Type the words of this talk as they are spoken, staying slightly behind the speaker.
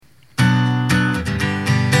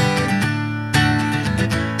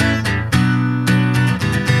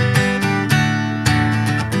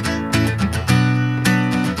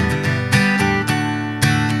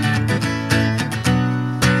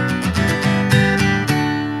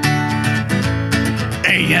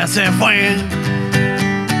ella se fue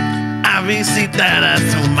a visitar a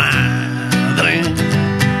su madre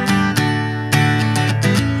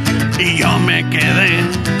y yo me quedé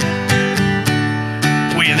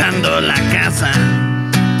cuidando la casa.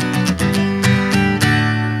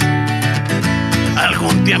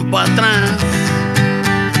 Algún tiempo atrás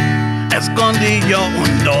escondí yo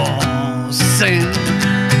un 12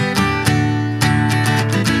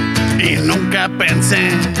 y nunca pensé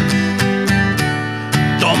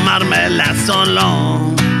tomármela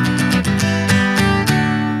solo.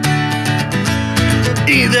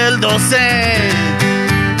 Y del 12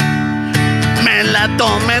 me la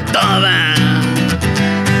tomé toda.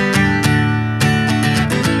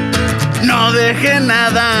 No dejé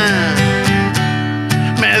nada,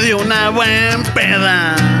 me di una buena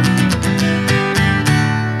peda.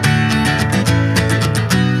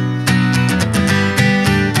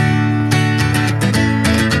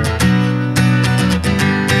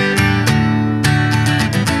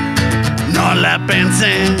 No la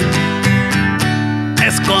pensé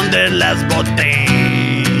esconder las botellas,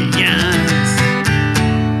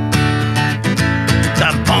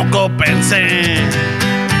 tampoco pensé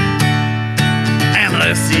en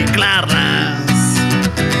reciclarlas.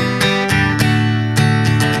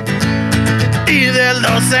 Y del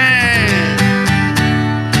 12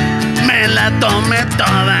 me la tomé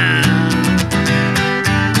toda.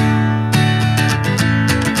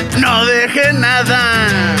 No dejé nada,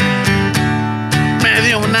 me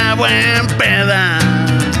dio una buena peda.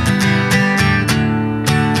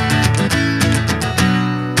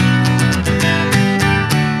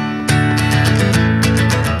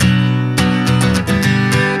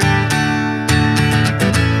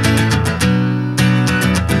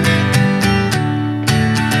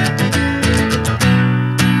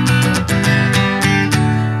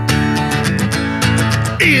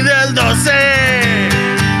 Y del 12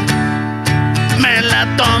 me la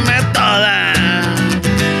tomé toda.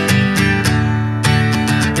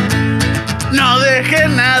 No dejé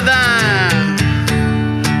nada,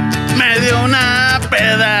 me dio una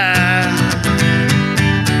peda.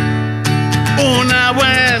 Una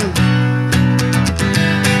buena peda.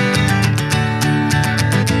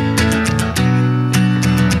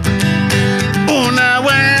 Una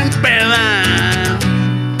buena peda.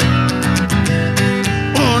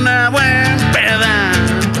 Una buena peda.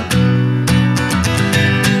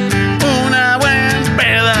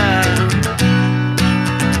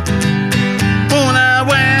 Una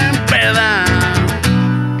buena peda.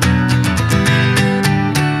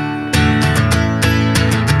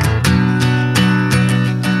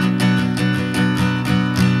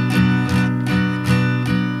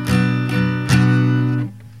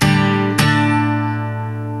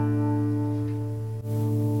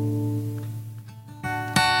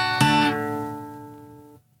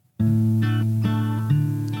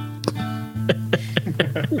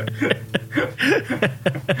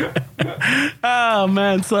 Oh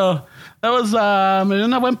man, so that was Me dio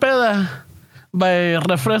una buena peda by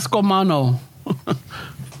Refresco Mano.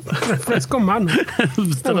 Refresco Mano.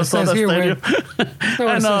 Instead of Soda Stereo.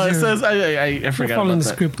 I know, it says, I forgot following about the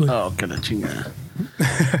that. script, like. Oh, que la chinga.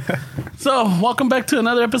 So, welcome back to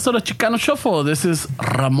another episode of Chicano Shuffle. This is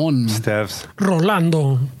Ramon. Stephs.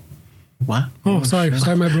 Rolando. What? Oh, sorry,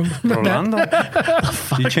 my bro. Rolando?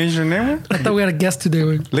 You changed your name? I thought we had a guest today.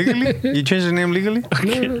 Wey. Legally? You changed your name legally?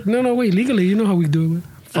 No, wait, legally. You know how we do it. Wey.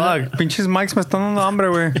 Fuck, pinches mics me están dando hambre,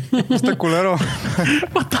 güey. Este culero.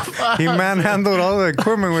 What the fuck? He manhandled all the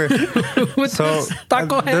equipment, güey. With So, those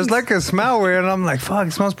taco there's hands. like a smell, güey, and I'm like, fuck,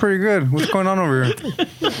 it smells pretty good. What's going on over here?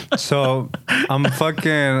 So, I'm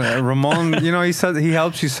fucking, Ramon, you know, he said he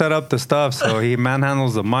helps you set up the stuff, so he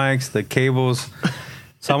manhandles the mics, the cables.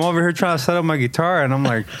 So I'm over here trying to set up my guitar, and I'm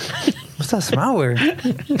like, what's that smell weird?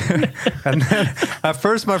 And then at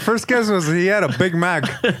first, my first guess was he had a Big Mac.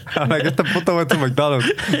 I'm like, get the puto went to McDonald's.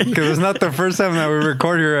 Because it's not the first time that we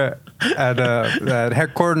record here at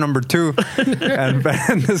headquarters number 2. And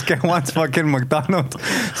this guy wants fucking McDonald's.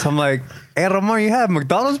 So I'm like, hey, Ramon, you have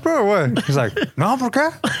McDonald's, bro, or what? He's like, no, ¿por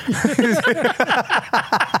qué?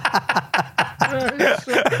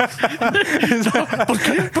 ¿Por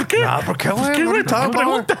qué? ¿Por qué? No, ¿por qué, güey? qué, güey? ¿Por qué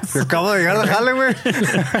preguntas? Yo acabo de llegar de jale, güey.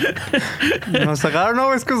 Nos sacaron,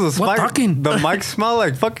 no, es because the mic smell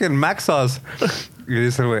like fucking Mac sauce. Y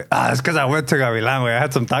dice, güey, it's because I went to Gavilán, güey. I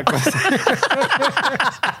had some tacos.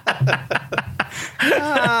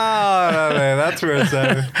 That's where it's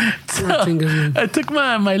at. So, I took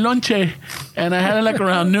my lonche and I had it like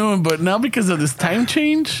around noon, but now because of this time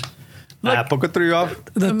change, ¿A poco threw you off?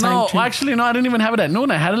 The time No, change. actually, no, I didn't even have it at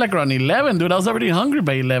noon. I had it like around 11, dude. I was already hungry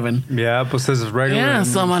by 11. Yeah, pues this is regular. Yeah,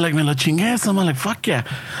 so I'm like, me lo chingué. So I'm like, fuck yeah.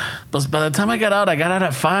 But by the time I got out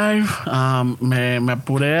at 5. Me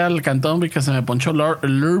apuré al cantón because se me ponchó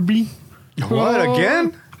Lurby. What,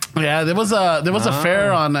 again? Yeah, there was a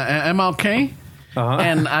fair on MLK.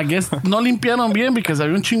 And I guess no limpiaron bien because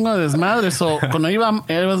había un chingo de desmadre. So cuando iba,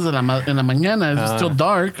 it was en la mañana. It was still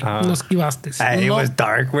dark. No esquivaste. It No. was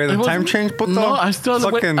dark. Where the It was- time change, puto. No, I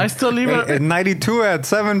still leave it- at 92 at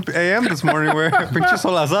 7 a.m. this morning. Where pinche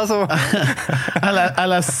solazazo. A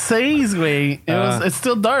las 6, güey. It's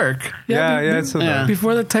still dark. Yeah, it's so Yeah. dark.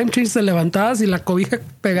 Before the time change, te levantabas y la cobija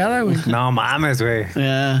pegada, güey. No mames, güey.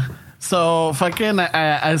 Yeah. So fucking,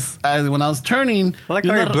 I when I was turning, I like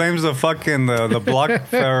how he blames the fucking the block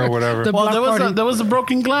fair or whatever. The- well, block party. there was a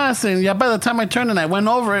broken glass, and yeah, by the time I turned and I went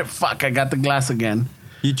over it, fuck, I got the glass again.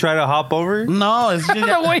 You try to hop over? No, it's just,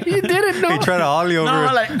 The way he did it, He no. tried to ollie over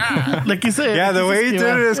no, it. like you said. Yeah, the way he did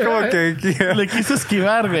it is como que... Yeah. Le quise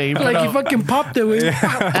esquivar, güey. Like he pero- fucking popped it, güey.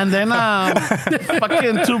 And then,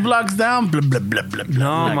 fucking 2 blocks down, blah, blah, blah, blah.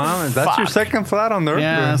 No, Like, mames. That's your fuck. second flat on the earth,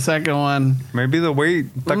 Yeah, güey. second one. Maybe the weight.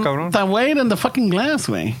 Está cabrón. The weight and the fucking glass,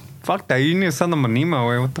 güey. Fuck that. You need to send them an email,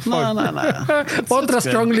 güey. What the No, fuck? no, no. Otra it's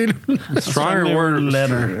strong little. Stronger Stronger word.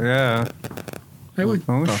 letter. Yeah. Hey, güey.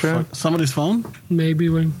 Oh, shit. Somebody's phone? Maybe,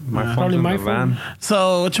 güey. My phone's Probably in my the van. phone.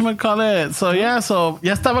 So, what you might call it? So, yeah, so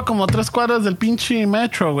ya estaba como 3 cuadras del pinche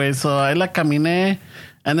metro, güey. So, ahí la caminé.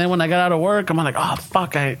 And then when I got out of work, I'm like, oh,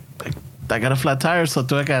 fuck, I got a flat tire, so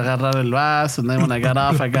tuve que agarrar el bus. And then when I got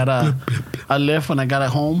off, I got a lift when I got at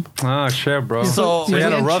home. Oh, shit, bro. So, you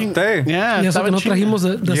had a bien rough day. Yeah, Y eso estaba que no ching- trajimos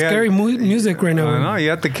the Yeah. scary music right now, I güey. know. You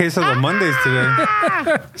had the case of the Mondays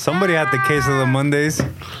today. Somebody had the case of the Mondays.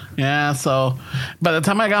 Yeah, so by the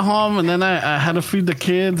time I got home, and then I had to feed the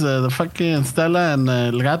kids, the fucking Stella and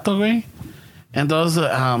El Gato, güey. And those,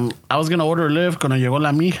 I was gonna order a Lyft cuando llegó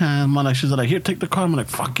la mija. And I'm like, she's like, here, take the car. I'm like,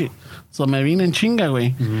 fuck it. So me vine en chinga,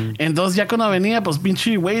 güey. Entonces ya cuando venía, pues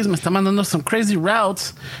pinche Waze me está mandando some crazy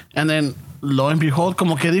routes. And then, lo and behold,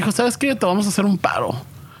 como que dijo, ¿sabes qué? Te vamos a hacer un paro.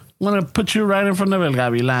 I'm gonna put you right in front of El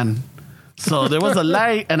Gavilán. So there was a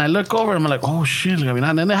light, and I look over, and I'm like, oh shit, El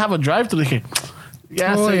Gavilán. And then they have a drive-thru. Dije,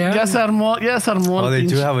 ya Oh, se yeah. armó, ya se armó. Oh, el they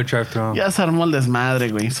do pinche- have a drive-thru. Ya se armó el desmadre,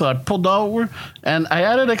 güey. So I pulled over, and I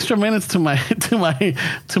added extra minutes to my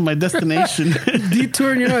destination.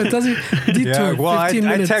 Detour, you know, it doesn't detour. Yeah, well, I 15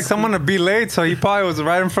 minutes. text someone to be late, so he probably was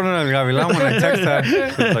right in front of El Gavilán when I text that.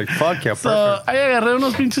 It's like, fuck yeah, So perfect. ahí agarré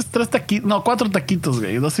unos pinches 3 taquitos, no, 4 taquitos,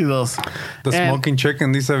 güey, 2 y 2. The And- smoking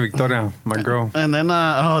chicken, dice Victoria, my girl. And then,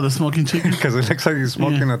 the smoking chicken. Because it looks like he's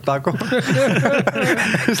smoking a taco.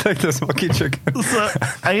 It's like the smoking chicken. So,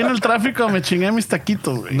 ahí en el tráfico me chingué mis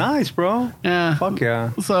taquitos, güey. Nice, bro. Yeah. Fuck yeah.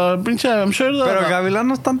 So, pinche, I'm sure the... Pero Gavilán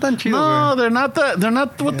no están tan chidos, no, güey. they're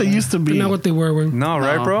not what they used to be. Not what they were, güey. No,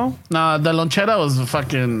 right, bro? No, the lonchera was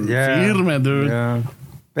fucking firme, dude. Yeah.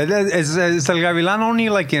 Is El Gavilán only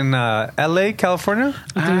like in LA, California?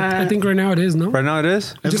 I think right now it is, no? Right now it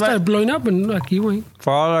is? It It's just started blowing up and aquí, güey.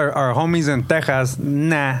 For all our homies in Texas,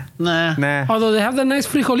 nah. Nah. Although they have the nice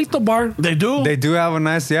frijolito bar. They do. They do have a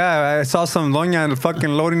nice, yeah. I saw some doña fucking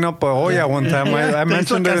loading up a olla one time. I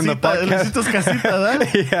mentioned it in the podcast.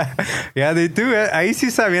 Yeah, they do. Ahí sí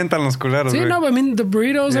se avientan los culeros, See, güey. no, but I mean, the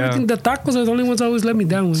burritos, Yeah. everything, the tacos are the only ones that always let me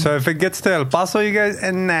down, güey. So if it gets to El Paso, you guys,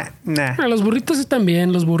 nah. Los burritos sí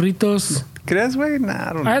también, los burritos. ¿Crees, güey? Nah,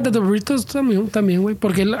 I don't I had know. the burritos también, güey.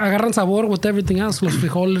 Porque agarran sabor with everything else. Los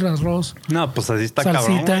frijoles, arroz, No, pues así está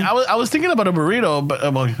cabrón. salsita. I was thinking about a burrito, but, a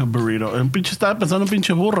burrito. Un pinche estaba pensando en un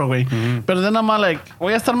pinche burro, güey. Pero then I'm like,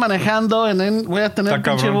 voy a estar manejando and then voy a tener un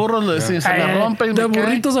Está pinche cabrón. burro, se me rompe y The me cae.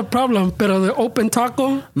 burritos a problem, pero the open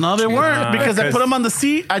taco. No, they weren't because I because- put them on the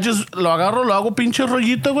seat. I just lo agarro, lo hago pinche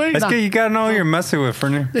rollito, güey. Es Nah. que you gotta know who you're messing with,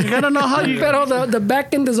 Fernie. You gotta know how you... Pero the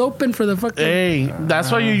back end is open for the fucking. Hey,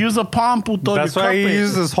 that's why you use a palm, puto. That's you why he cup it.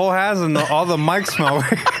 uses his whole hands and all the mics smell.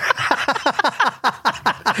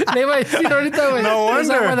 Le iba a decir ahorita, güey. No Is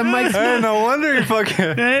that why the wonder. mics Hey, no wonder you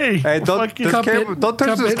fucking. Hey, Hey, don't fucking this cup cable, it. don't touch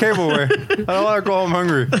Cup this it. cable, way. I don't want to go home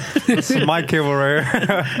hungry. This is my cable right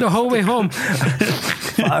here. The whole way home.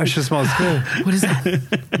 Wow, it just smells good. What is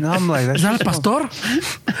that? No, I'm like, ¿Es that's al pastor?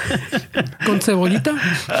 ¿Con cebollita?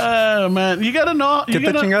 man, you gotta know. ¿Qué You te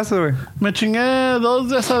gotta, chingaste, güey? me chingué 2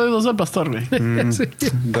 de esas de 2 del pastor, güey. Sí.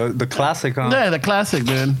 The classic, huh? Yeah, the classic,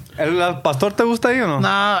 dude. ¿El pastor te gusta ahí o no?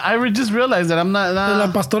 Nah, just realized that I'm not.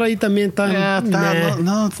 La pastora ahí también está. Yeah, Nah.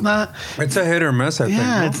 no, it's not. It's a hit or miss, I think.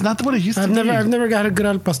 Yeah, no? it's not what it used to I've be. never got a good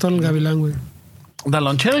al pastor en Gavilán, güey. The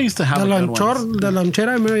lonchera used to have De a good ones.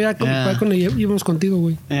 lonchera, mira, ya Yeah. cuando íbamos contigo,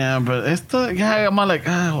 güey. Yeah, but esto, yeah, I'm like,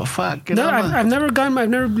 well, fuck. No, I've never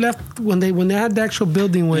left when they had the actual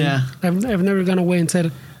building, güey. Yeah. I've never gone away and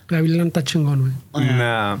said, Gavilán está chingón, güey.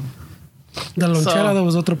 Nah. La lonchera So- de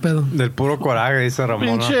was otro pedo. Del puro coraje, dice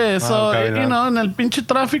Ramón. Pinche, so, Gavilán. you know, en el pinche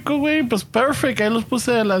tráfico, güey, pues perfect. Ahí los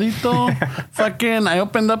puse de ladito. Fucking, I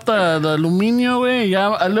opened up the aluminio, güey.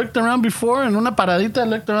 Yeah, I looked around before, en una paradita, I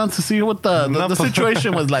looked around to see what the No, pues-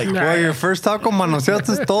 situation was like. Well, your first taco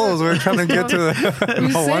manoseaste todos. We're trying to get to the...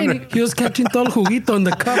 He's No saying wonder. he was catching todo el juguito in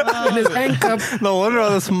the cup, in his hand cup. No wonder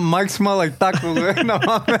this mic smell like tacos, güey. No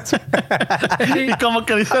mames. Y como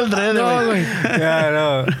que dice el drede, No, güey. güey. Yeah, I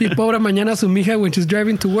know. Y pobre mañana su mija, when she's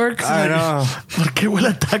driving to work. I know. ¿Por qué huele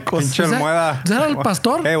a tacos? Pinche almohada. ¿Es that el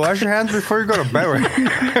pastor? Hey, wash your hands before you go to bed, güey.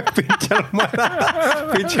 Pinche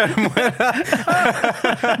almohada. Pinche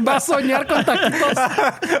almohada. Va a soñar con taquitos.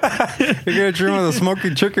 You're gonna dream of the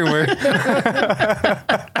smoky chicken, güey.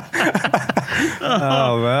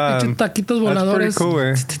 Oh, man. Taquitos That's pretty voladores. cool,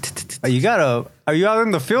 güey. Are you out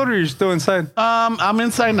in the field or are you still inside? I'm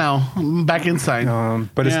inside now. I'm back inside.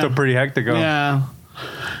 But it's Yeah. still pretty hectic, huh? Yeah.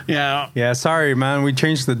 Yeah. Yeah, sorry, man. We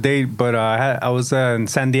changed the date, but I was in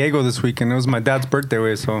San Diego this weekend. It was my dad's birthday,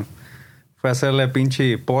 güey, so fue a hacerle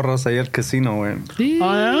pinche porras ahí al casino, güey. Sí.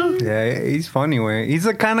 Oh, yeah? Yeah, he's funny, güey. He's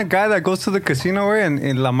the kind of guy that goes to the casino, güey,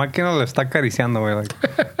 and la máquina le está acariciando, güey. Like,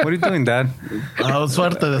 what are you doing, dad? Oh,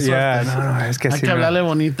 suerte, de suerte. Yeah, no, es que Hay sí, que man. hablarle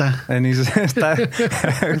bonita. And he's está,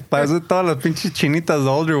 parece todas las pinches chinitas, the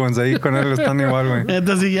older ones ahí con él están igual, güey.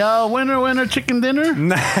 Does he yell, winner, chicken dinner?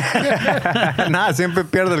 Nah, siempre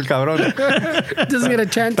pierde el cabrón. Doesn't get a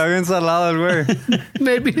chance. Está bien salado el güey.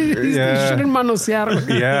 Maybe he Yeah. shouldn't manosear,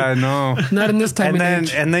 güey. Yeah, I know. Not in this time And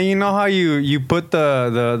and then age. you know how you put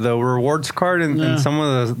the rewards card in some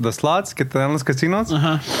of the slots que te dan los casinos.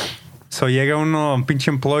 Ajá. So llega un pinche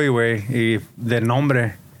employee, güey, y de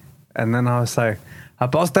nombre. And then I was like,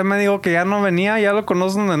 "Papá, usted me dijo que ya no venía, ya lo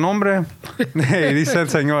conocen de nombre." Y dice el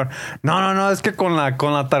señor, no, es que con la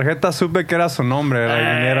tarjeta supe que era su nombre. Like,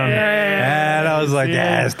 vinieron. And I was like, Sí.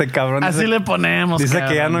 este cabrón. Así dice- le ponemos. Dice cabrón.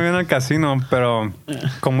 que ya no viene al casino, pero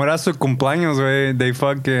como era su cumpleaños, güey, they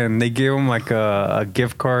gave him like a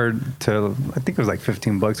gift card to, I think it was like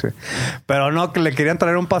 $15, güey. Pero no, que le querían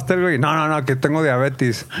traer un pastel, güey. No, que tengo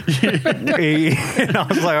diabetes. Y I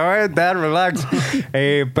was like, all right, dad, relax.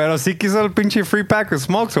 Pero sí quiso el pinche free pack of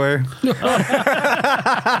smokes, güey.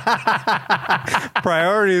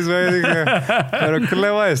 Priorities, güey. Dije, pero ¿qué le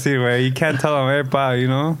voy a decir, güey? You can't tell him, hey, pa, you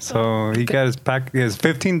know? So he got his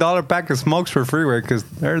 $15 pack of smokes for free, güey, because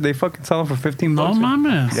they fucking sell them for $15. No güey.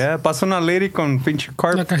 mames. Yeah, pasó una lady con pinche La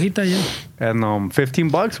carp cajita ya. and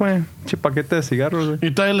 $15, güey. Pinche paquete de cigarros, güey.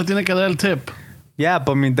 Y todavía le tiene que dar el tip. Yeah,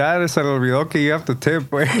 but mi dad se le olvidó que you have to tip,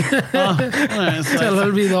 güey. Se lo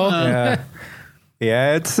olvidó. Yeah.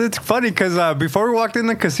 Yeah, it's funny because before we walked in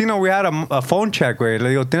the casino, we had a phone check, güey. Le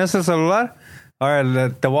digo, ¿tienes el celular? All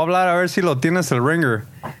right, te voy a hablar a ver si lo tienes el ringer.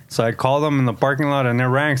 So I called them in the parking lot and it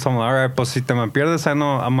rang. So I'm like, all right, pues si te me pierdes, I'm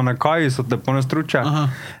gonna call you. So te pones trucha.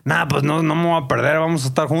 Nah, pues no me voy a perder. Vamos a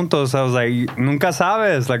estar juntos. I was like, nunca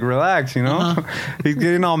sabes. Like, relax, you know? He's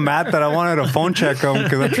getting all mad that I wanted a phone check him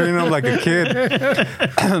because I'm treating him like a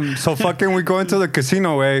kid. So fucking we go into the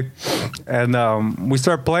casino, way, and we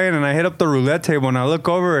start playing and I hit up the roulette table and I look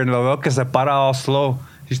over and lo veo que se para all slow.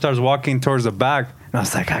 He starts walking towards the back. And I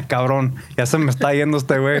was like, cabrón, ya se me está yendo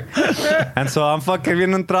este güey. And so I'm fucking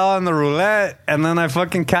bien entrado in the roulette. And then I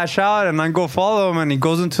fucking cash out and I go follow him and he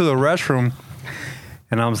goes into the restroom.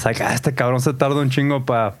 And I was like, este cabrón se tarda un chingo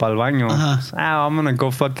pa el baño. So, I'm going to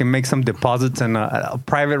go fucking make some deposits in a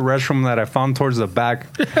private restroom that I found towards the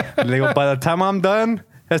back. Le digo, by the time I'm done,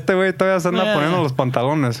 este güey todavía se anda poniendo los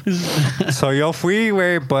pantalones. So yo fui,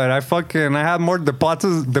 güey, but I had more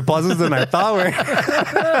deposits than I thought, güey.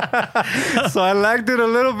 So I lagged it a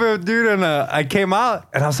little bit, dude, and I came out,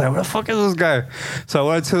 and I was like, where the fuck is this guy? So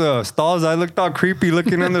I went to the stalls. I looked all creepy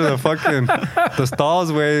looking under the stalls,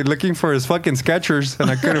 güey, looking for his fucking Skechers, and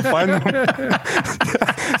I couldn't find them.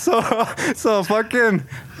 so fucking,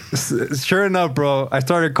 sure enough, bro, I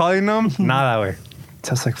started calling them. Nada, güey. So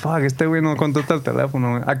I was like, fuck, este güey no contesta el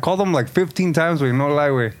teléfono, güey. I called him like 15 times, güey, no lie,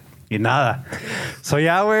 güey. Y nada. So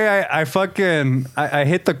yeah, güey, I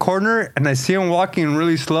hit the corner and I see him walking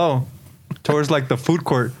really slow towards like the food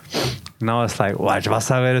court. And I was like, watch, vas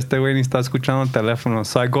a ver, este güey ni está escuchando el teléfono.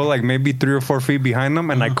 So I go like maybe 3 or 4 feet behind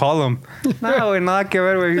him and I call him. No, güey, nada que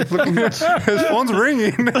ver, güey. He's looking, his phone's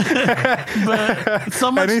ringing. But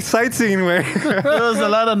so much, And he's sightseeing, güey. there was a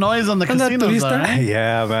lot of noise on the Anda casinos, turista. right?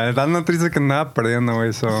 Yeah, man. Ando triste que andaba perdiendo,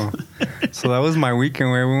 güey. So that was my weekend,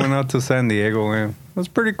 güey. We went out to San Diego, güey. It was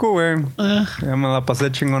pretty cool, güey. Ya me la pasé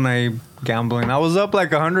chingón ahí gambling. I was up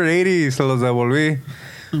like 180, se los devolví.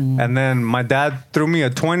 And then my dad threw me a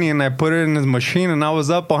 20 and I put it in his machine and I was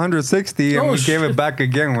up 160 and Oh, we gave shit. it back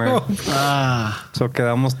again, güey. Oh, Ah. So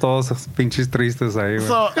quedamos todos pinches tristes ahí, güey.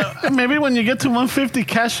 So maybe when you get to 150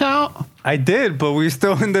 cash out, I did, but we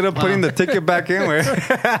still ended up putting the ticket back in, güey.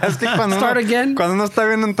 Es que cuando Start uno, again? Cuando uno está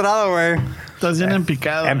bien entrado, güey. estás bien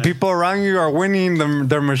empicado. And people around you are winning,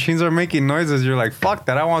 their machines are making noises. You're like, fuck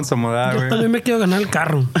that, I want some of that, yo güey. también me quiero ganar el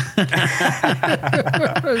carro.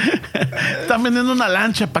 Están vendiendo una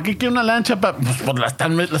lancha. ¿Para qué quiere una lancha? Pues la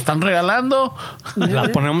están regalando. La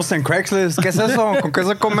ponemos en Craigslist. ¿Qué es eso? ¿Con qué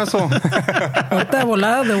se come eso? Ahorita de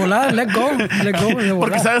volada, let go, de Porque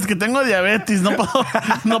volada. sabes que tengo diabetes. No puedo.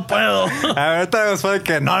 No puedo. Ahorita después de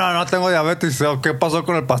que no tengo diabetes. ¿Qué pasó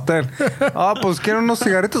con el pastel? Ah, pues quieren unos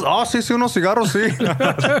cigarritos. Ah, sí, unos cigarros, sí.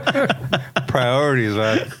 Priorities,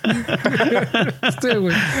 man. Este,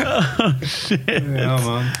 güey. Oh, shit. Yeah,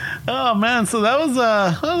 man. Oh man, so that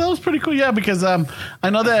was pretty cool. Yeah, because I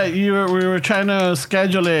know that we were trying to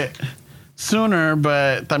schedule it sooner,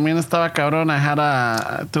 but también estaba cabrón. I had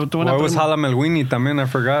Well, it was Halamelwini también, I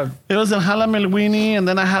forgot. It was in Halamelwini, and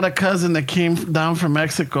then I had a cousin that came down from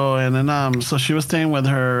Mexico, and then so she was staying with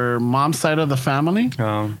her mom's side of the family,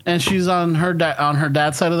 and she's on her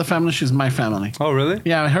dad's side of the family. She's my family. Oh, really?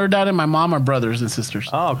 Yeah, her dad and my mom are brothers and sisters.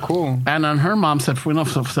 Oh, cool. And on her mom se fue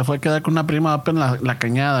a quedar con una prima up en la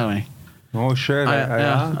Cañada, güey. Oh, shit.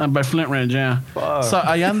 Yeah, by Flint Ridge, yeah. Fuck. So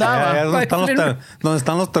allá andaba. Yeah, donde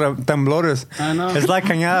están los temblores. I know. It's like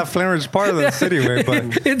Cañada, Flint Ridge, part of the city, güey.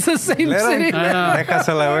 But It's the same let 'em- city. I know.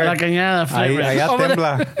 déjasela ver. La Cañada, Flint Ahí, Ridge. allá Over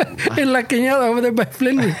tembla. En la cañada, over there by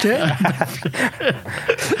Flint Ridge, ¿eh?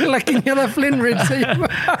 La cañada Flint Ridge se llama.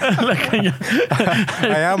 La Cañada.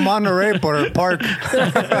 Allá en Monterey, por el park.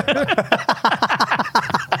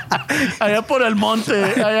 Allá por el monte,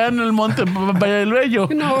 allá en el monte, Valle del Bello.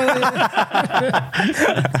 No,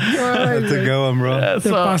 That's a good one, bro.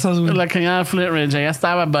 So, pasas, güey. la Cañada Flint Ridge, allá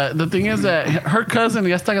estaba. But the thing is that her cousin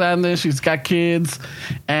ya está grande, she's got kids,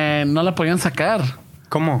 and no la podían sacar.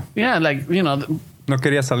 ¿Cómo? Yeah, like, you know, ¿No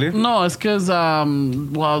quería salir? no, it's because,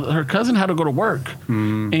 well, her cousin had to go to work.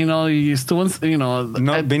 You know, y estuvo, you know.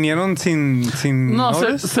 No, vinieron sin No,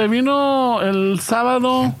 notice? se vino el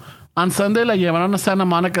sábado. On Sunday, la llevaron a Santa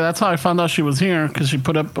Monica. That's how I found out she was here, because she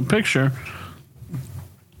put up a picture.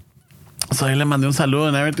 So ahí le mandé un saludo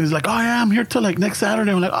and everything. He's like, oh, yeah, I'm here till like next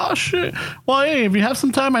Saturday. I'm like, oh, shit. Well, hey, if you have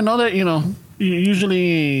some time, I know that, you know, you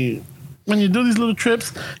usually, when you do these little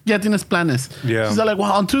trips, ya tienes planes. Yeah. She's like,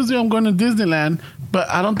 well, on Tuesday, I'm going to Disneyland, but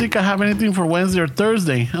I don't think I have anything for Wednesday or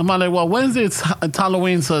Thursday. I'm like, well, Wednesday, it's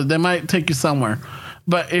Halloween, so they might take you somewhere.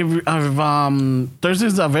 But if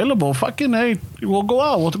Thursday's available, fucking hey, we'll go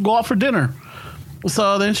out. We'll go out for dinner.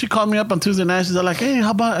 So then she called me up on Tuesday night. She's like, hey,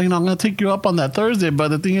 how about, you know, I'm going to take you up on that Thursday. But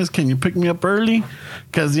the thing is, can you pick me up early?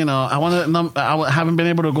 Because, you know, I haven't been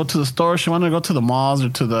able to go to the store. She wanted to go to the malls or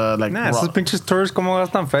to the, like, Nah, esos pinches tours, ¿cómo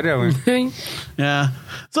gastan feria, güey? yeah.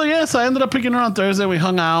 So I ended up picking her on Thursday. We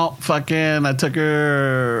hung out. Fucking, I took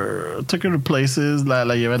her to places. La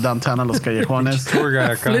llevé downtown a Los Callejones. Tour guy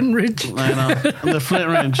acá. Flint Ridge. I know. The Flint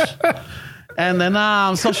Ridge. And then,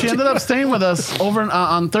 so she ended up staying with us over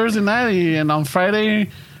on Thursday night. And on Friday,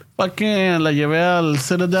 fucking, la llevé al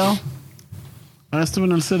Citadel. I estuve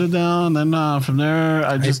en el Citadel. And then from there,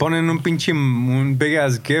 I Ahí just... ponen un big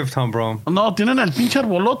ass gift, huh, bro? No, tienen el pinche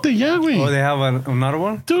arbolote ya, güey. Oh, they have un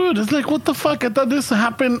árbol? Dude, it's like, what the fuck? I thought this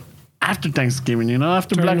happened after Thanksgiving, you know?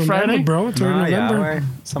 After Black November, Friday. bro. It's already Yeah, November. güey.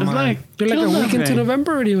 It's like... You're like a chill week that into way.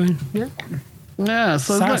 November already, güey. Yeah. Yeah,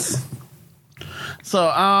 so it's Sas. like... So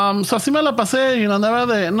así me la pasé, you know,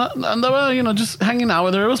 andaba, you know, just hanging out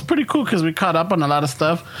with her. It was pretty cool because we caught up on a lot of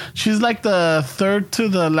stuff. She's like the third to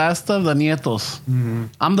the last of the nietos. Mm-hmm.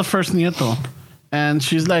 I'm the first nieto. And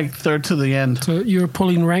she's like third to the end. So you're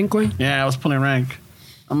pulling rank, güey? Yeah, I was pulling rank.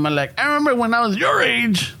 I'm like, I remember when I was your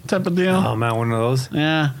age type of deal. Oh, man, one of those.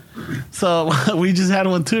 Yeah. So we just had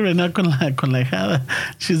one too right now con la hijada.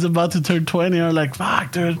 She's about to turn 20. We're like,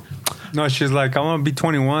 fuck, dude. No, she's like, I want to be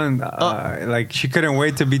 21. Like, she couldn't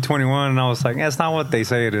wait to be 21. And I was like, that's not what they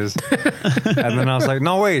say it is. And then I was like,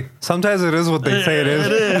 no, wait. Sometimes it is what they say it is.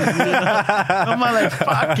 It is. Yeah. I'm like,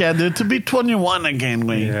 fuck yeah, dude. To be 21 again,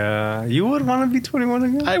 güey. Yeah. You would want to be 21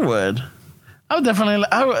 again? I would definitely,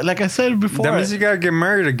 like I said before. That means you got to get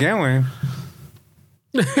married again, güey.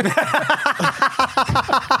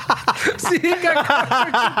 Sí,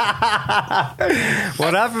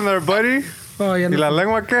 What happened there, buddy? oh, ya ¿Y la no.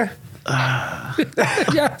 lengua qué?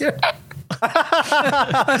 Ya.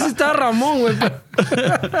 Así está Ramón, güey.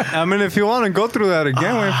 I mean, if you want to go through that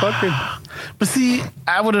again, we fucking. But see,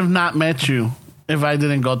 I would have not met you if I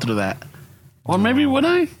didn't go through that. Or maybe would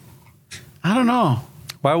I? I don't know.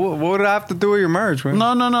 Why? What would it have to do with your marriage, man?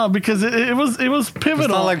 No, because it was pivotal. It's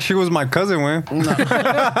not like she was my cousin, man.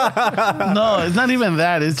 No, it's not even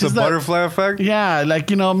that. It's It's a just that, butterfly effect. yeah,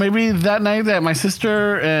 like, you know, maybe that night that my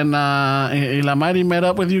sister and Ilamari met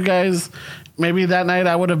up with you guys, maybe that night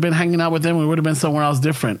I would have been hanging out with them. We would have been somewhere else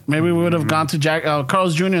different. Maybe we would have gone to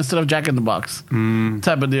Carl's Jr. instead of Jack in the Box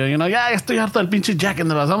type of deal. You know, yeah, estoy harto del pinche Jack in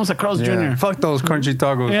the Box. Vamos a Carl's Yeah. Jr. Fuck those crunchy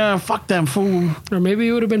tacos. Yeah, fuck them, fool. Or maybe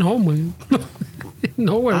you would have been home, güey.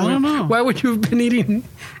 Nowhere. I don't know. Why would you have been eating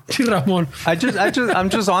Ramón? I'm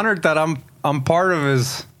just honored that I'm part of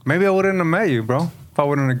his. Maybe I wouldn't have met you, bro. If I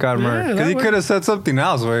wouldn't have got married, that because he would- could have said something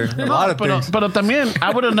else, way. A lot of things. But también,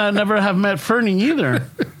 I would have never have met Fernie either.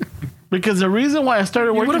 Because the reason why I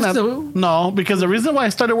started working would've at still- because the reason why I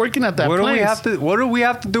started working at that What do place. What do we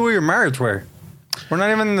have to do with your marriage, way? We're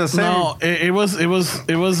not even in the same. No, it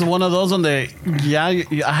was one of those on the I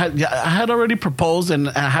had already proposed and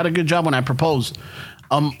I had a good job when I proposed.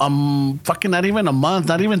 Fucking not even a month,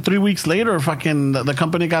 not even 3 weeks later, fucking the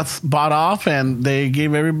company got bought off and they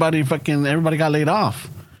gave everybody got laid off.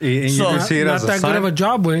 And So, you didn't see it Not as a that good of a sign.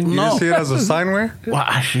 job, güey. You No. didn't see it as a sign, way. Well,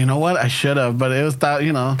 actually, you know what? I should have, but it was that,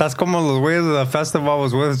 you know. That's como los güeyes de the festival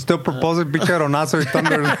was with. Still proposing pinche Aronazo y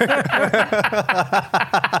Thunder.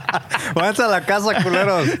 Váyanse a la casa,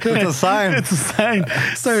 culeros. It's a sign. It's a sign.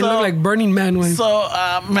 Started to look like Burning Man, güey. So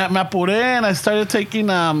me apuré and I started taking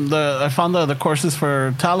I found the courses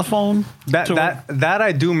for telephone. That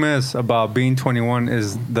I do miss about being 21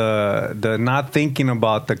 is the not thinking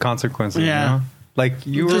about the consequences. Yeah. You know? Like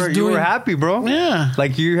you Just were doing- happy, bro. Yeah.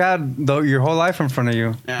 Like you had your whole life in front of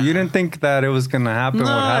you. Yeah. You didn't think that it was gonna happen. What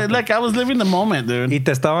No, happened? like I was living the moment, dude. Y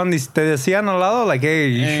te decían al lado like, hey,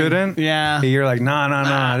 you Hey, shouldn't. yeah. And you're like,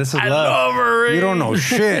 nah. This is I love. love her. You don't know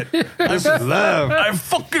shit. This is love. I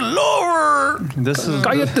fucking love her. This is.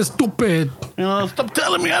 Cállate, stupid. You know, stop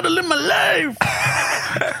telling me how to live my life.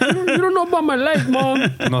 You don't know about my life, mom.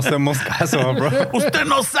 No hacemos caso, bro. Usted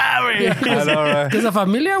no sabe. I know, right? Because the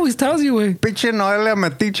familia always tells you, güey. Pinche Noelia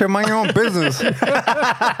Metiche, mind your own business.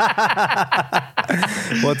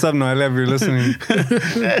 What's up, Noelia, if you're listening?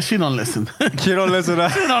 Yeah, she don't listen. She don't listen.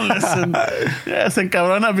 She don't listen. Yeah, se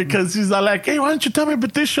encabrona because she's all like, hey, why don't you tell me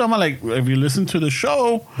about this show? I'm like, if you listen to the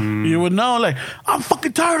show, you would know. Like, I'm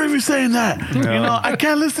fucking tired of you saying that. You know, I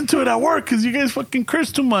can't listen to it at work because you guys fucking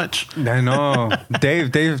curse too much. I know.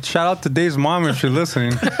 Dave, shout out to Dave's mom if you're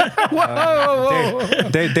listening. Whoa.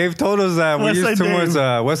 Dave told us that we Westside use too Dave. much.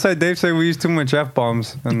 Westside Dave said we use too much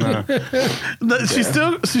F-bombs. And, She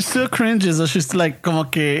still cringes. So she's like, como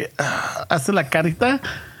que hace la carita.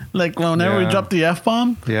 Like whenever we Yeah. drop the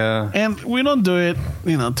F-bomb. yeah. And we don't do it,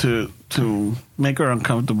 you know, to make her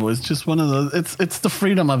uncomfortable. It's just one of those. It's the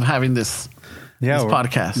freedom of having this Yeah.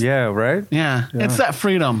 podcast. Yeah, right? Yeah, it's that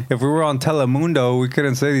freedom. If we were on Telemundo, we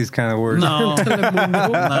couldn't say these kind of words. No,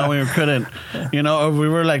 no, we couldn't. You know, if we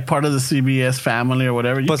were like part of the CBS family or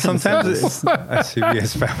whatever. You But couldn't say sometimes this. it's a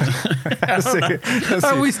CBS family. Let's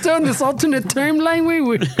Are see. we still in this alternate timeline,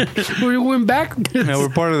 güey? We went back? No, we're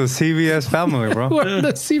part of the CBS family, bro.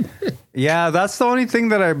 Let's see. Yeah, that's the only thing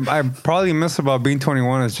that I probably miss about being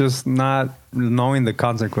 21 is just not knowing the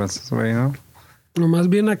consequences, right, you know? Nomás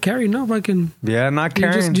bien a carry, no? Fucking. Yeah, not You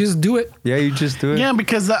caring. just do it. Yeah, you just do it. Yeah,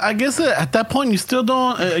 because I guess at that point you still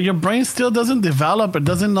don't. Your brain still doesn't develop. It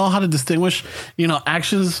doesn't know how to distinguish, you know,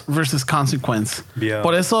 actions versus consequence. Yeah.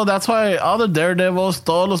 Por eso that's why all the daredevils,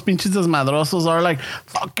 todos los pinches desmadrosos are like,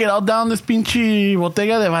 fuck it, I'll down this pinche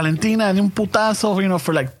botella de Valentina de un putazo, you know,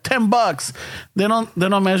 for like $10. They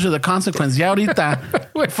don't measure the consequence. Ya ahorita,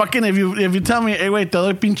 fucking if you tell me, hey, wait, te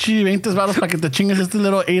doy pinche 20 baros para que te chingues este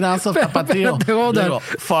little 8 ounce of tapatío. Hold on. Digo,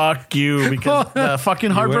 fuck you, because the fucking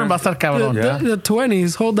heartburn va a estar cabrón. Yeah. The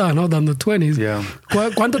 20s. Hold on. The 20s. Yeah.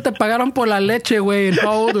 ¿Cuánto te pagaron por la leche, güey? And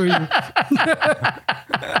how old are you?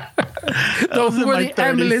 I was in Where my the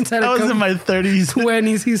ambulance 30s. had to I was come. in my 30s.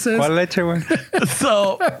 20s, he says. ¿Cuál leche, güey?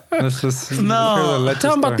 So, Let's just No. hear the leche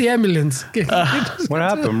Tell him about story. the ambulance. What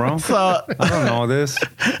happened, bro? so I don't know this.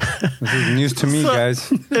 This is news to me, so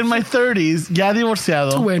guys. in my 30s, ya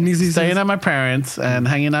divorciado, 20s, he staying says. at my parents and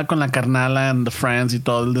hanging out con la carnala and the friends y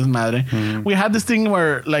todo el desmadre. We had this thing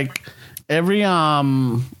where, like, every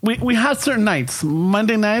we had certain nights.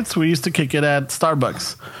 Monday nights we used to kick it at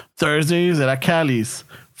Starbucks. Thursdays at Cali's.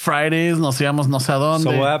 Fridays nos íbamos no sé a dónde.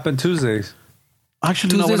 So what happened Tuesdays?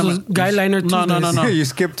 Actually, Tuesdays no. was guy liner Tuesdays. No. You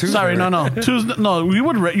skipped Tuesday. Sorry, no. Tuesday, no.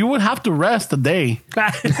 You would have to rest a day.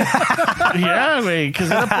 Yeah, güey,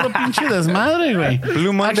 because era puro pinche desmadre, güey.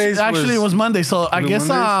 Blue Mondays Actually, it was Monday, so I guess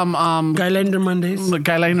Guy liner Mondays. the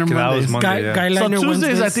guy liner That was Mondays. Monday, yeah. Guy So liner Tuesdays,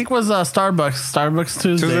 Wednesdays. I think was Starbucks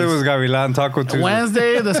Tuesdays. Tuesday was Gavilan Taco Tuesday.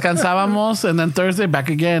 Wednesday descansábamos, and then Thursday back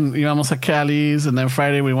again. Íbamos a Cali's, and then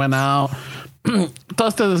Friday we went out. Todo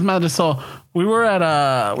este desmadre. So we were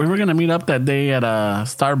gonna meet up that day at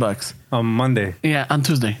Starbucks. On Monday, Yeah, on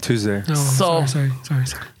Tuesday. Tuesday. Oh, So- sorry.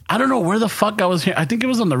 I don't know where the fuck I was here. I think it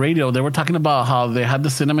was on the radio. They were talking about how they had the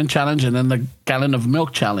cinnamon challenge and then the gallon of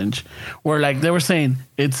milk challenge, where like they were saying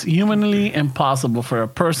it's humanly impossible for a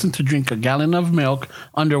person to drink a gallon of milk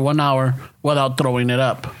under 1 hour without throwing it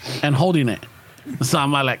up and holding it. So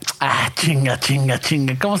I'm like, chinga.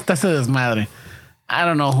 ¿Cómo está ese desmadre? I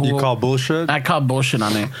don't know who. You call bullshit? I call bullshit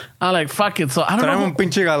on it. I'm like, fuck it. So I don't Traeme know. un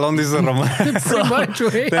pinche galón, dice Ramón. Pretty much,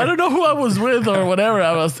 güey. I don't know who I was with or whatever.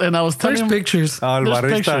 I was telling There's him. pictures. Oh, el There's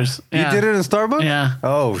barista. pictures. You Yeah. did it in Starbucks? Yeah.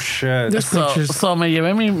 Oh, shit. There's pictures. So me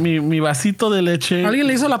llevé mi vasito de leche. Alguien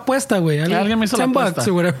le hizo la apuesta, güey. Alguien me hizo la 10 bucks apuesta.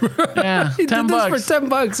 or whatever. Yeah, He 10 did this bucks. for 10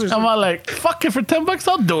 bucks or I'm something. all like, fuck it, for $10,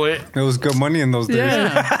 I'll do it. It was good money in those days.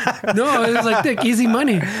 Yeah. No, it was like thick. Easy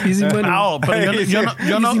money. Easy money. No, pero yo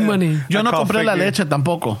no Easy money. yo no I call compré la fake leche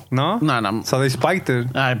tampoco. No? No. So they spiked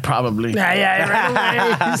it. I probably. Yeah,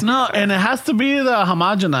 right away. No, and it has to be the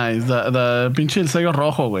homogenized, the pinche el sello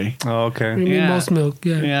rojo, güey. Oh, okay. You mean Yeah. most milk,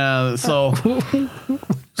 yeah. Yeah,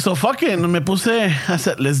 so fucking me puse, I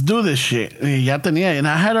said, let's do this shit. Y ya tenía, and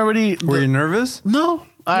I had already. Were you nervous? No.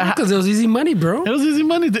 Because it was easy money, bro. It was easy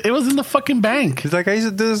money. It was in the fucking bank. He's like, I used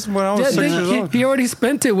to do this when I was 6 years old. He already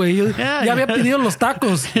spent it, güey. Yeah. Ya había pedido los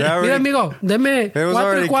tacos. Yeah, Mira, already- amigo, deme It was 4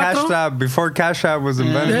 already y 4. Cash App before Cash App was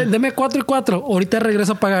invented. Deme 4 y 4. Ahorita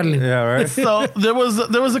regreso a pagarle. Yeah, right? So there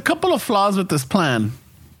was a couple of flaws with this plan.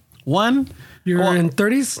 One, You're in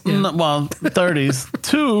 30s? Yeah. 30s.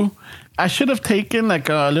 Two, I should have taken like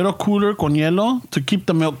a little cooler con hielo to keep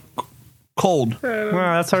the milk cold. Well,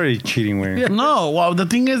 that's already cheating, way. Yeah. No, well, the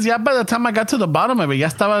thing is, yeah, by the time I got to the bottom of it, ya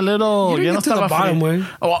estaba a little. You didn't ya no get to the estaba bottom, frío. güey.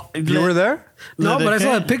 Oh, You were there? No, le but I dejé-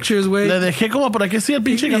 saw the pictures, güey. Le dejé como por aquí, sí, el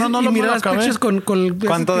pinche que no y lo mira puedo las acabar. pictures con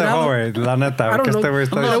 ¿Cuánto dejó, güey? La neta, I don't que know. este güey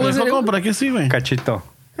está No, No, it was- dejó como por aquí, sí, güey. cachito.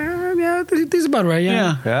 Yeah, this about right, yeah.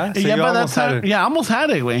 Yeah. Yeah? So Y ya you by that almost had time, it. yeah, I almost had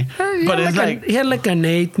it, güey. He But had it's like, he had like an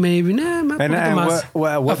 8, maybe. Nah, And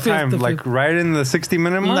what A fifth, time? a Like fifth. right in the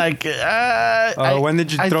 60-minute mark? when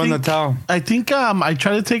did you throw in the towel? I think I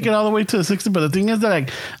tried to take it all the way to the 60, but the thing is that like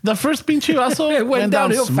the first pinche vaso It went went down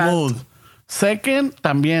downhill fast. smooth. Second,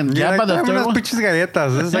 también. You're Ya like, by the dame third unas one. pinches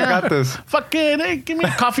galletas. This is gatos. Fucking, hey, give me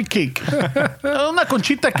a coffee cake. Una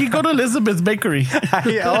conchita aquí, go to Elizabeth's Bakery.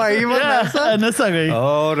 Ahí va Yeah, esa. en esa, güey.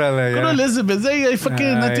 Órale, Go to ya. Elizabeth's. Hey,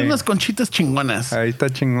 fucking, Ay. tiene unas conchitas chingonas. Ahí está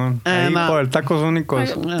chingón. Ahí And, por el Tacos Únicos.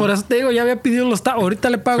 Por eso te digo, ya había pedido los tacos. Ahorita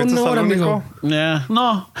le pago ¿Fuiste una hora, al amigo. único? Yeah.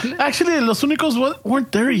 No. Actually, Los Únicos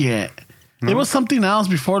weren't there yet. It was something else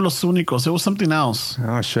before Los Únicos. It was something else.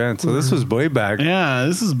 Oh, shit. So this was way back. Yeah,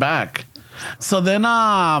 this is back. So then,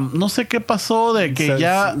 no sé qué pasó de que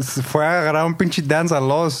ya... Se fue a agarrar un pinche dance al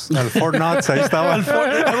Fort Knox. Ahí estaba.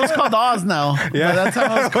 It was called Oz now. Yeah. By that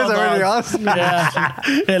time it was It was called already Oz. Oz.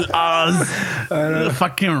 Yeah. El Oz. The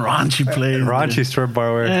fucking raunchy place. Raunchy strip bar,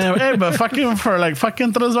 güey. Yeah, hey, but fucking for like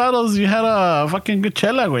fucking tres varos, you had a fucking good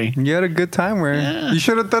chela, güey. You had a good time, güey. Yeah. You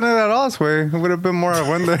should have done it at Oz, güey. It would have been more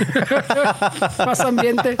wonder. Más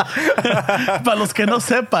ambiente. Para los que no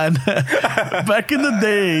sepan, back in the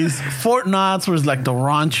days, Fort Knox was like the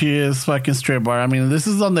raunchiest fucking strip bar. I mean, this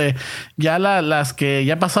is donde ya las que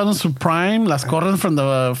ya pasaron su prime, las corren from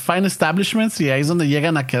the fine establishments y ahí es donde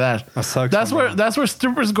llegan a quedar. That sucks, That's where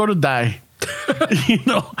strippers go to die. You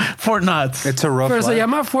know, Fort Knox. It's a rough Pero se life.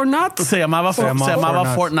 llama Fort Knox? Se llamaba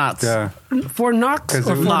Fort Knox. Yeah. Fort Knox or Because it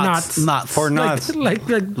Fort was Knox? Knots. Fort Like, Knox.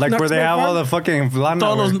 like Like where they have all the fucking lana,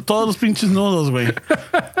 güey. Todos los pinches nudos, güey.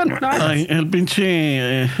 Ay, el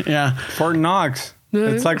pinche, yeah. Fort Knox.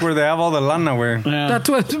 It's like where they have all the lana, güey. Yeah. That's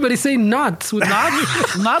what everybody say knots with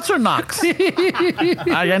knots. Knots or Knox?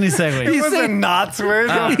 Ah, ya ni sé, güey. He It said- wasn't knots,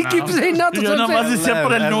 güey. He keeps saying knots. Yo nomás decía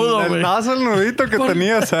por el nudo, El güey. nazo, el nudito que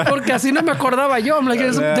tenías. Porque así no me acordaba yo. I'm like,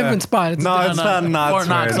 it's a Yeah. different spot. It's No, it's no. not knots, Fort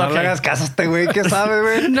Knox, güey. No le okay. hagas caso a este güey que sabe,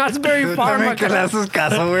 güey. Knott's Berry Tú Farm. también que le haces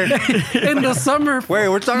caso, güey. In the summer. Wait,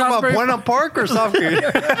 we're talking Knott's about Berry Buena Park or something?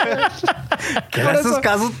 ¿Qué le haces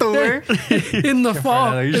caso tú, güey? In the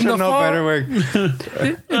fall. You in should the know fall. better, güey.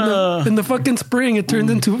 In the fucking spring, it turned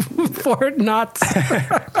into Fort Knots.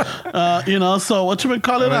 You know, so what you would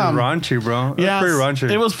call it? It was raunchy, bro. It was pretty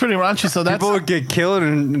raunchy. It was pretty raunchy. So that's People would get killed,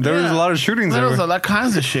 and there was a lot of shootings There there. was a lot of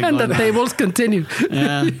kinds of shit And the going on. tables continued.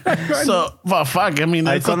 Yeah. So, well, fuck. I mean,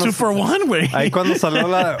 it's a cuando- 2-for-1 way. Ahí cuando salió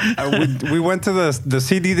we went to the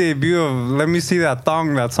CD debut of Let Me See That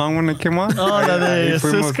Thong, that song when it came out. Oh, la de Ahí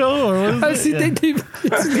fuimos. Cisco? Or what I is see it?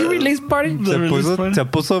 the release party. The release party? Se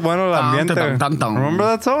puso bueno el ambiente. Tan, tan, tan. Remember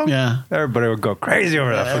that song? Yeah. Everybody would go crazy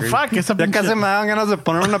over that. fucking- Fuck, esa Ya pinche... casi me dan ganas de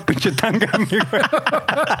poner una pinche tanga a mí, güey.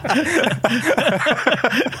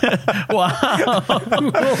 Wow.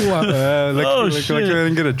 Like, Oh, like shit. I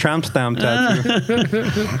didn't get a tramp stamp tattoo.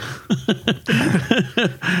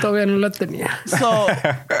 Todavía no la tenía. So,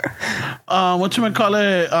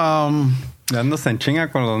 whatchamacallit, Ya andas en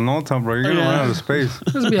chinga con los notes, bro. You're gonna Yeah. run out of space.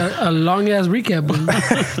 This will be a long ass recap. But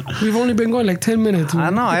we've only been going like 10 minutes. I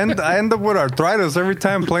know. I end up with arthritis every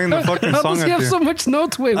time playing the fucking How song does he at have you. so much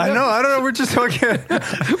notes? Wait, I know. I don't know. We're just fucking.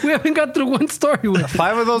 we haven't got through one story. With.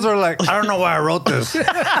 5 of those are like, I don't know why I wrote this. well,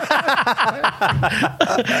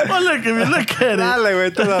 look, if you look at it. Dale,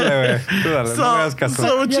 güey. Tú dale, güey. Tú dale. No me hagas caso.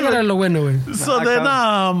 So what Llega a you... lo bueno, güey. So then,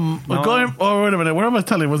 No. going... Oh, wait a minute. What am I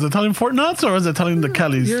telling? Was it telling Fort Knox or was it telling the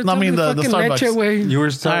Kellys? You're No, I mean, the fucking Starbucks. leche, güey. You were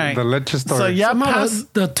starting All the right. leche story. So, yeah, Somehow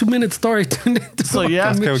past... the 2-minute story turned into So,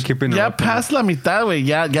 yeah, que keeping it ya up, past la mitad, güey,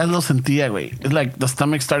 ya lo sentía, güey. It's like the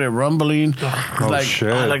stomach started rumbling. Oh, like, shit.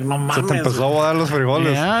 like, no Se te mames. empezó a botar los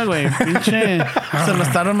frijoles. Ya, güey, pinche. Se me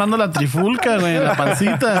está armando la trifulca, güey, en la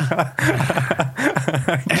pancita.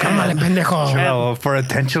 Cámale, pendejo. Yeah, well, for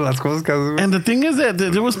attention, las cosas que haces, güey. And the thing is that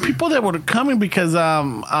there was people that were coming because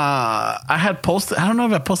I had posted, I don't know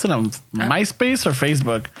if I posted on MySpace or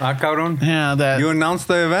Facebook. Ah, cabrón. Yeah, that. You announced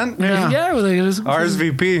the event? Yeah. Yeah, well, it was,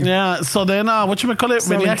 RSVP. Yeah, so then, whatchamacallit,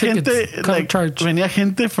 Selling venía gente, tickets, come like, charge. venía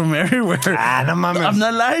gente from everywhere. Ah, no mames. I'm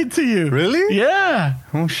not lying to you. Really? Yeah.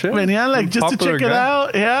 Oh, shit. Venía like just to Popular check it guy.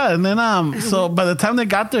 out. Yeah, and then so by the time they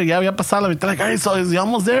got there, ya había pasado la mitad. Like, hey, so is he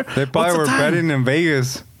almost there? They probably were What's the time? betting in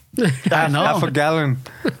Vegas. I know. Half a gallon.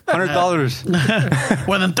 $100.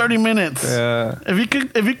 Within 30 minutes. Yeah. If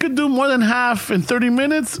you could do more than half in 30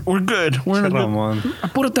 minutes, we're good. We're in a good. Ramón.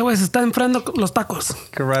 apúrate, güey, se están enfriando los tacos.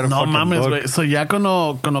 Could write a No fucking mames, book. güey. So ya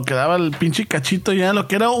cuando quedaba el pinche cachito, ya lo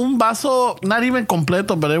que era un vaso, not even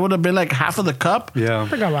completo, but it would have been like half of the cup. Yeah.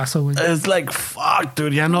 Pega vaso, güey. It's like, fuck,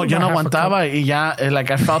 dude. Ya no About half a aguantaba. Y ya,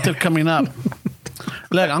 like, I felt it coming up.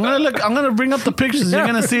 Look, I'm gonna bring up the pictures. You're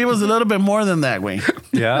gonna see it was a little bit more than that, güey.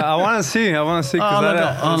 Yeah, I want to see. Oh, Because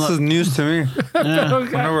look. this is news to me.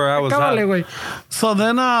 Whenever I was Cámale, out. güey. So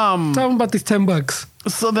then, Tell them about these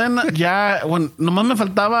 $10. ya, when nomás me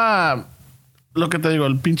faltaba lo que te digo,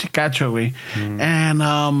 el pinche cacho, güey.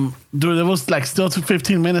 And, dude, it was like still to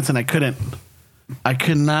 15 minutes and I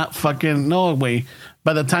could not fucking, no, güey.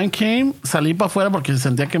 By the time came, salí para afuera porque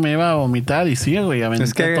sentía que me iba a vomitar y sí, güey, aventé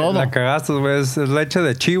Es que todo. la cagaste, güey. Es leche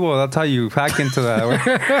de chivo. That's how you hack into that, güey.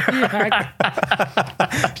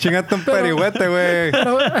 Chingate un perihuete, güey.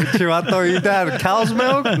 Chivato, eat that cow's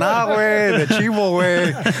milk? Nah, güey. De chivo,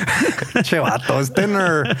 güey. Chivato, it's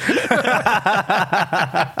thinner.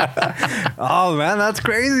 Oh, man. That's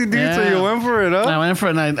crazy, dude. So Yeah. you went for it, I huh? went for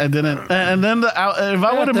it and I didn't. And then if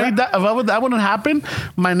I would have made that, that wouldn't happen,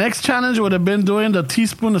 my next challenge would have been doing the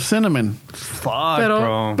teaspoon of cinnamon. Fuck,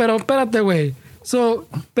 Pero bro. espérate, güey. So,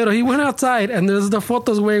 pero he went outside and there's the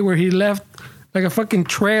photos, güey, where he left like a fucking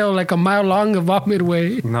trail, like a mile long of vomit,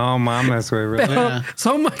 güey. No mames, güey. Really? Pero Yeah.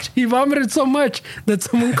 so much, he vomited so much that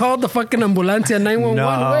someone called the fucking ambulancia 911,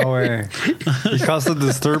 No, güey. güey. He caused a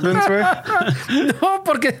disturbance, güey. No,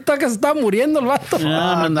 porque está que se está muriendo el vato.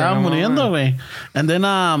 Ya, me andaba no muriendo, güey. And then,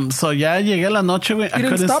 so ya llegué la noche, güey. He I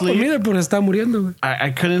didn't couldn't stop him sleep. either, pero se está muriendo, güey.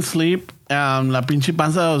 I couldn't sleep. La pinche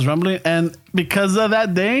panza was rumbling. And because of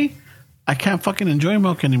that day, I can't fucking enjoy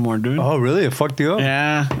milk anymore, dude. Oh, really? It fucked you up?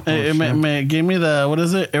 Yeah. It gave me the, what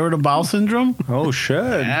is it? Irritable bowel syndrome. Oh, shit.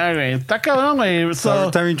 Yeah, güey. Está cabrón, güey. So So,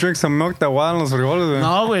 every time you drink some milk, te aguadan los frijoles, güey.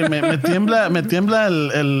 no, güey. Me tiembla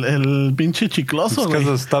el pinche chicloso, Because güey.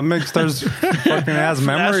 the stomach starts fucking has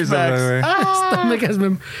memories of it, Flashbacks. güey. Stomach has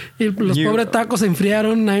y los You- pobres tacos se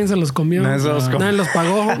enfriaron, nadie se los comió. Nadie se los comió. Nadie los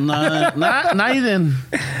pagó. Naiden.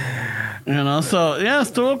 You know, so, yeah,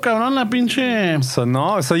 estuvo cabrón la pinche... So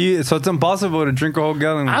no, so it's impossible to drink a whole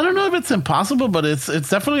gallon. I don't know if it's impossible, but it's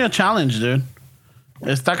definitely a challenge, dude.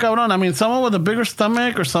 Está cabrón. I mean, someone with a bigger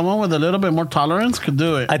stomach or someone with a little bit more tolerance could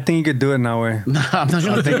do it. I think you could do it now, way. I'm not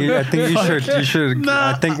gonna I think you should. Nah.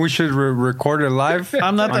 I think we should record it live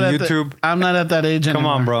I'm not on that YouTube. I'm not at that age Come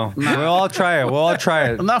anymore. on, bro. We'll all try it. We'll all try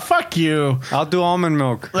it. No, fuck you. I'll do almond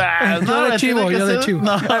milk. Ah, Yo de tiene chivo, que yo de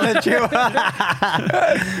ser- chivo.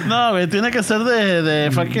 No, güey, tiene que ser de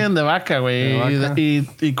fucking de vaca, güey. De vaca.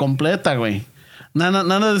 Y completa, güey. None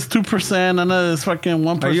of this 2%, none of this fucking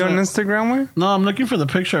 1%. Are you on Instagram, way? No, I'm looking for the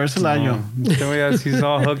picture. Es el año. He's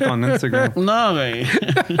all hooked on Instagram. No, güey.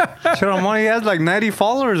 Shit, Ramon, he has like 90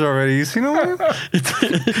 followers already. You seen him?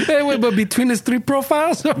 Hey, wait, but between his 3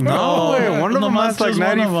 profiles? No, way. One of them nomás has like just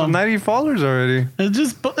one of 'em. 90 followers already. It's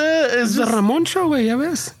just, It's the Ramon show, güey, ya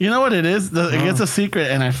ves. you know what it is? It gets a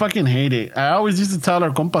secret, and I fucking hate it. I always used to tell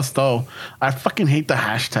our compas todo, I fucking hate the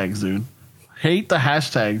hashtags, dude. Hate the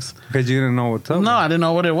hashtags. Because you didn't know what's up. No, I didn't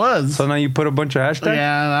know what it was. So now you put a bunch of hashtags?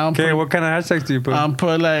 Yeah, Okay, what kind of hashtags do you put?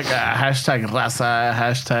 put like hashtag raza,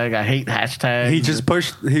 hashtag I hate hashtags.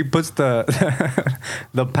 He puts the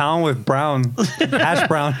the pound with brown, hash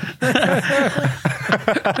brown.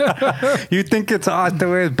 You think it's the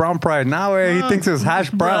way it's brown pride. Now he thinks it's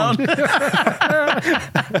hash brown.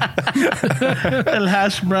 El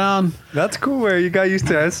hash brown. That's cool. Where you got used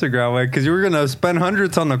to Instagram, way, because you were gonna spend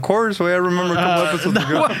hundreds on the course. Way I remember a couple episodes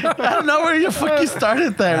ago. I don't know where you fucking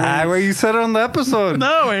started that. Where you said it on the episode.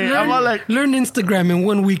 No way. I'm all like, Learn Instagram in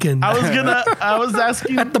one weekend. I was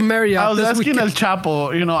asking At the Marriott I was this asking weekend. El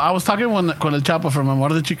Chapo, you know, I was talking con El Chapo from Amor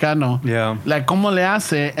de Chicano. Yeah. Like, ¿cómo le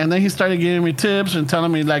hace? And then he started giving me tips and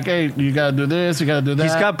telling me, like, hey, you gotta do this, you gotta do that.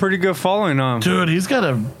 He's got pretty good following on. Dude, he's got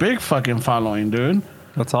a big fucking following, dude.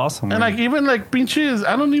 That's awesome. And man. like, even like pinches,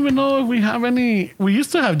 I don't even know if we have any. We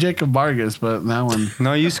used to have Jacob Vargas, but that one.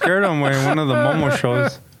 No, you scared him, way, in one of the Momo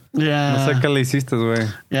shows. No sé Yeah. qué le hiciste,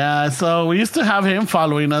 güey. Yeah, so we used to have him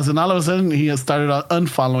following us, and all of a sudden he has started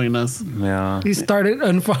unfollowing us. Yeah. He started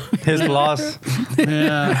unfollowing. His loss.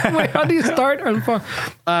 Yeah. Wait, how do you start unfollowing?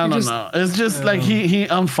 I don't know. It's just like he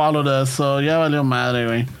unfollowed us, so ya valió madre,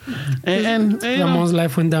 güey. And you know, Ramon's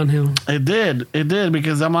life went downhill. it did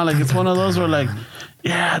because I'm all like, it's one of those where like,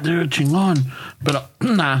 yeah, dude, chingón. Pero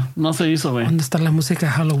nah, no se hizo, güey. ¿Dónde está la música de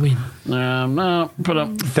Halloween? No, pero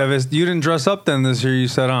You didn't dress up then this year, you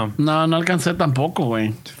said, no alcancé tampoco,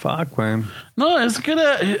 güey. Fuck, güey. No, it's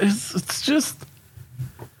just,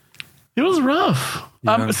 it was rough.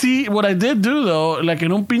 Yeah. See, what I did do though, like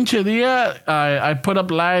en un pinche día, I put up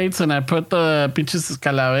lights and I put the pinches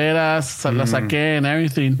calaveras, las saqué and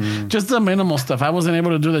everything. Just the minimal stuff. I wasn't able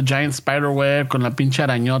to do the giant spider web con la pinche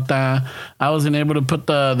arañota. I wasn't able to put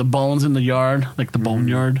the bones in the yard, like the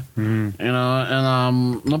boneyard. You know,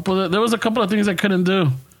 and no pude, there was a couple of things I couldn't do.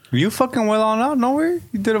 You fucking well on out, no way?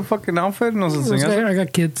 You did a fucking outfit? No, I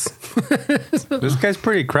got kids. This guy's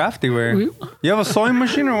pretty crafty, way. You have a sewing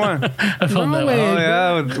machine or what? I felt No that way. way. Oh,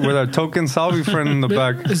 yeah, with a token Salvi friend in the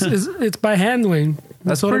back. It's by hand, Wayne.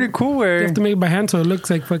 That's So pretty cool, You way. have to make it by hand so it looks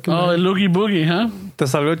like fucking Oh, el loogie boogie, huh? Te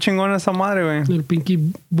salió chingón esa madre, güey. little pinky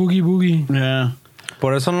boogie. Yeah.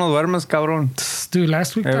 Por eso no duermes, cabrón. Dude,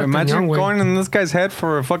 last week. got Imagine cañón, güey. going in this guy's head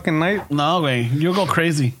for a fucking night. No, güey. You'll go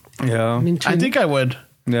crazy. Yeah. I think I would.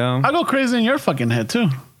 Yeah. I'll go crazy in your fucking head, too.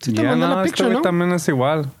 Sí, te Yeah, mandé la no, picture, este ¿no? güey también es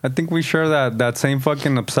igual. I think we share that same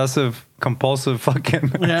fucking obsessive, compulsive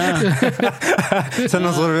fucking. Yeah. Se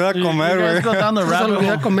nos olvida You comer, guys go güey. down the ¿Se rabbit olvidó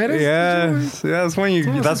hole. comer? Yes, that's when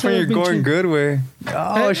you're going good, way.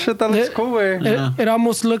 Oh shit, that looks cool, way. It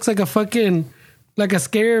almost looks like a fucking, like a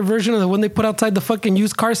scary version of the one they put outside the fucking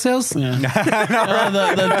used car sales. Yeah.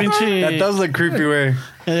 The pinche. That does look creepy, way.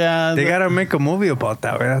 Yeah. They gotta make a movie about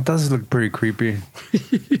that, way. That does look pretty creepy.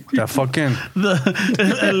 That fucking.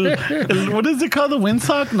 What is it called? The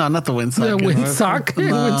windsock? No, not the windsock. The windsock.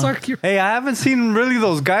 Windsock. Hey, I haven't seen really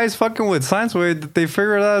those guys fucking with signs where they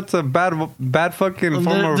figure out it's a bad fucking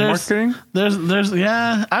form of marketing. There's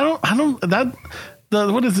yeah. I don't that.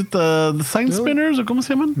 What is it? The sign spinners or como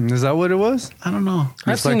se llaman? Is that what it was? I don't know.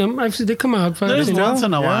 I've seen them. They come out. There's You know? once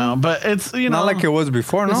in a Yeah. while, but it's you know Not like it was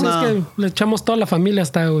before, no? Es que le echamos toda la familia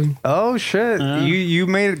hasta, güey. Oh shit! You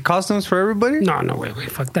made costumes for everybody? No, wait,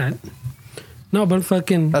 fuck that. No, but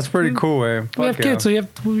fucking. That's pretty cool, way. We have kids, so you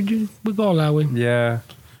have to, we go all that way. Yeah.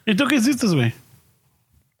 ¿Y tú qué hiciste, güey?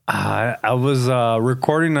 I was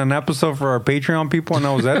recording an episode for our Patreon people and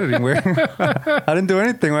I was editing. Where I didn't do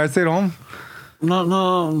anything. I stayed home.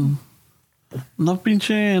 No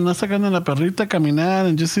pinche, no sacando la perrita a caminar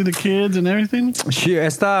and just see the kids and everything.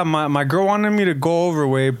 My girl wanted me to go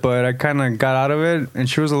overweight, but I kind of got out of it, and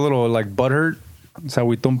she was a little like butthurt. Se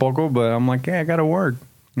agüitó un poco, but I'm like, I gotta work,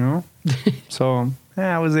 you know. So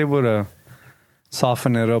I was able to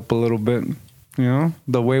soften it up a little bit. You know,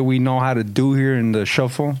 the way we know how to do here in the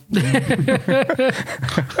shuffle.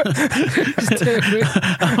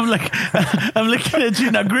 I'm looking at you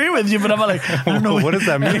and agree with you, but I'm like, I don't know What does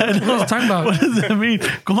that mean? What was talking about? What does that mean?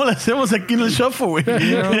 ¿Cómo le hacemos aquí en el shuffle, güey?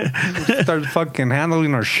 You know, we start fucking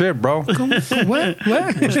handling our shit, bro. What?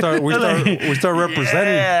 We start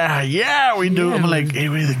representing. Yeah, we do. Yeah, I'm like, hey,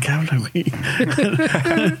 güey, de qué habla, güey?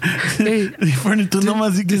 Hey, Y Fernie, tú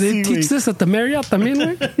nomás sí que do they sí, teach güey. this at the Marriott también,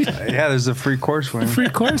 güey? Yeah, there's a free course, man. Free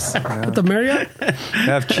course at the Marriott? They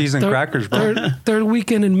have cheese and crackers, bro. Third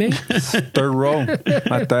weekend in May. Third row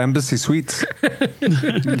at the Embassy Suites.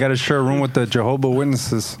 You got to share a room with the Jehovah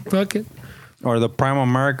Witnesses Fuck it. or the Prime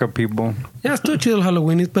America people. Yeah, it's still chill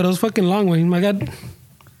Halloween, but it was fucking long, güey. My God.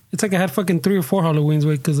 It's like I had fucking 3 or 4 Halloweens,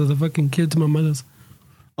 güey, because of the fucking kids, my mother's.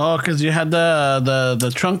 Oh, because you had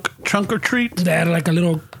the trunk or treat. They had like a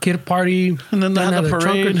little kid party. And then they had the trunk or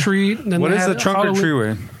parade. treat. Then What they is had the trunk or Halloween. treat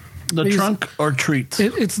way? The Please. trunk or treat.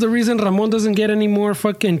 It's the reason Ramon doesn't get any more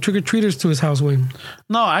fucking trick-or-treaters to his house, güey.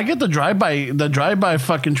 No, I get the drive-by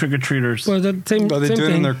fucking trick-or-treaters. Well, that same, Are they same doing it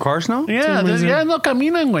in thing. their cars now? Yeah, Same reason. no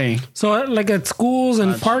caminan, güey. So, like at schools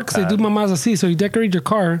and parks, they do mamás así. So you decorate your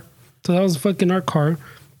car. So that was fucking our car.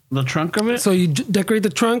 The trunk of it? So you decorate the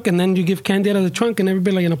trunk and then you give candy out of the trunk and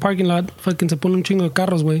everybody like in a parking lot fucking se pone un chingo de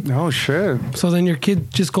carros, güey. Oh, shit. So then your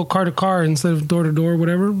kid just go car to car instead of door to door,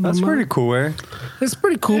 whatever. That's Mamá. pretty cool, eh? It's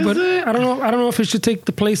pretty cool, Is but it? I don't know if it should take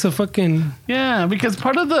the place of fucking. Yeah, because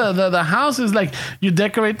part of the house is like you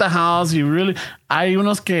decorate the house. You really, hay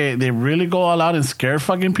unos que they really go all out and scare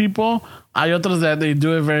fucking people. Hay otros that they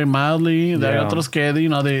do it very mildly. There Yeah. are otros que, you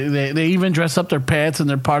know, they even dress up their pets and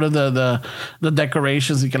they're part of the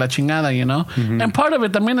decorations y que la chingada, you know. And part of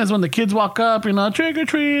it también is when the kids walk up, you know, trick or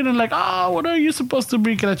treat and like, oh, what are you supposed to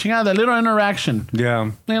be? Que la chingada, that little interaction, Yeah.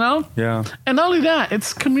 you know. Yeah. And not only that,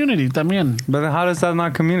 it's community también. But how does that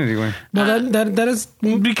not community, güey? Well, that is.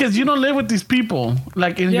 Because you don't live with these people,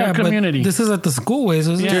 like in Yeah, your but community. this is at the school way.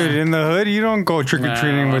 So Yeah. Dude, in the hood, you don't go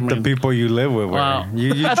trick-or-treating No, I with the mean- people you live with, güey. Wow.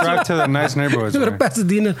 You drive to the nice neighborhoods, Go to güey.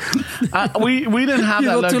 Pasadena. We didn't have You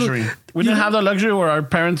that go to- luxury. We didn't have the luxury where our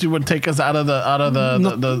parents would take us out of the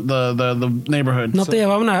No. the neighborhood. ¿No So- te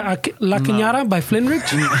llevaban a La Cañada by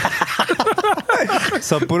Flintridge?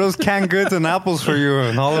 So puros canned goods and apples for you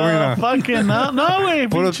in Halloween. fucking no, güey.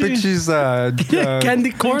 Puros pinche- pinches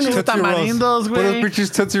Candy corn. pinches Tootsie Rolls. tamarindos, Puros güey. pinches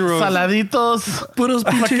Tootsie Rolls. Saladitos. Puros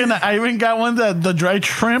Fucking, pinches. I even got one that the dried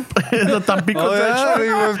shrimp, the Tampico Oh, dried yeah? shrimp,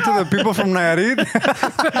 They went to the people from Nayarit.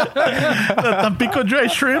 the Tampico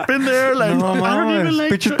dried shrimp in there. Like No I don't mames. even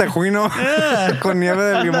like. Pinche tejuino con nieve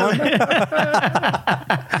de limón.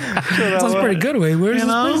 Sounds pretty good, way. Where's You this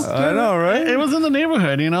know? place? I know, right? It was in the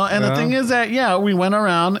neighborhood, you know. And the Yeah. thing is that, yeah, we went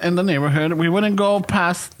around in the neighborhood. We wouldn't go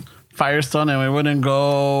past Firestone and we wouldn't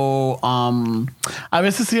go. A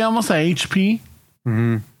veces íbamos a HP.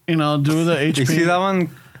 You know, do the ¿Y si HP. daban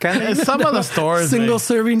candy? Some of the stores. Single güey.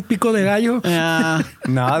 serving pico de gallo. Yeah.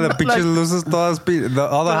 Nah, the pinches Like- luces todas.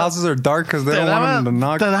 All the houses are dark because they Te don't want them to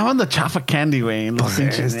knock. daban the chafa candy, güey. Los Okay,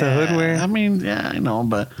 pinches- it's the hood, güey. I mean, yeah, I know,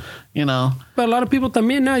 but, you know. But a lot of people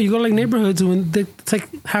también now, you go like neighborhoods when it's like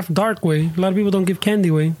half dark way. A lot of people don't give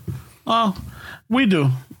candy way. Oh, we do.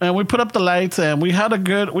 And we put up the lights and we had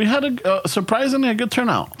a surprisingly a good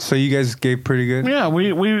turnout. So you guys gave pretty good? Yeah, we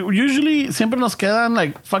usually siempre nos quedan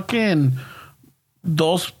like fucking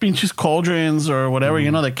dos pinches cauldrons or whatever,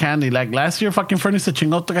 you know, the candy. Like last year, fucking Fernie se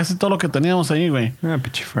chingó casi todo lo que teníamos ahí, güey. Yeah,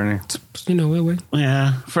 pinche Fernie. You know, way.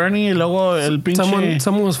 Yeah, Fernie y luego el pinche...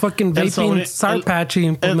 Someone was fucking El vaping sobre- Sour el- Patchy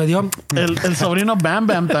and pues el- me dio. El sobrino Bam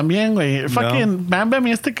Bam también, güey. Fucking Bam Bam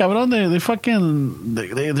y este cabrón de fucking...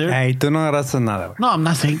 they're- Hey, tú no agarraste nada, güey. No, I'm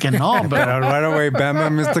not saying que no, but Pero right away, Bam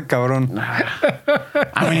Bam, este cabrón.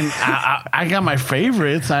 I mean, I got my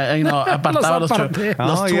favorites. I you know, apartaba los aparté.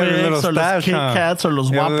 Oh, you had a little Twix or los stash, Kit huh? Kats or los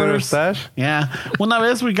You had a little Whoppers. stash? Yeah. Una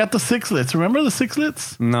vez we got the Sixlets. Remember the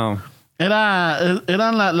Sixlets? No.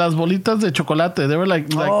 Eran las bolitas de chocolate. They were like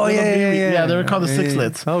Oh, little yeah, baby- yeah, yeah. they were called the Yeah,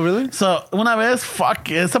 Sixlets. yeah. Oh, really? So, una vez, fuck,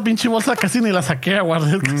 esa pinche bolsa casi ni la saqué,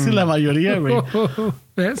 guardé casi la mayoría, güey.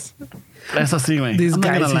 Yes? Es así, güey. These I'm not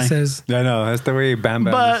guys, gonna he lie. says. Ya no, este güey Bam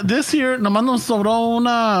Bam. But this year, nomás nos sobró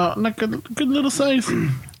una good little size.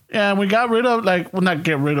 And we got rid of, like, well, not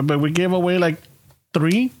get rid of, but we gave away, like,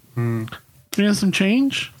 three and some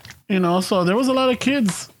change. You know, so there was a lot of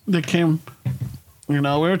kids that came. You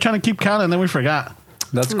know, we were trying to keep count and then we forgot.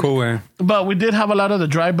 That's cool, güey. But we did have a lot of the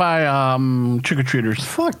drive-by trick-or-treaters.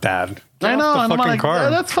 Fuck that. I Get know, off and the I'm fucking like, car.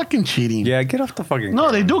 that's fucking cheating. Yeah, get off the fucking No,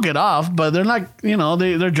 car. they do get off, but they're like, you know,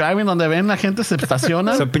 they're driving donde ven la gente se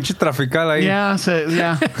estaciona. Ese pinche trafical ahí. Yeah,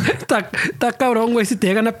 Está cabrón, güey, si te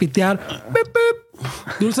llegan a pitear. Pip, pip.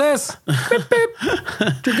 Dulces. Pip, pip.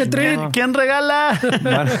 Trick or treat. ¿Quién regala?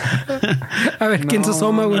 A ver, ¿quién se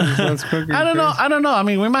asoma, güey? That's cooking I don't know. crazy. I don't know. I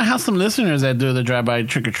mean, we might have some listeners that do the drive-by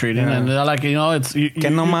trick-or-treating, and they're like, you know, it's Que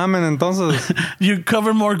no mamen, entonces. you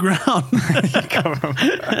cover more ground.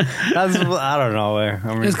 That's, I don't know, güey.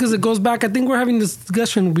 I mean, It's because it goes back. I think we're having this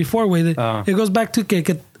discussion before, way. It goes back to que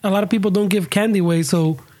a lot of people don't give candy away,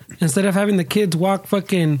 so instead of having the kids walk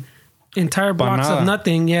fucking entire blocks nada. of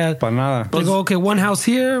nothing, pa' nada. they go, okay, one house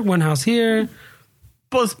here, one house here.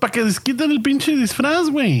 Pues para que desquiten el pinche disfraz,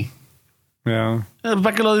 güey. Yeah.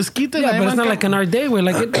 Para que lo desquiten. Yeah, ahí but it's van not ca- like in our day, way.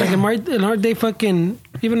 Like in our day, fucking,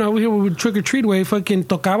 even over here we would trick or treat, way, fucking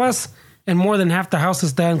tocabas. And more than half the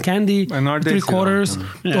houses dan candy. In our day, 3/4.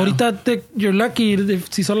 Yeah. Ahorita you're lucky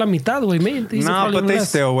if si son la mitad, güey. No, but they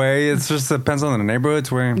stay away. It just depends on the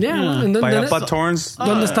neighborhoods, güey. Yeah. And then, By then up at Torrance.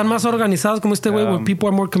 donde están más organizados como este güey, where people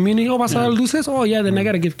are more community. Oh, vas a dar luces? Oh, yeah, then I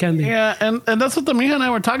gotta give candy. Yeah, and that's what the mija and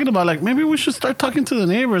I were talking about. Like, maybe we should start talking to the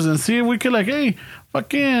neighbors and see if we could, like, hey,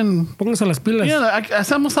 fucking, Pónganse las pilas. yeah, like,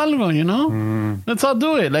 hacemos algo, you know? Let's all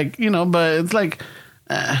do it. Like, you know, but it's like,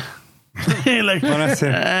 like, Van a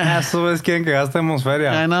decir, eso es quieren que gastemos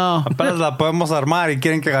feria. I know. Apenas la podemos armar y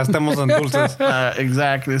quieren que gastemos en dulces.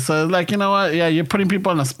 exactly. So it's like, you know what? Yeah, you're putting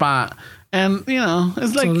people on the spot. And, you know,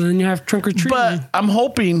 it's like, So then you have trunk or treat. but I'm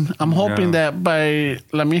hoping Yeah. that by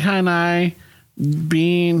La Mija and I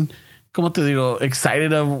being, como te digo,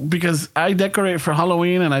 excited of, because I decorate for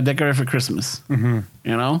Halloween and I decorate for Christmas.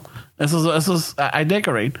 You know, esos I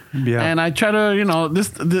decorate. Yeah. And I try to, you know,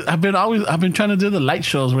 this I've been trying to do the light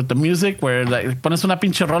shows with the music where like pones una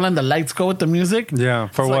pinche rola and the lights go with the music. Yeah.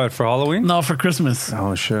 For It's what? like- For Halloween? No, for Christmas.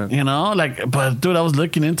 Oh, shit. You know, like, but dude, I was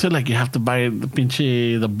looking into it, like you have to buy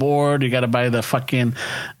the board, you got to buy the fucking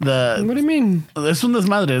What do you mean? Es un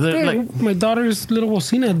desmadre. They're Hey, like, my daughter's little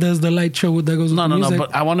bocina does the light show that goes with no, the no, music.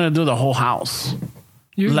 but I wanted to do the whole house.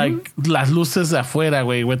 You- Like las luces de afuera,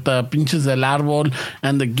 güey, with the pinches del árbol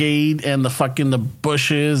and the gate and the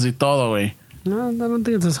bushes y todo, güey. No, I don't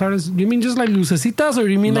think it's as hard as. You mean just like lucecitas, or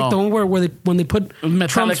you mean like No. the one where when they put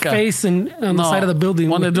Trump's Metallica. face on the side of the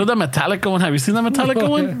building? When they do the Metallica one, have you seen the Metallica No,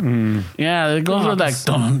 one? Yeah, it goes No, with like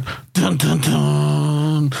dun dun dun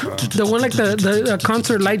dun. The one like the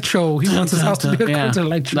concert light show. He wants his house to be a Yeah, concert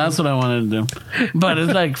light show. that's what I wanted to do. But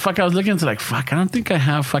it's like, fuck, I was looking into like, fuck, I don't think I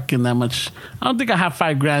have fucking that much. I don't think I have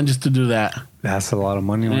 $5,000 just to do that. That's a lot of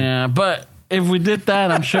money, man. Yeah, but if we did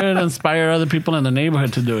that, I'm sure it'd inspire other people in the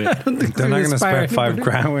neighborhood to do it. They're not going to spend $5,000.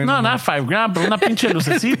 güey. No, not $5,000, but una pinche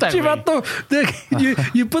lucecita, güey.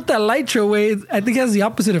 Chivato, you put that light show away. I think it has the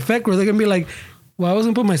opposite effect where they're gonna be like, "Well, I was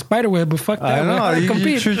gonna put my spider web, but fuck that. I How do know. I You're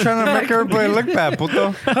compete? trying to make everybody look bad,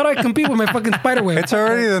 puto. How do I compete with my fucking spider web? It's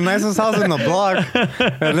already the nicest house in the block.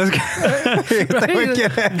 And this guy, este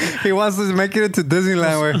güey he wants to make it into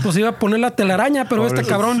Disneyland, güey. Pues iba a poner la telaraña, pero este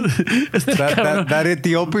cabrón. That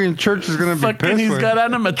Ethiopian church is going to be Fucking, pissed, he's güey. got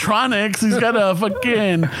animatronics. He's got a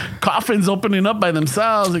fucking coffins opening up by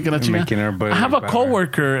themselves. Like, Making everybody I have a look bad,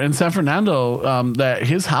 coworker in San Fernando that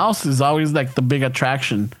his house is always like the big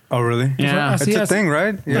attraction. Oh, really? Yeah. It's a thing,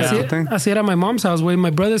 right? Yeah, it's a thing. Así era my mom's house. Way my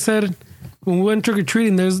brother said when we went trick or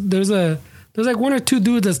treating, there's like one or two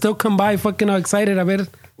dudes that still come by, fucking all excited. A ver,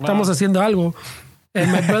 estamos haciendo algo. And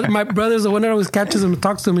my brother's the one that always catches him and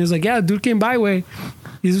talks to him. He's like, yeah, dude came by, way.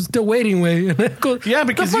 He's still waiting, way. Yeah,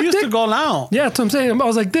 because he used to go out. Yeah, that's what I'm saying. I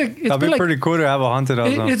was like, Dick, it's That'd be been like pretty cool to have a haunted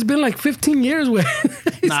house. though. it's been like 15 years, way.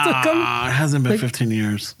 He's still coming. Nah, it hasn't been Like- 15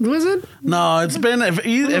 years. Was it? No, it's been, if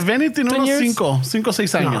anything, 10 unos years?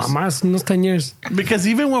 6 No, años. más, unos 10 years. Because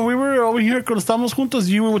even when we were over here, cuando estábamos juntos,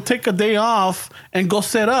 you would take a day off and go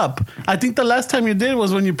set up. I think the last time you did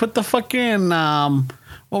was when you put the fucking,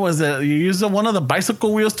 what was it? You used one of the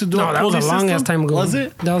bicycle wheels to do No, a that was a pulley long ass system? time ago. Was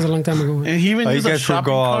it? That was a long time ago. And he even Oh, you used a guys would shopping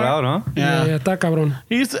go all cart. out, huh? Yeah. Yeah, está cabrón.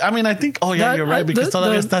 He used to, I mean, I think, oh yeah, That- you're right, because the-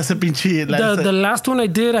 todavía the- está ese pinche. The last one I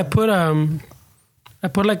did, I put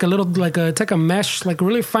like a little, like a, it's like a mesh, like a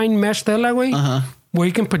really fine mesh tela, güey. Where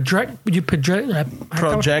you can project,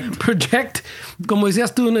 como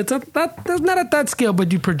decías tú, and it's not, that's not at that scale, but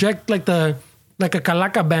you project like a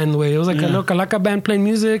calaca band, way. It was like a little calaca band playing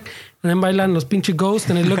music, and then bailan los pinche ghosts,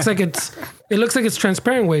 and it looks like it's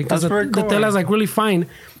transparent, way, because That's very the cool. tela is like really fine,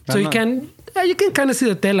 so you can kind of see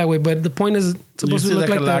the tela, way, but the point is it's You supposed see to the look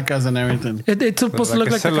like that. calacas and everything. It's supposed to Like look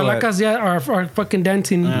a like the silhouette. calacas, yeah, are fucking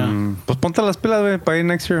dancing. Pues ponte las pilas, güey, para ir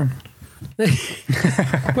next year.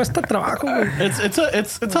 Cuesta trabajo, güey.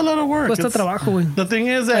 It's a lot of work. Cuesta It's- trabajo, güey. The thing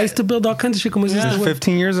is I that used to build all kinds of shit como dices, güey.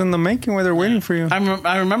 15 years in the making where they're waiting for you.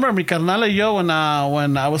 I remember mi carnal y yo when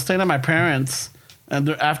I was staying at my parents and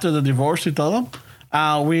after the divorce y todo,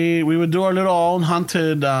 we would do our little own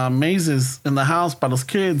haunted mazes in the house para los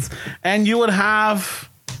kids, and you would have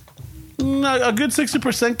a good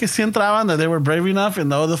 60% que sí entraban, that they were brave enough,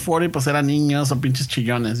 and the other 40 pues eran niños o pinches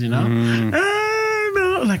chillones, you know?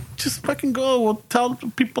 No, like, just fucking go. We'll tell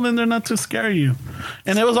people in there not to scare you.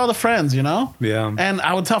 And it was all the friends, you know? Yeah. And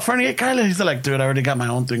I would tell Fernie, hey, Kyla, he's like, dude, I already got my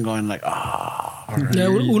own thing going. Like, Yeah,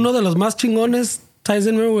 uno de los más chingones ties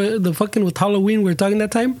in with Halloween. We were talking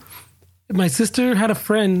that time. My sister had a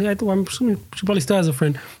friend. I'm assuming she probably still has a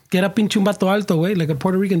friend. Que era pinche un vato alto, güey. Like a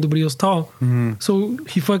Puerto Rican, but he was tall. So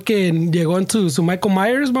he fucking llegó into su Michael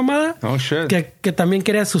Myers, mamada. Oh, shit. Que también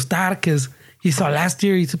quería asustar, because he saw last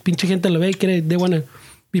year, y su pinche gente lo ve y quiere, they want to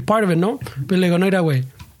be part of it, ¿no? Pero le digo, no, mira, güey.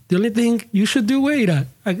 The only thing you should do, güey, mira.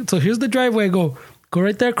 So here's the driveway. Go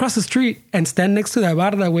right there across the street and stand next to that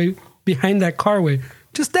barda, güey, behind that car, güey.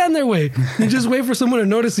 Just stand there, güey. And just wait for someone to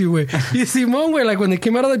notice you, güey. Y Simón, güey, like when they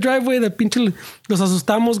came out of the driveway, the pinche los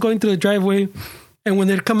asustamos going to the driveway. And when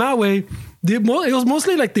they'd come out, güey, it was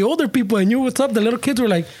mostly like the older people. I knew what's up. The little kids were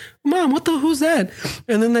like, Mom, who's that?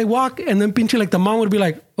 And then they walk, and then pinche like the mom would be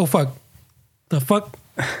like, oh, fuck. The fuck?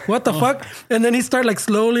 What the fuck? And then he started like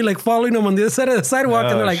slowly like following them on the other side of the sidewalk.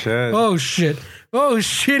 And they're like, shit. oh, shit. Oh,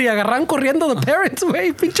 shit. Y agarran corriendo the parents,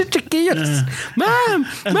 güey. Pinche chiquillos. Mom.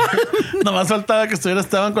 Nomás faltaba que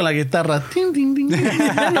estaban con la guitarra. Ding, ding, ding.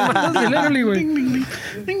 Nomás, literally,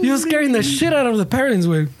 güey. He was scaring the shit out of the parents,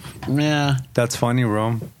 güey. Yeah. That's funny,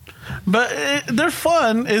 Rome. But they're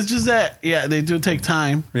fun. It's just that, yeah, they do take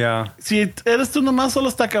time. Yeah. Si eres tú nomás solo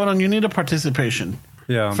está cabrón, you need a participation.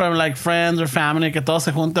 Yeah. From like friends or family, que todos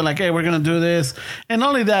se juntan, like, hey, we're going to do this. And not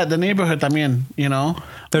only that, the neighborhood también, you know?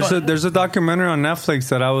 There's a documentary on Netflix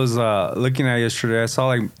that I was looking at yesterday. I saw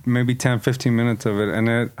like maybe 10, 15 minutes of it, and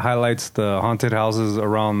it highlights the haunted houses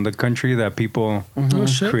around the country that people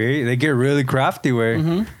create. They get really crafty,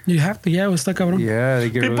 way. You have to, yeah, it was stuck cabrón. Yeah, they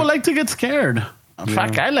get People like to get scared. In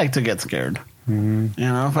fact, I like to get scared. You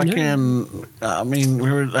know, fucking, I mean, we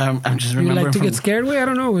were, I'm just You remembering. like to get scared, güey? I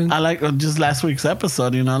don't know, güey. I like just last week's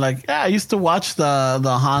episode, you know, like, yeah, I used to watch the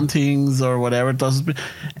hauntings or whatever.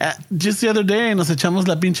 Just the other day, nos echamos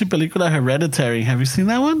la pinche película Hereditary. Have you seen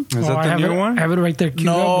that one? Is that the new one? I have it right there queued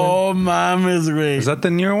up, güey. No, mames, güey. Is that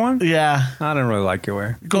the newer one? Yeah. I didn't really like it,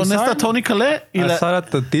 way. Con saw esta it? Toni Collette. I saw it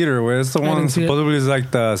at the theater, way. It's the one didn't see it. supposedly is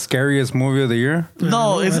like the scariest movie of the year.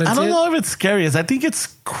 No, I didn't I see don't it. know if it's scary. I think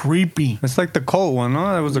it's creepy. It's like the cult one,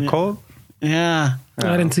 no? It was a cult. Yeah.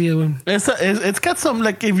 I didn't see it, güey. It's got some,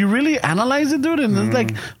 like, if you really analyze it, dude, and it's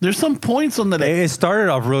like, there's some points on the... It started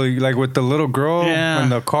off really, like, with the little girl Yeah. in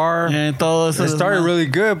the car. Yeah, todo eso It started desmadre. really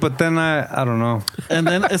good, but then I don't know. And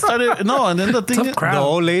then it started... No, and then the thing... Tough crowd. The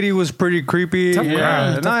old lady was pretty creepy. Tough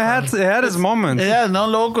crowd. No, it had its moments. Yeah, no,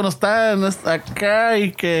 luego cuando está acá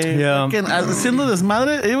y que... Yeah. fucking haciendo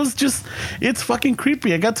desmadre, it was just... It's fucking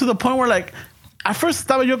creepy. I got to the point where, like... At first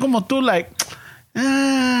estaba yo como tú, like...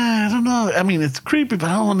 I don't know. I mean, it's creepy, but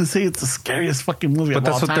I don't want to say it's the scariest fucking movie But of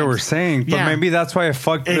that's all what they times. were saying. But Yeah. maybe that's why it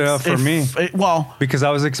fucked it up for me. Well... Because I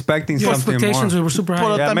was expecting Your something expectations more. were super high.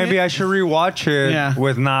 Pero Yeah, también- maybe I should rewatch it Yeah.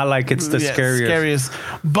 with not like it's the scariest.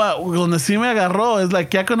 But donde sí me agarró is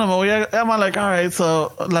like ya cuando me voy I'm like, all right,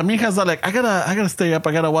 so la mija is like, I gotta stay up,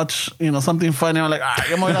 I gotta watch, you know, something funny. I'm like,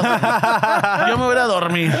 yo me voy a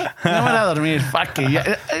dormir. Fuck it.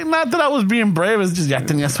 Yeah, not that I was being brave, it's just ya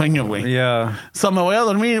tenía sueño, güey. Yeah. So me voy a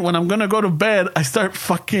dormir. When I'm gonna go to bed,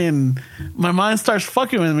 my mind starts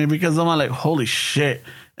fucking with me because I'm like, holy shit.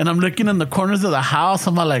 And I'm looking in the corners of the house.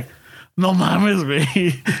 I'm like, no mames,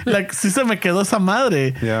 güey. Like, si se me quedó esa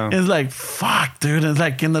madre. Yeah. It's like, fuck, dude. It's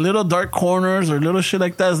like in the little dark corners or little shit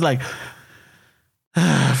like that. It's like,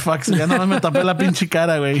 fuck, ya no me tapé la pinche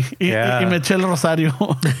cara, güey. Yeah. Y me eché el rosario.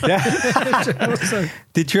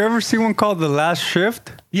 Did you ever see one called The Last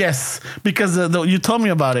Shift? Yes, because you told me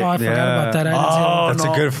about it. Oh, I forgot Yeah. about that. I didn't see it. That's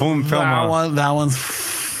a good film, huh? That one's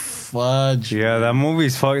fudge. Yeah, that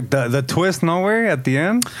movie's fucked. The twist nowhere at the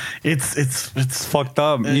end, It's fucked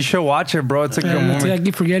up. You should watch it, bro. It's a good See, I movie.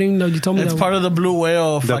 keep forgetting. No, you told me It's that. part of the Blue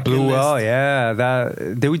Whale. The fucking Blue list. Whale,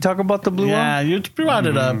 yeah. Did we talk about the Blue Yeah, Whale? you brought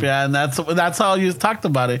it up, yeah, and that's how you talked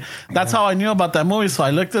about it. That's how I knew about that movie, so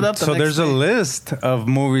I looked it up. So there's a list of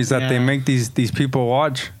movies that they Yeah. make these people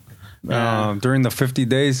watch during the 50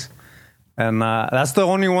 days. And that's the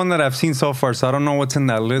only one that I've seen so far, so I don't know what's in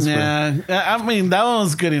that list. Yeah, I mean that one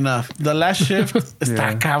was good enough. The Last Shift,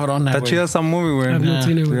 está cabrón. That güey. chidas movie, güey. I've not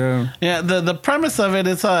seen it. Yeah. Yeah, the premise of it,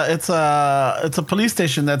 it's a police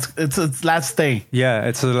station it's its last day Yeah,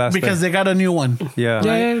 it's the last because day. they got a new one. Yeah.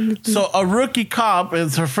 Yeah, So a rookie cop,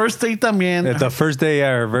 it's her first day también. The first day,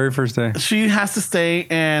 yeah, her very first day. She has to stay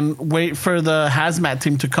and wait for the hazmat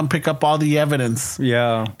team to come pick up all the evidence.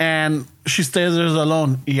 Yeah. And she stays there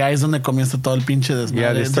alone. Y ahí es donde comienza todo el pinche desmadre.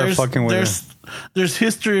 Yeah, they start fucking with There's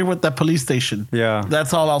history with that police station. Yeah.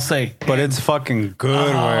 That's all I'll say. But it's fucking good.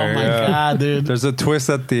 Oh, my God, dude. There's a twist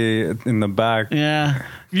in the back. Yeah.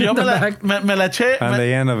 Yo me la eché. On the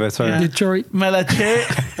end of it, sorry. Detroit. Me la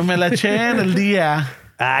eché en el día.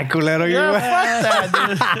 Ah, culero, Yeah, fuck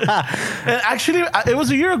that, dude. Actually, it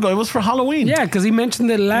was a year ago. It was for Halloween. Yeah, because he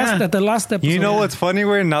mentioned it at the last episode. You know what's funny,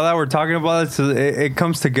 Wayne? Now that we're talking about it, so it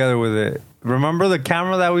comes together with it. Remember the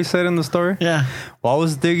camera that we said in the story? Yeah. Well, I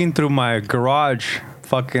was digging through my garage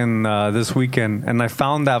fucking this weekend, and I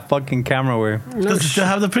found that fucking camera where Does it still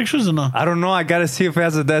have the pictures or no? I don't know. I gotta see if it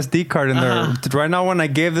has a SD card in there. Right now, when I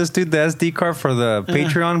gave this dude the SD card for the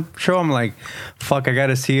Patreon show, I'm like, fuck, I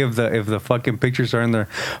gotta see if the fucking pictures are in there.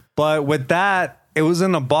 But with that, it was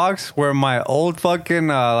in a box where my old fucking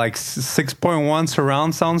like 6.1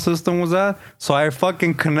 surround sound system was at. So I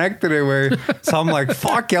fucking connected it where. So I'm like,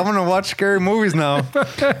 fuck yeah, I'm gonna watch scary movies now.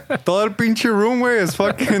 Todo el pinche room way is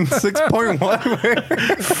fucking 6.1 way.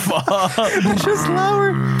 Fuck. It's just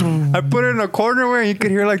lower. I put it in a corner where you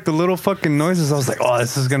could hear like the little fucking noises. I was like, oh,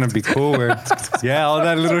 this is gonna be cool. Where, yeah, all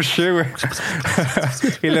that little shit. Where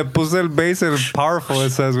y le puse el bass and powerful. It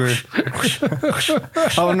says where.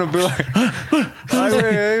 I'm gonna be like.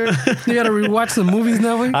 You gotta rewatch the movies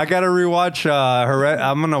now, güey. I gotta rewatch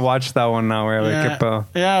I'm gonna watch that one now.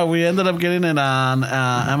 Yeah, we ended up getting it on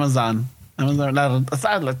Amazon.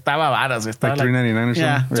 Estaba varas. Like $3.99 or something?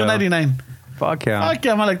 Yeah, $2.99. Fuck yeah. Fuck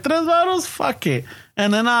yeah. I'm like, $3. Fuck it.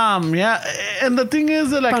 And then, yeah. And the thing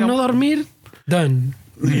is that, like, Para no dormir, done.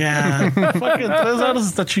 yeah, fucking $3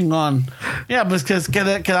 está chingón. Yeah, pues que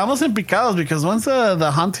quedamos en picados because once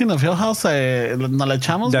the Haunting of Hill House nos la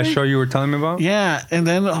echamos. That show you were telling me about? Yeah, and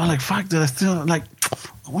then I'm like, fuck, dude, I still like,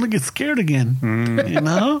 I want to get scared again. You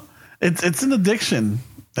know, it's an addiction.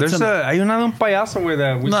 Hay una de un payaso with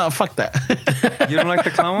that. No, fuck that. You don't like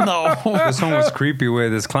the clown one? No. This one was creepy way.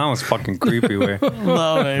 This clown was fucking creepy way.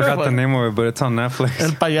 No, I forgot the name of it, but it's on Netflix.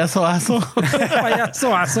 El payaso aso.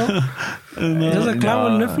 Payaso aso. There's a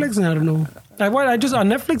clown on Netflix? I don't know. I just on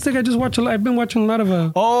Netflix. I just watch. I've been watching a lot of.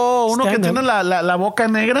 Uno que tiene la boca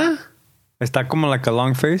negra. Está como like a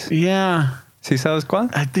long face. Yeah. ¿Sí sabes cuál?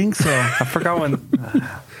 I think so. I forgot when.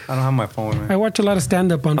 I don't have my phone with me. I watch a lot of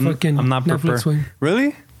stand up on fucking I'm not Netflix. prepared.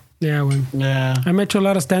 Really? Yeah, when Yeah. I met you a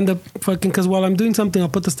lot of stand up fucking because while I'm doing something, I'll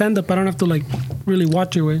put the stand up. I don't have to like really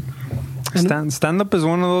watch it. Way. Stand up is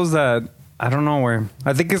one of those that I don't know where.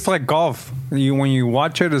 I think it's like golf. When you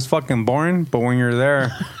watch it, it's fucking boring, but when you're there,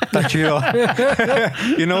 está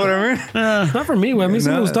chido. You know what I mean? Not for me. Güey. A mí sí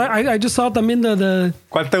me gustó. I just saw también the.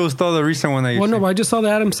 ¿Cuál te gustó? The recent one that you Well, no, seen? but I just saw the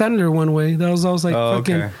Adam Sandler one way. I was like,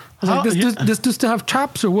 fucking. okay. I was like, this dude still have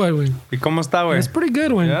chops or what? Way? ¿Y cómo está, güey? It's pretty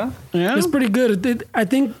good. Way. Yeah? Yeah. It's pretty good. I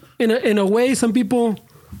think in a way, some people,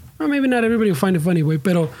 well, maybe not everybody will find it funny, way,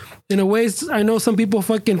 but in a way, I know some people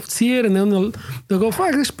fucking see it and then they'll go,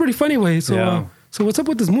 fuck, it's pretty funny, way. So, Yeah. So what's up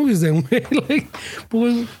with these movies then? Like,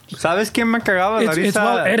 pues, ¿Sabes quién me cagaba la risa? It's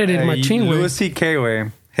well edited, machine, güey. Louis C.K.,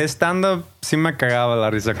 güey. His stand-up sí me cagaba la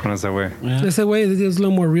risa con ese güey. ese way is a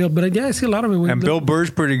little more real, but yeah, I see a lot of it. Güey. And Bill Burr's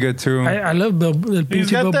pretty good, too. I love Bill. El He's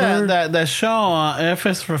pinche got Bill Burr. that show, F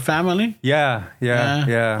is for Family. Yeah. Bill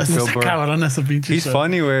Está Burr. cabrón ese pinche He's show.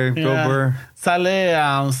 funny, güey. Bill Yeah. Burr.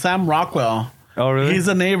 Sale Sam Rockwell. Oh, really? He's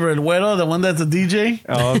a neighbor, el güero, the one that's a DJ.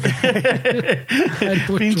 Oh, okay.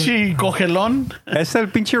 Pinche cogelón. Es el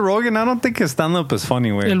pinche Rogan. I don't think his stand-up is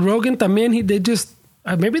funny, güey. El Rogan también, they just,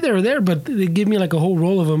 maybe they were there, but they give me like a whole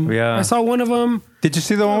roll of them. Yeah. I saw one of them. Did you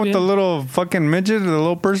see the one with yeah. the little fucking midget, the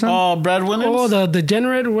little person? Oh, Brad Williams. Oh, the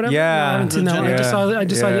degenerate or whatever. Yeah. No, I haven't seen that one. I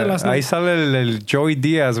just saw it last Ahí night. sale el Joey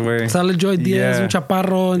Diaz, güey. Sale Joy Diaz, Yeah. un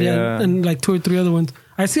chaparro, Yeah. and like 2 or 3 other ones.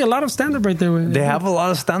 I see a lot of stand-up right there. Güey. They have a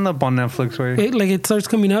lot of stand-up on Netflix, güey. It starts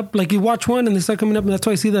coming up. Like you watch one and they start coming up, and that's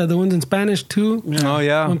why I see the ones in Spanish too. Oh,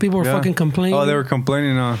 yeah. When people were Yeah. fucking complaining. Oh, they were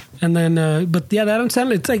complaining. And then, but yeah, that Adam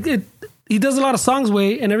Sandler, it's like he does a lot of songs,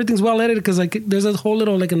 way, and everything's well edited because like there's a whole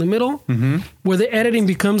little like in the middle where the editing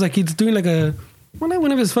becomes like he's doing like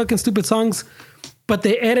one of his fucking stupid songs, but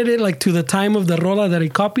they edit it like to the time of the rola that he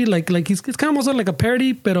copied. Like it's kind of almost like a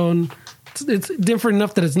parody, but it's different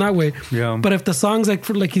enough that it's not way. Yeah. But if the song's like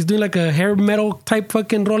he's doing like a hair metal type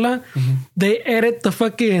fucking rola, they edit the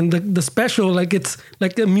fucking the special like it's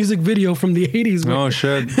like a music video from the 80s. Way. Oh,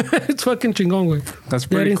 shit. It's fucking chingón, way. That's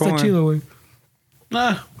pretty cool, Está chido, way.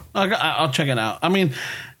 Nah, I'll check it out. I mean,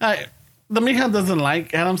 the mija doesn't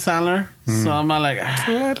like Adam Sandler, so I'm not like,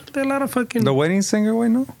 A lot of fucking. The Wedding Singer, güey,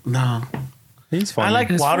 no? no. He's funny. I like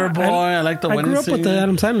It's Waterboy. fun. I like the I Wedding grew up with Singer. the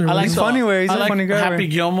Adam Sandler. I like He's the- funny, way. He's I a like funny guy, Happy way.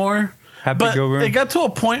 Gilmore. Happy But Gilmore. it got to a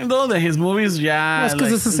point though that his movies, That's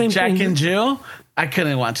 'cause it's the same Jack thing. and Jill, I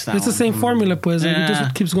couldn't watch that. It's the same formula, pues. It Yeah.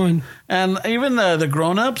 just keeps going. And even the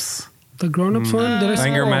grown-ups. The grown-ups one. Did I say?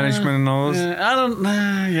 Anger management and all those. I don't.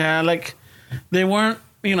 Yeah, like they weren't.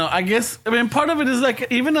 I guess. I mean, part of it is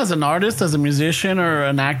like even as an artist, as a musician or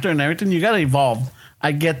an actor and everything, you gotta evolve.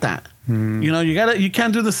 I get that. You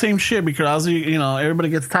can't do the same shit because everybody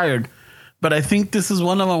gets tired. But I think this is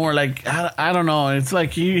one of them where like I don't know. It's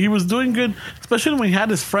like he was doing good, especially when he had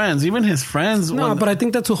his friends. Even his friends. No, but I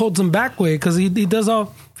think that's what holds him back, way, because he does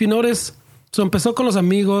all. If you notice, so empezó con los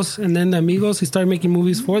amigos, and then the amigos, he started making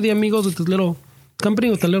movies for the amigos with his little company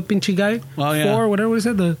with the little pinchy guy. Oh, yeah. For whatever he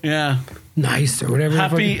said, the nice or whatever.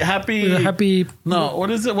 Happy. No, what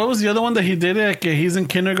is it? What was the other one that he did? Like, he's in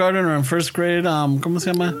kindergarten or in first grade. ¿Cómo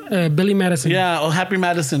se llama? Billy Madison. Yeah, Happy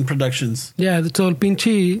Madison Productions. Yeah, so el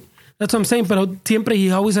pinchy. That's what I'm saying. But siempre he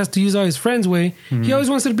always has to use all his friends way. He always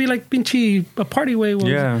wants it to be like pinchy a party way.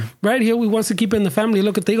 Yeah. Right. He always wants to keep it in the family.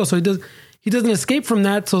 Look at Tego. So he doesn't escape from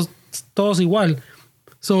that. So todos igual.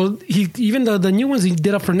 So even the new ones he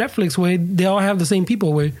did up for Netflix way, they all have the same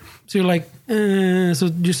people way. So you're like, so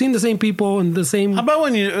you're seeing the same people and the same. How about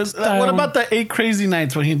what about the 8 Crazy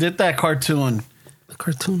Nights when he did that cartoon?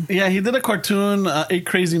 Cartoon. Yeah, he did a cartoon, 8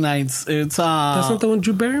 Crazy Nights. It's That's not the one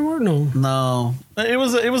Drew Barrymore? No. It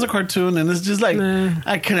was a cartoon, and it's just like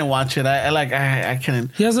I couldn't watch it. I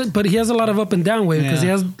couldn't. He has a lot of up and down way because he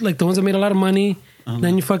has like the ones that made a lot of money.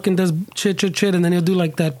 Then you fucking does shit, and then he'll do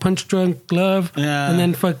like that punch drunk glove. Yeah. And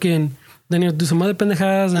then he'll do some other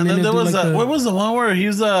pendejadas. And then there was like what was the one where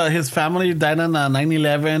his family died on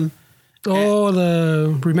 9/11? Oh,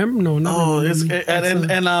 It's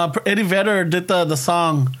Eddie Vedder did the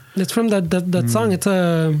song. It's from that song. It's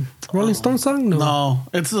a Rolling Stone song. No,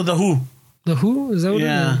 it's the Who. The Who, is that what?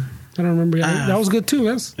 Yeah. It is? I don't remember. That was good too.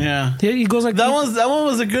 Yes. Yeah. He goes like that one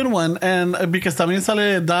was a good one, and because también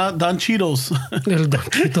sale Don Cheetos. El Don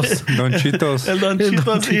Cheetos. Don Cheetos. El Don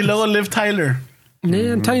Cheetos y luego Liv Tyler.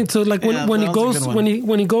 Yeah, I'm telling you. So like when he goes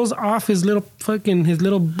when he goes off his little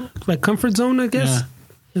like comfort zone, I guess. Yeah.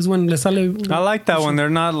 Is when le sale. I like that one. They're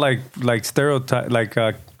not like stereotype, like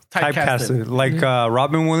typecasted. Like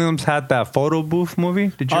Robin Williams had that photo booth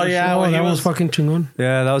movie. Did you? Oh yeah, that was fucking chingon.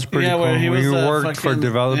 Yeah, that was pretty cool. Where he worked for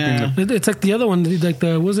developing. It's like the other one, like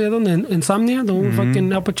what was the other one? Insomnia, the one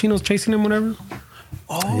fucking Al Pacino's chasing him, whatever.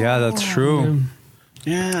 Oh, yeah, that's true.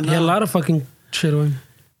 Yeah, no. He had a lot of fucking shit on.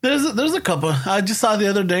 There's a couple. I just saw the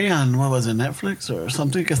other day on, what was it, Netflix or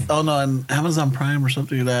something? On Amazon Prime or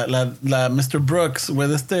something. That Mr. Brooks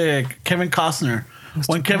with Kevin Costner.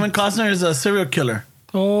 When Kevin Costner is a serial killer.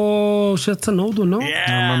 Oh, shit, that's an old one, no?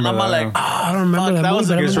 Yeah, I'm like, I don't remember that movie, was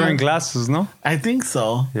He's wearing glasses, no? I think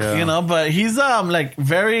so. Yeah. But he's like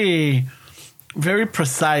very, very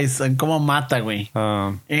precise and como mata, güey.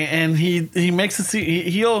 And he makes it see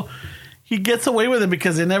he gets away with it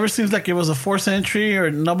because it never seems like it was a forced entry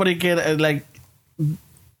or nobody like.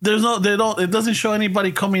 It doesn't show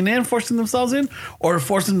anybody coming in, forcing themselves in or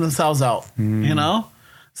forcing themselves out,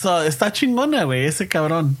 So, está chingona, güey, ese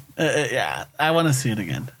cabrón. Yeah, I want to see it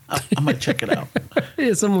again. I'm going to check it out. I'm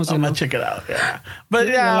going to check it out, yeah. But,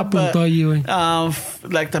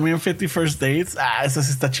 like, también 50 First Dates. Esa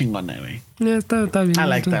sí está chingona, güey. Yeah, está bien. I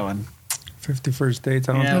like that one. 50 First Dates.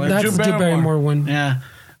 I don't know. That's the Drew Barrymore one. Yeah.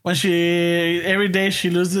 When every day she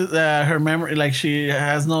loses her memory, like she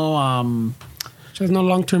has no... She has no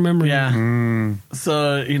long-term memory. Yeah.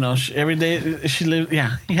 So, every day she lives...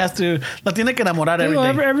 Yeah. He has to... La tiene que enamorar every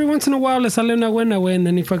day. Every once in a while, le sale una buena, güey, and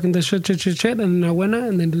then he fucking does shit, and una buena,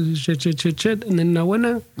 and then does shit, and then una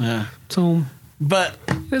buena. Yeah. So... But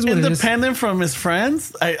independent from his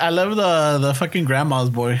friends, I love the fucking Grandma's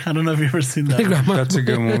Boy. I don't know if you've ever seen that. That's a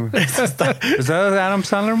good movie. Is that an Adam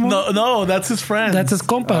Sandler movie? No, that's his friend. That's his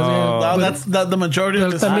compas. No, that's the majority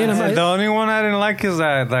of his friends. The only one I didn't like is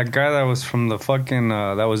that guy that was from the fucking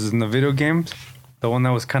that was in the video games. The one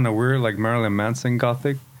that was kind of weird, like Marilyn Manson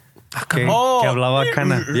gothic. Que hablaba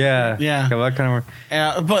kind of, yeah. Que hablaba kind of weird.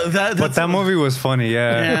 But that movie was funny,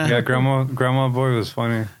 yeah. Grandma Boy was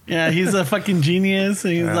funny. Yeah, he's a fucking genius.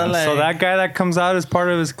 He's not like... So that guy that comes out is part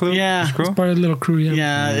of his crew? Yeah. He's part of the little crew, yeah.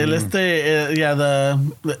 Yeah, el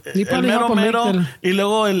mero, y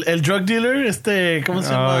luego el drug dealer, ¿cómo se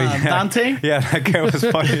llama? Yeah. Dante. Yeah, that guy was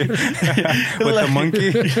funny. With the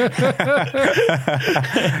monkey.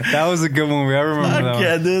 That was a good movie. I remember that.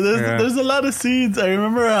 Yeah, dude, there's a lot of scenes. I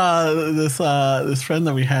remember this friend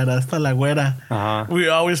that we had, hasta la güera. We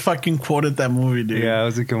always fucking quoted that movie, dude. Yeah, it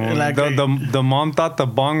was a good movie. Like, the mom thought the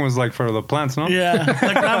bong was like for the plants, no? Yeah, the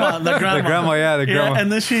grandma. The grandma, yeah, the grandma.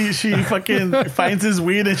 And then she fucking finds his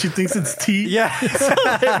weed and she thinks it's tea. Yeah.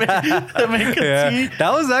 They make it tea.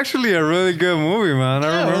 That was actually a really good movie, man.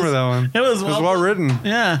 I remember that one. It was well written.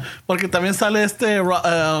 Yeah, porque también sale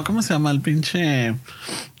 ¿cómo se llama el pinche?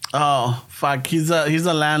 Oh, fuck, he's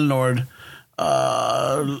a landlord.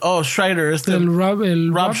 Schreider.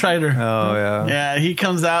 Rob Schreider. Oh, yeah. Yeah, he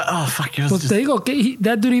comes out. Oh, fuck. It was Pues te digo, que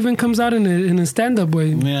that dude even comes out in a stand-up way.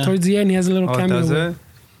 Yeah. Towards the end, he has a little cameo. Does way. it?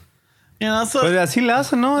 you know, so... But así le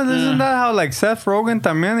hace, ¿no? Isn't that how, like, Seth Rogen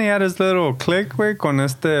también, he had his little click, güey, con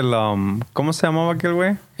 ¿cómo se llamaba aquel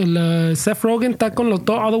güey? Seth Rogen está con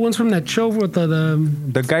all the ones from that show with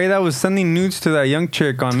The guy that was sending nudes to that young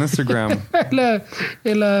chick on Instagram.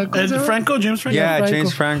 James Franco? Yeah, Franco.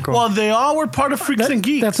 James Franco. Well, they all were part of Freaks and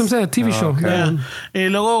Geeks. That's what I'm saying, a TV show. okay. Yeah. Y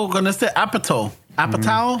luego con Apatow.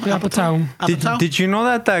 Did you know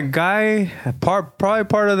that guy, probably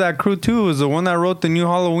part of that crew too, was the one that wrote the new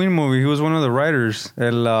Halloween movie? He was one of the writers.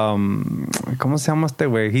 ¿Cómo se llama este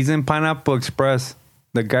güey? He's in Pineapple Express.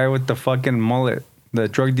 The guy with the fucking mullet. The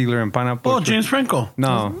drug dealer in Pineapple Express. James Franco.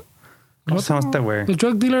 No. ¿Cómo se llama este güey? The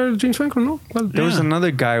drug dealer, James Franco, no? There was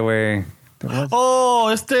another guy, güey.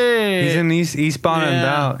 He's in Eastbound and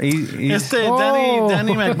Down.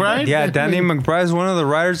 Danny McBride? Yeah, Danny McBride is one of the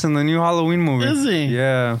writers in the new Halloween movie. Is he?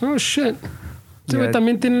 Yeah. Oh, shit. Ese Yeah. güey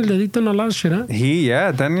también tiene el dedito en a lot of shit, huh?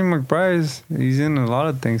 Danny McBride, he's in a lot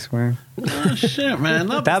of things, man. Oh, shit, man.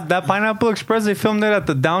 No, That Pineapple Express, they filmed it at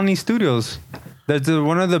the Downey Studios. That's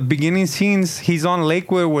one of the beginning scenes. He's on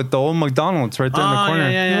Lakewood with the old McDonald's right there in the corner.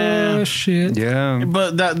 Yeah. Oh, shit. Yeah.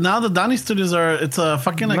 But now the Downey Studios it's a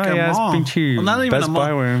fucking like a it's mall. pinchy Well, not even Best a mall.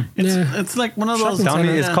 Buy, güey. It's like one of those. Shopping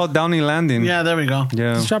It's called Downey Landing. Yeah, there we go.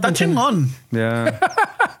 Yeah. Shopping Está center. chingón. Yeah.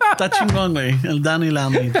 Está chingón, güey. El Downey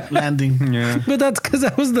Landing. Yeah. But that's because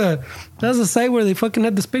that was the site where they fucking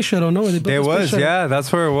had the space shuttle, no? Where they built It the space was, shuttle. yeah.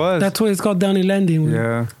 That's where it was. That's why it's called Downey Landing. Way.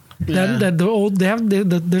 Yeah. That the old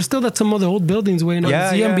there's still some of the old buildings way,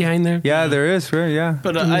 museum behind there. Yeah, there is, right? Yeah.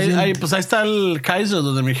 Pero pues ahí está el Kaiser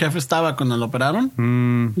donde mi jefe estaba cuando lo operaron.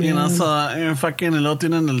 You know, so fucking el otro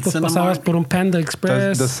tienen el Pues Cinemark. pasabas por un Panda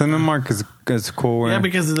Express. The Cinemark is cool. Yeah, Yeah,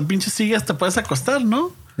 because the pinche sillas te puedes acostar,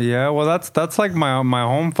 ¿no? yeah, well, that's like my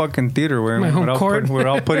home fucking theater, where My home court.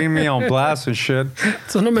 without putting me on blast and shit.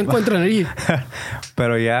 So no me encuentran ahí.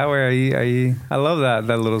 Pero yeah, where I love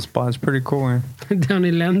that little spot. It's pretty cool, man.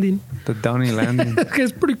 Downey Landing. The Downey Landing.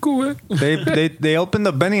 It's pretty cool, eh? They opened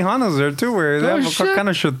the Benihanas there too, where they have all kind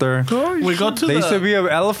of shit there. Oh, We go to They used to be an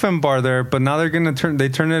elephant bar there, but now they're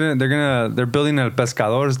turn it in. They're building El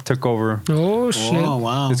Pescador took over. Oh, shit. Oh,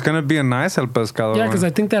 wow. It's gonna be a nice El Pescador. Yeah, because I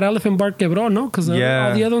think that elephant bar quebró, no? Because all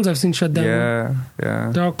the other ones I've seen shut down.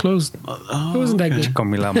 Yeah. They're all closed. It wasn't that good.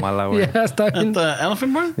 Comí la mala, güey. Yeah, está At bien. the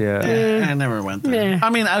Elephant Bar? Yeah. I never went there. Yeah. I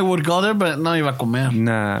mean, I would go there, but no iba a comer.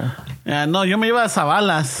 Nah. Yeah, no, yo me iba a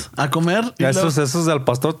Zabalas a comer. y luego- Esos del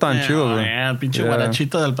pastor tan chidos, güey. Yeah, el pinche Yeah.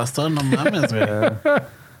 guarachito del pastor, no mames, güey.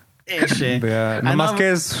 Shit. Yeah. I Nomás know-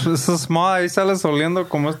 que es small, ahí sales oliendo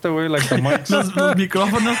como este güey, like the mics. los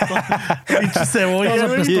micrófonos, pinche cebolla, Todos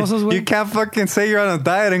güey. apestosos, güey. You can't fucking say you're on a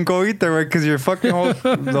diet and go eat there, right? Because your fucking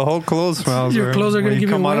the whole clothes smells. Your right? clothes are When gonna you give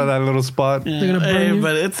you come out away. of that little spot. Yeah, They're gonna burn you.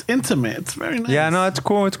 But it's intimate. It's very nice. no, it's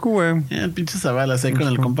cool. It's cool, güey. Yeah, el pinche Zabalas ahí con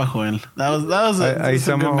el compa Joel. That was Ahí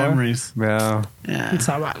some good estamos, güey. memories. Yeah. Yeah. En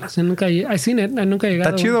Zabalas. Yo nunca I seen it. I nunca he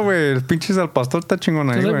llegado. Está chido, güey. El pinches al pastor está chingón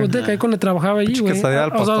ahí, Entonces, güey. pues, de que cuando trabajaba allí, Pinche güey. quesadilla al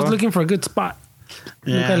I was always pastor. looking for a good spot.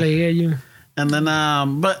 Yeah. Nunca le llegué allí. And then,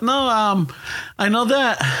 but no, I know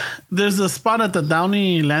that there's a spot at the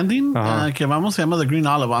Downey Landing que vamos, se llama The Green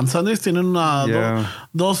Olive. On Sundays tienen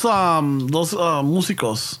dos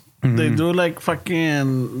músicos. They do like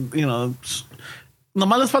fucking, you know,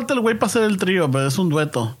 nomás les falta el güey para hacer el trío, pero es un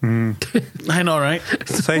dueto. I know, right?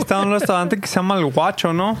 So ahí está un restaurante que se llama El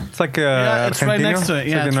Guacho, ¿no? It's like Yeah, it's right next to it.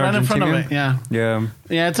 Yeah, it's right in front of it. Yeah. Yeah.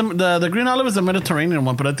 Yeah, it's the Green Olive is a Mediterranean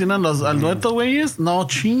one, pero tienen los al dueto güeyes. No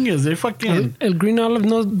chingues, they fucking. El Green Olive,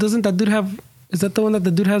 no, doesn't that dude have... Is that the one that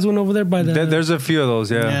the dude has one over there by the... There's a few of those,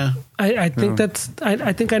 yeah. I think that's...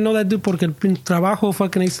 I think I know that dude porque el trabajo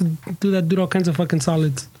fucking... I used to do that dude all kinds of fucking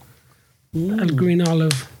solids. El Green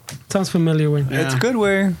Olive. Sounds familiar, güey. Yeah. It's good,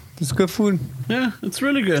 way. It's good food. Yeah, it's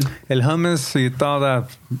really good. El hummus y all that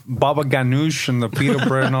baba ganoush and the pita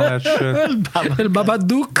bread and all that shit. El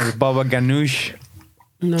Babadook. El baba ganoush.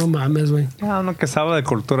 No mames, güey. Ya, uno que sabe de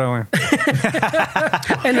cultura, güey.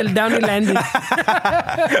 En el Downey Landing.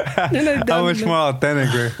 En el How Downey much more authentic,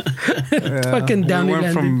 güey. Yeah. Fucking Downey We went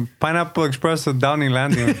Landing. from Pineapple Express to Downey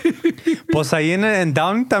Landing. Pues ahí in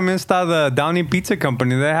Downey también está the Downey Pizza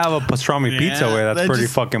Company. They have a pastrami pizza way. That's they pretty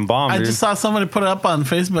just- fucking bomb, I dude. just saw somebody put it up on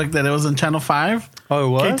Facebook that it was on Channel 5. Oh,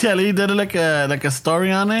 what? KTLE did like a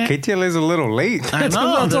story on it. KTLA is a little late. I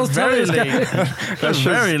know, That's they're what I very was telling late. this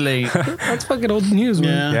They're very late. That's fucking old news,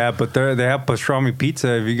 man. Yeah. Yeah, but they have pastrami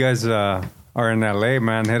pizza. If you guys are in LA,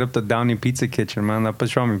 man, hit up the Downey Pizza Kitchen, man. That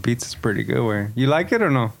pastrami pizza is pretty good, way. You like it or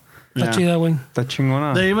no? Está Yeah. chida, güey. Está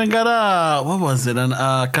chingona. They even got what was it? An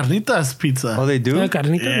carnitas pizza. Oh, they do? ¿Sabe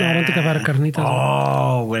carnitas? No, I don't think I've had a carnitas.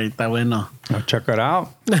 Oh, wait, está bueno. Oh, check it out.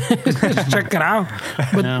 Check it out.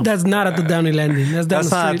 But Yeah. that's not at the Downey Landing. That's down That's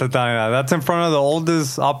the not street. the time. That's in front of the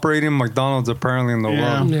oldest operating McDonald's apparently in the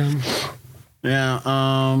Yeah. world. Yeah. Yeah.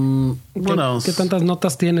 What else? ¿Qué tantas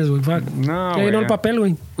notas tienes, güey? Fuck. No, Ya llenó güey. el papel,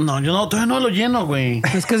 güey. No, yo no, todavía no lo lleno, güey.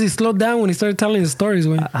 It's because he slowed down when he started telling his stories,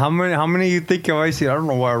 güey. How many you think if I see? I don't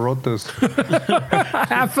know why I wrote this.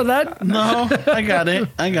 Half of that. No, I got it.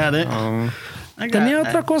 I got it. I got Tenía it.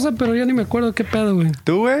 otra cosa, pero ya ni me acuerdo qué pedo, güey.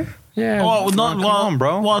 Do it? Yeah. Oh, no, come on,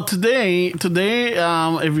 bro. Well, today,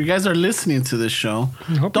 if you guys are listening to this show,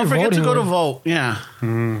 I hope don't you're forget to voting, go to güey. vote. Yeah.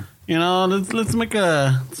 You know, let's make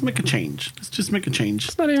a change. Let's just make a change.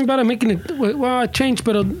 It's not even about making it, well, a change,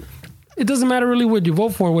 but it doesn't matter really what you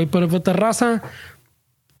vote for, way. But if the raza,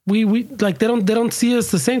 we like they don't see us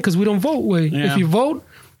the same because we don't vote, way. Yeah. If you vote,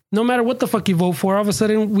 no matter what the fuck you vote for, all of a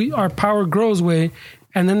sudden our power grows, way.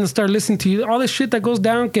 And then they start listening to you. All the shit that goes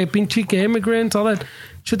down, que pinche, que immigrants, all that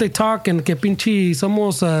shit they talk, and que pinche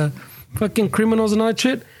somos fucking criminals and all that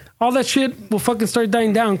shit. All that shit will fucking start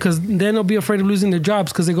dying down because then they'll be afraid of losing their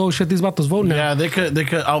jobs because they go, shit, these vatos vote now. Yeah, they could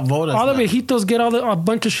outvote us. All the now. viejitos get a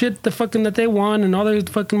bunch of shit that they want and all their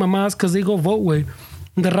fucking mamás because they go vote, way.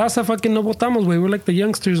 The raza fucking no votamos, way. We're like the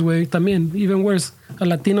youngsters, way. También, even worse. A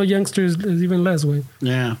Latino youngsters is even less, way.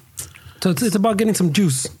 Yeah. So it's about getting some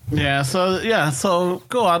juice. Yeah, so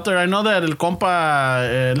go out there. I know that el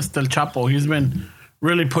compa, el Chapo, he's been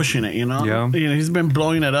really pushing it, you know? Yeah. You know, he's been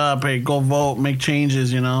blowing it up. Hey, go vote, make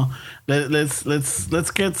changes, you know?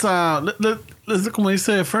 Let's get some, let's como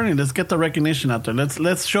dice Fernie, let's get the recognition out there.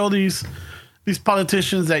 Let's show these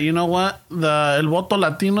politicians that, you know what? El voto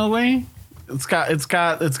Latino, way, it's got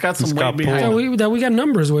some weight got behind pull. it. That we got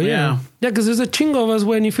numbers, way. Yeah. Yeah, because there's a chingo of us,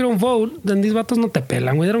 way. And if you don't vote, then these vatos no te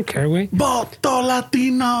pelan, way. They don't care, way. Voto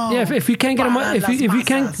Latino. Yeah, if you can't get them, Para if you las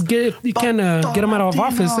can't masas. get them out of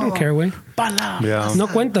office, they don't care, way. Yeah. No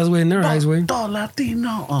cuentas, way, in their eyes, way. Voto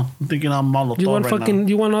Latino. Oh, I'm thinking I'm Molotov You want right fucking, now.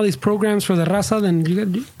 you want all these programs for the raza, then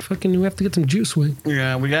you have to get some juice, way.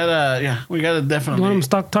 Yeah, we gotta You definitely. want them to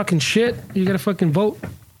stop talking shit, you gotta fucking vote.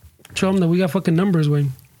 Show them that we got fucking numbers, way.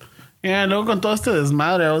 Yeah, luego con todo este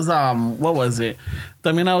desmadre, I was, what was it?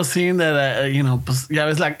 También I was seeing that, you know, pues, yeah,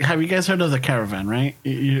 it's like, have you guys heard of the Caravan, right?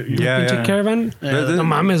 You, Yeah, Pinche yeah. caravan. No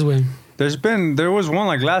mames, way. There was one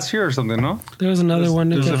like last year or something, no? There was another one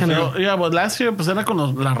that there's a kind Pero, of. yeah, but last year, pues era con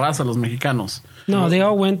la raza, los mexicanos. No, they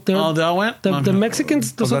all went there. Oh, they all went? The Okay. Mexicans,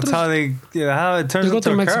 So los that's how otros, how it turns they go into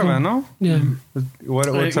to a Mexico. caravan, no? Yeah.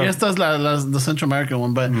 What's up? Esta es the Central American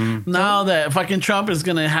one, but now that fucking Trump is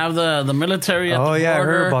gonna have the military at Oh, the yeah, I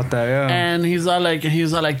border, heard about that, yeah. And he's all like,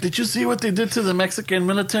 did you see what they did to the Mexican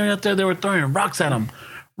military out there? They were throwing rocks at them.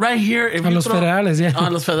 Right here, if A you los throw, federales, yeah. a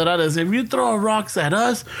los federales, if you throw rocks at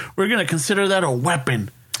us, we're gonna consider that a weapon.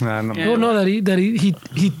 Nah, no. Yeah. Oh no, that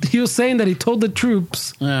he was saying that he told the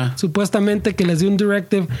troops, Yeah. supuestamente que les dio un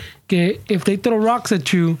directive que if they throw rocks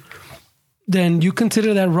at you, then you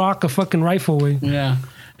consider that rock a fucking rifle, way. Yeah,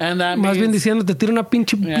 and that Más bien means, diciendo, te tira una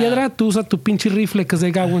pinche Yeah. piedra, tú usa tu pinche rifle because they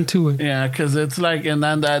got one too, way. yeah, because it's like, and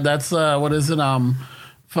then that's what is it?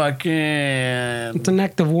 Fucking It's an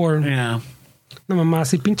act of war. yeah. No mamá,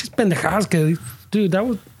 si pinches pendejadas que, dude, that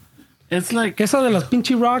was It's like esa de las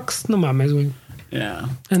pinche rocks, no mames, güey. yeah.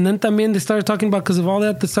 And then también they started talking about, because of all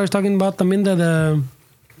that, they started talking about también the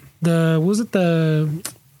what was it,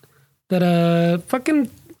 that fucking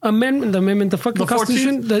amendment, the fucking The 14th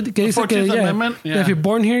Constitution, that que dice que, 14th Amendment? that if you're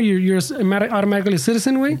born here, you're automatically a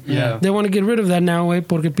citizen, way. Yeah. They want to get rid of that now, way,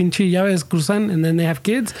 porque pinche ya ves cruzan, and then they have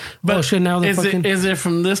kids. But shit, now they're is fucking. it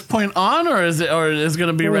from this point on, or is it going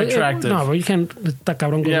to be retroactive? No, bro, you can't. Está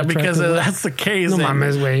cabrón con yeah, because retroactive, if that's the case. No then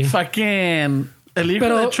mames, güey. Fucking el hijo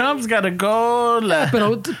Pero- de Trump's got to go.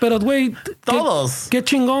 Pero, güey, Todos. qué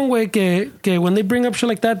chingón, güey, que when they bring up shit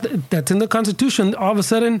like that, that's in the Constitution, all of a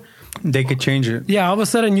sudden they could change it. Yeah, all of a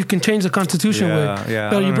sudden you can change the Constitution. Yeah, way. yeah,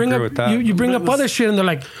 But I you don't bring agree up with that. you bring up other shit, and they're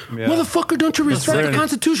like, Yeah. "Motherfucker, don't you respect the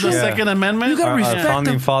Constitution?" The Yeah. Second Amendment. You gotta Our respect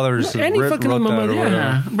founding the- fathers any wrote fucking that or amendment, yeah. whatever.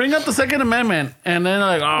 Yeah. Bring up the Second Amendment, and then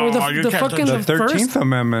like, oh, Or the you fucking- can't touch The the 13th first-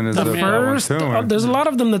 Amendment is The the first, one too. there's a lot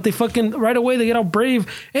of them that they fucking right away they get all brave.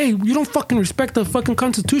 Hey, you don't fucking respect the fucking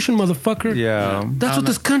Constitution, motherfucker. Yeah. That's what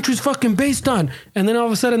this country's fucking based on. And then all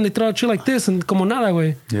of a sudden they throw out shit like this and como nada,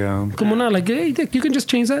 way. Yeah. Como nada, like, hey, Dick, you can just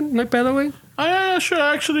change that. No hay pedo, way. Oh, yeah, sure.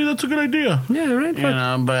 Actually, that's a good idea. Yeah, right. You Fuck.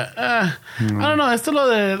 know, but I don't know. Este lo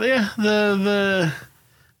de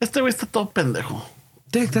este güey está todo pendejo.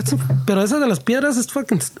 Dick, that's pero esa de las piedras es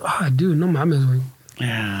fucking. Ah, dude, no mames, güey.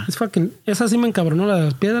 Yeah. It's fucking. Esa sí me encabronó la de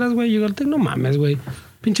las piedras, güey. You gotta think, no mames, güey.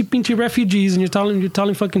 Pinche refugees, and you're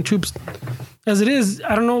telling fucking troops. As it is,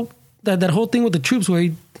 I don't know that whole thing with the troops, where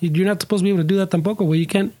you're not supposed to be able to do that tampoco, where you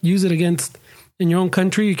can't use it against in your own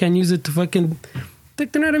country. You can't use it to fucking.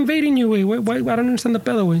 They're not invading you, way. Why? I don't understand the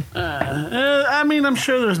pedo, way. I mean, I'm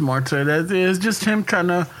sure there's more to it. It's just him trying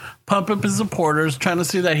to pump up his supporters, trying to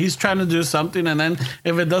see that he's trying to do something, and then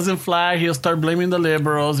if it doesn't fly, he'll start blaming the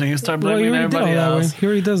liberals and he'll start Well, he blaming already did everybody all that, else. way. He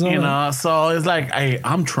already does all You that. know, so it's like, hey,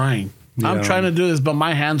 I'm trying. I'm Yeah. trying to do this, but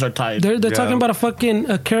my hands are tied. They're Yeah. talking about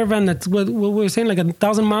a caravan that's what we were saying, like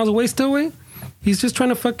 1,000 miles away still, way. He's just trying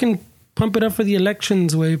to fucking pump it up for the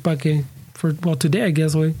elections, way, for today, I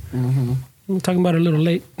guess, way. Mm-hmm. I'm talking about it a little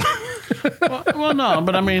late. Well, no,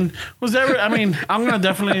 but I mean, I'm gonna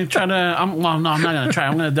definitely try to. I'm not gonna try.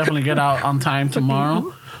 I'm gonna definitely get out on time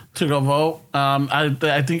tomorrow to go vote.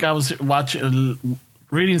 I think I was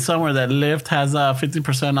reading somewhere that Lyft has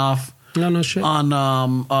 50% off No shit. on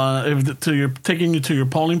taking you to your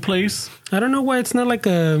polling place. I don't know why it's not like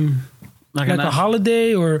a national-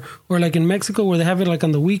 holiday or like in Mexico where they have it like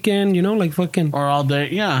on the weekend, you know, like fucking or all day.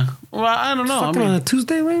 Yeah. Well, I don't know. fucking on a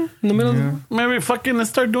Tuesday, way in the middle. Of, Maybe fucking let's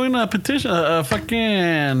start doing a petition.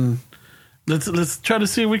 Fucking let's try to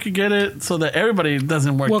see if we could get it so that everybody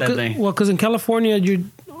doesn't work that day. Well, because in California,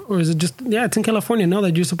 or is it just it's in California? No,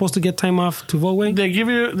 that you're supposed to get time off to vote. Way. They give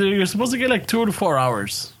you're supposed to get like 2 to 4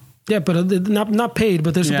 hours. Yeah, but not paid,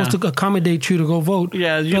 but they're supposed to accommodate you to go vote.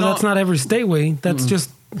 Yeah, you but know- that's not every state way. That's just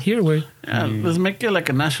here way. Yeah, let's make it like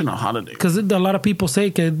a national holiday. Because a lot of people say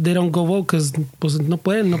that they don't go vote because pues, no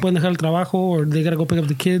pueden dejar el trabajo or they gotta go pick up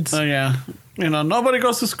the kids. Oh yeah, you know, nobody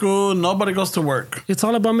goes to school, nobody goes to work. It's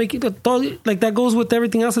all about making like that goes with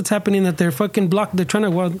everything else that's happening. That they're fucking blocked. They're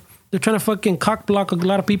trying to fucking cock block a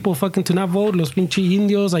lot of people fucking to not vote. Los pinche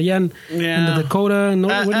indios allá in the Dakota. No,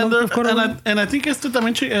 And I think El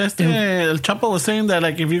Chapo was saying that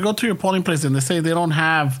like if you go to your polling place and they say they don't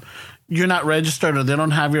have, you're not registered or they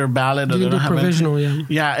don't have your ballot or You they can don't do have provisional, anything.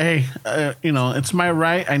 Yeah, hey, you know, it's my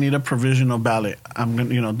right. I need a provisional ballot. I'm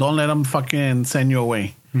gonna, you know, don't let them fucking send you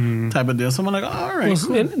away. Type of deal. So I'm like, all right. Well,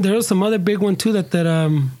 Cool. and there was some other big one too that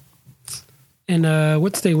in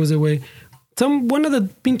what state was it? Way one of the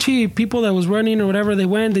pinchy people that was running or whatever, they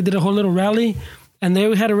did a whole little rally. And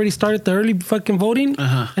they had already started the early fucking voting.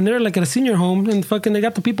 And they're like at a senior home and fucking they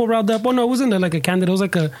got the people riled up. Oh no, it wasn't like a candidate. It was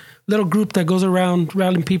like a little group that goes around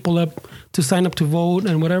rallying people up to sign up to vote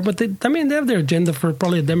and whatever. But they have their agenda for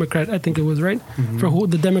probably a Democrat, I think it was, right? For who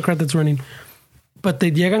the Democrat that's running. But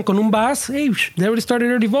they llegan con un bus. Hey, they already started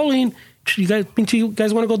early voting. You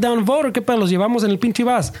guys want to go down and vote or qué pedo? Los llevamos en el pinche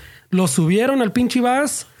bus. Los subieron al pinche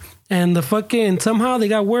bus and the fucking somehow they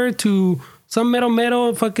got word to some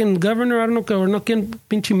mero fucking governor, I don't know, or no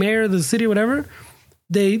pinche mayor of the city or whatever.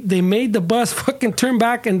 They made the bus fucking turn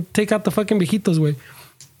back and take out the fucking viejitos, way.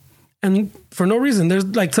 And for no reason. There's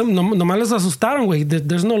like some, nomás les asustaron, way.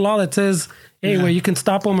 There's no law that says, hey, way, you can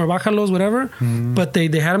stop them or bájalos, whatever. But they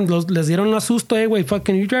had them, les dieron un asusto, hey, way,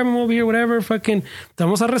 fucking, you drive them over here, whatever, fucking, te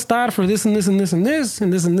vamos a arrestar for this and this and this and this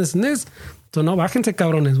and this and this and this. So no, bájense,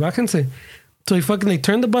 cabrones, bájense. So they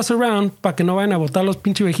turned the bus around para que no vayan a votar los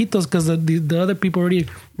pinche viejitos because the other people already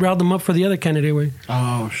riled them up for the other candidate, way.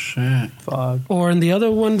 Oh shit! Fuck. Or in the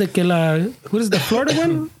other one, what is the Florida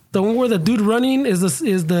one? The one where the dude running is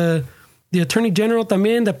the attorney general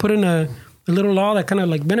también that put in a little law that kind of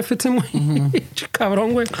like benefits him.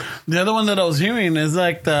 Cabrón, güey. The other one that I was hearing is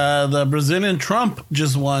like the Brazilian Trump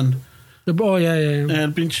just won. Oh yeah.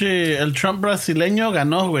 El Trump brasileño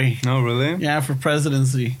ganó, güey. No, really? Yeah, for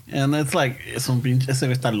presidency. And it's like, ese güey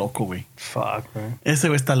está loco, güey. Fuck, man. Ese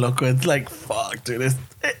güey está loco. It's like, fuck, dude.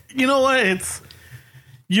 You know what?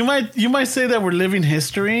 You might say that we're living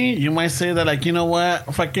history. You might say that, like, you know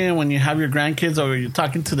what, fucking when you have your grandkids or you're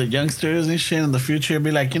talking to the youngsters and shit in the future, you'll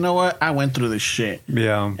be like, you know what, I went through this shit.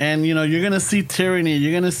 Yeah. And, you know, you're going to see tyranny.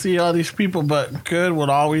 You're going to see all these people, but good will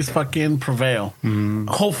always fucking prevail.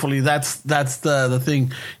 Hopefully that's the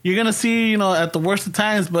thing. You're going to see, you know, at the worst of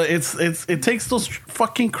times, but it takes those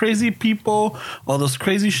fucking crazy people or those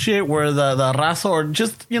crazy shit where the raza or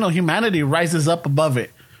just, you know, humanity rises up above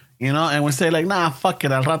it. You know, and we say like, nah, fuck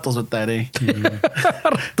it, al ratos with that, eh?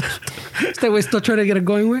 Este güey still trying to get it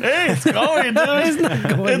going, güey. Hey, it's going, dude. It's not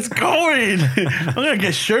going. It's going. I'm going to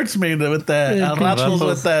get shirts made with that. Yeah, Al ratos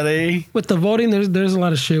with that, eh? With the voting, there's a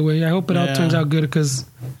lot of shit, güey. I hope it all turns out good because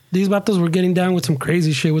these vatos were getting down with some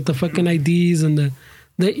crazy shit with the fucking IDs and the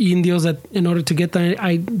indios that in order to get their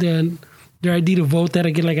ID to vote, they had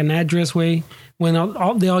to get like an address, way. When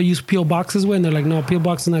they all use P.O. boxes, way, and they're like, no, P.O.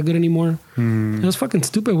 box is not good anymore. It was fucking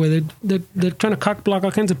stupid, way. They're trying to cock block all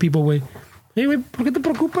kinds of people, way. Hey, güey, ¿por qué te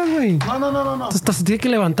preocupas, güey? No. Te tienes que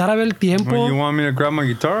levantar a ver el tiempo. Well, you want me to grab my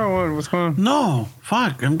guitar or what? What's going on? No,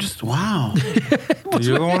 fuck. I'm just, wow.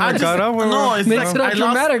 You're the one that got up? No, it's Makes it all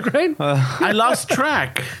dramatic, right? I lost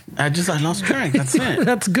track. I lost track. That's it.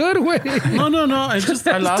 That's good, güey. No.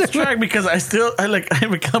 I lost track because I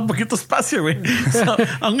me queda un poquito espacio, güey. So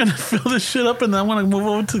I'm going to fill this shit up and then I'm going to move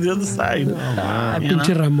over to the other side.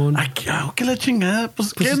 Pinche Ramón. ¿Qué la chingada?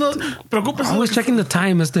 Pues, ¿qué no? Preocúpese. Always checking the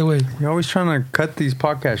time, este güey. You're always trying to cut these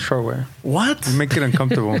podcasts short, way. What? You make it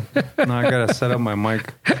uncomfortable. Now I got to set up my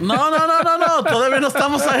mic. No. Todavía no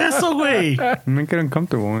estamos a eso, güey. You make it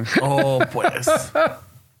uncomfortable, way. Oh, pues.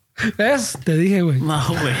 ¿Ves? Te dije, güey. No,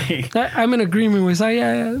 güey. I'm in agreement, güey. So,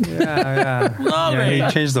 yeah. No, man.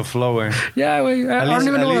 he changed the flow, way. Yeah, güey. I don't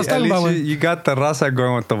even know what I was talking about, güey. You got the raza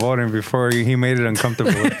going with the voting before he made it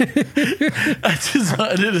uncomfortable. I just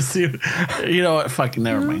wanted to see. You know what? Fucking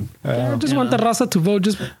never mind. I just want the raza to vote,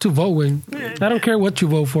 just to vote, güey. I don't care what you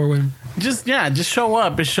vote for, güey. Just show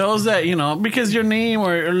up. It shows that, you know, because your name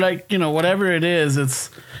or like, you know, whatever it is,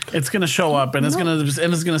 it's gonna show up and it's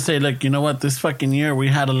gonna say, like, you know what, this fucking year we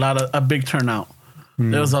had a big turnout.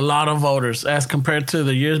 There was a lot of voters as compared to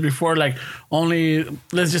the years before. Like, only,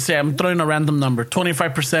 let's just say, I'm throwing a random number,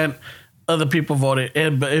 25% of the people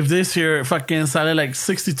voted. But if this year fucking sale like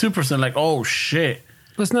 62%, like, oh shit.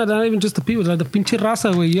 It's not even just the people, like the pinche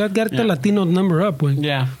raza, güey. You gotta get the Latino number up, güey.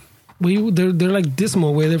 Yeah. They're like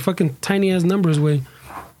dismal, güey. They're fucking tiny ass numbers, güey.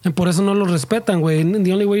 And por eso no lo respetan, güey. And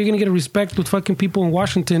the only way you're going to get respect with fucking people in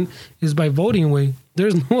Washington is by voting, güey.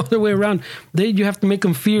 There's no other way around. You have to make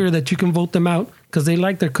them fear that you can vote them out because they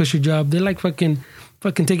like their cushy job. They like fucking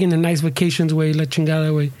taking their nice vacations, güey. La chingada,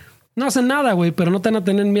 güey. No hacen nada, güey, pero no te van a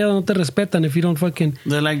tener miedo, no te respetan if you don't fucking...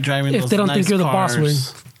 They like driving if those they don't nice think you're the cars.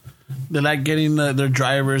 boss, güey. They like getting their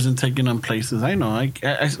drivers and taking them places. I know.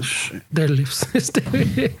 Their lifts.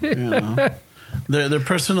 You know. Their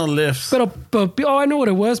personal lifts. Pero, I know what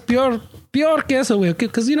it was. Peor que eso, güey.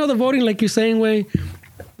 Because, you know, the voting, like you're saying, güey,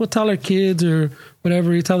 we'll tell our kids or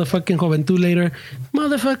whatever. You tell the fucking juventud later,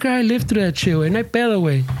 motherfucker, I lived through that shit, güey. No hay pedo,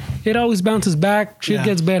 güey. It always bounces back. Shit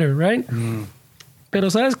gets better, right? Pero,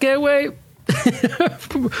 ¿sabes qué, güey?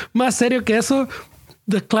 Más serio que eso,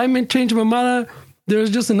 the climate change mamada,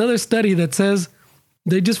 there's just another study that says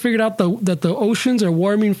they just figured out that the oceans are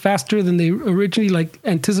warming faster than they originally like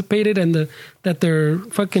anticipated, and that their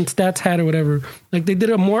fucking stats had or whatever. Like they did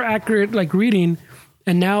a more accurate like reading,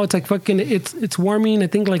 and now it's like fucking it's warming. I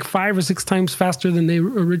think like 5 or 6 times faster than they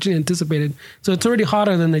originally anticipated. So it's already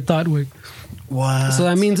hotter than they thought would. What? So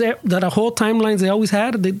that means that the whole timelines they always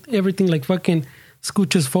had, everything like fucking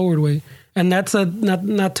scooches forward way. And that's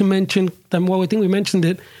not to mention what I think we mentioned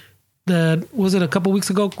it. That was it a couple weeks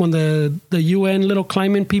ago when the UN little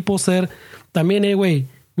climate people said, también, hey, wait,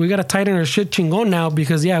 we got to tighten our shit chingon now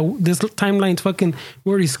because, this timeline's fucking,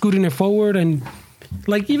 we're already scooting it forward. And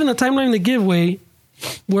like even the timeline they give, way,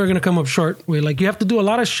 we're going to come up short. Way, like you have to do a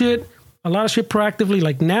lot of shit proactively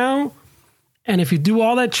like now. And if you do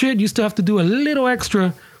all that shit, you still have to do a little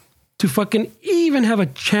extra to fucking even have a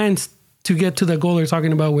chance to get to the goal they're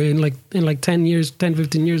talking about, way, in like 10 years, 10,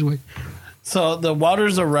 15 years, way. So the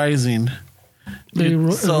waters are rising.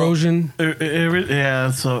 Erosion.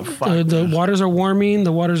 So fuck. The waters are warming.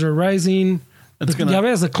 The waters are rising. Ya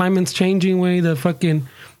ves, the climate's changing, way. The fucking...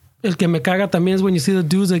 El que me caga también is when you see the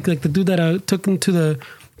dudes, like the dude that took him to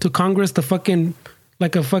Congress, the fucking...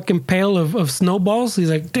 Like a fucking pail of snowballs. He's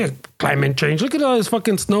like, Dick, climate change. Look at all this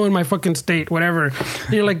fucking snow in my fucking state, whatever.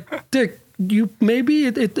 And you're like, Dick, you maybe...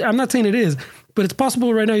 I'm not saying it is. But it's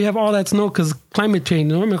possible right now you have all that snow because climate change.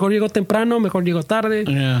 No? Mejor llego temprano, mejor llego tarde.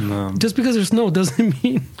 Yeah. No. Just because there's snow doesn't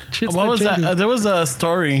mean shit's what not was changing. that? There was a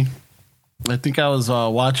story I think I was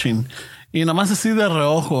watching. Y nomás así de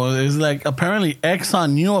reojo. It's like apparently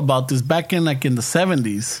Exxon knew about this back in like in the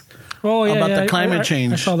 70s. Oh, yeah. About yeah, the climate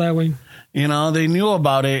change. I saw that way. You know, they knew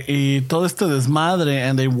about it. Y todo este desmadre,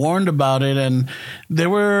 and they warned about it. And they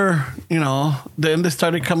were, you know, then they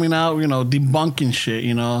started coming out, you know, debunking shit,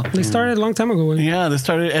 you know. They started a long time ago. Way. Yeah, they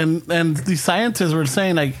started, and the scientists were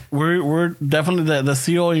saying, like, we're definitely the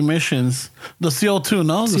CO emissions, the CO2,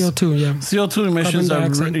 no? CO2, yeah. CO2 emissions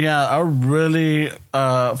are really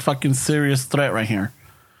a fucking serious threat right here.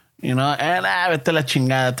 You know, and vete la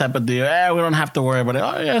chingada type of deal. We don't have to worry about it.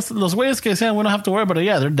 Oh, yes, los güeyes que decían we don't have to worry about it,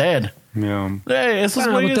 yeah, they're dead. Yeah. Hey, esos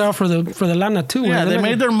But güeyes, they're out for the lana too. yeah, way. they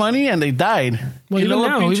made their money and they died. Well, Y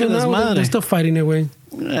luego pinche even now, desmadre. they're still fighting it, way.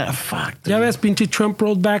 Yeah, fuck. Ya dude. ves, pinche Trump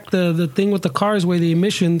rolled back the thing with the cars, way, the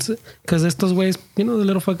emissions, because estos ways, you know, the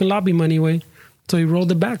little fucking lobby money, way. So he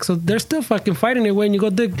rolled it back. So they're still fucking fighting it, way. And you go,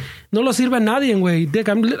 Dick, no lo sirve a nadie, way. Dick,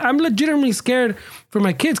 I'm legitimately scared for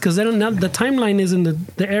my kids because the timeline is in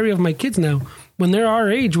the area of my kids now. When they're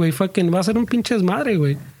our age, way, fucking va a ser un pinches madre,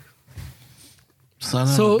 way.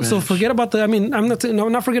 So forget about I'm not saying,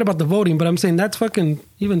 not forget about the voting, but I'm saying that's fucking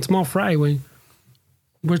even small fry, way.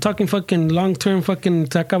 We're talking fucking long term,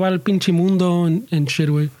 fucking se acabar el pinche mundo and shit,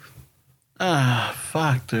 way.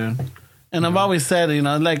 Fuck, dude. And I've always said, you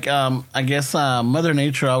know, like, I guess Mother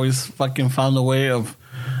Nature always fucking found a way of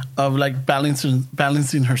like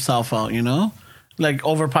balancing herself out, you know, like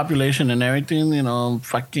overpopulation and everything, you know,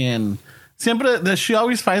 fucking. Siempre, she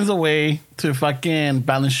always finds a way to fucking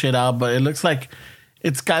balance shit out, but it looks like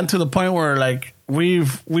it's gotten to the point where like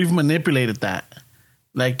we've manipulated that.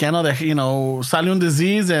 Like, you know, sale un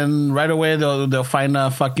disease and right away they'll find a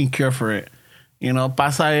fucking cure for it. You know,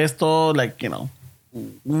 pasa esto, like, you know,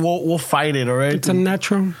 we'll fight it, all right? It's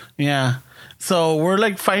unnatural. Yeah. So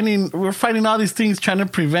we're fighting all these things trying to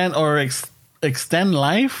prevent or extend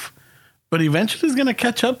life, but eventually it's gonna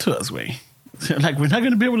catch up to us, way. Like, we're not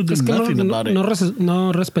going to be able to do nothing about it. No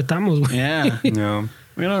respetamos, güey. Yeah. Yeah.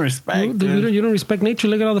 We don't respect. You don't respect nature.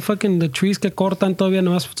 Look at all the trees que cortan todavía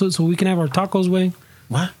nomás so we can have our tacos, way.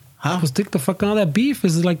 What? How? Pues take the fucking all that beef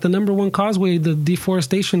is like the number one cause, way, the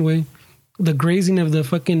deforestation, way. The grazing of the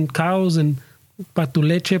fucking cows and pa tu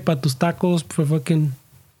leche, pa tus tacos, for fucking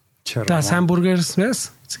las hamburgers.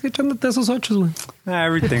 Yes. Sigue echándote esos ochos, güey.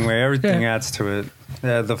 Everything, way. Everything adds to it.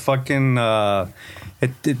 Yeah, the fucking...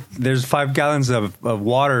 there's 5 gallons of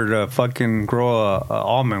water to fucking grow a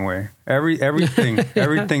almond, way.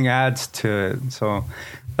 Everything adds to it. So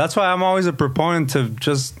that's why I'm always a proponent to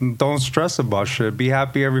just don't stress about shit. Be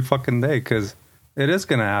happy every fucking day because it is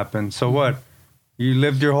gonna happen. So what? You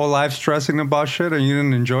lived your whole life stressing about shit and you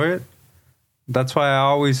didn't enjoy it? That's why I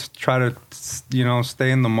always try to, you know, stay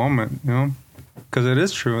in the moment, you know? Because it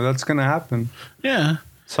is true. That's gonna happen. Yeah.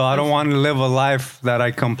 So I don't want to live a life that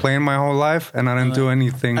I complain my whole life and I didn't do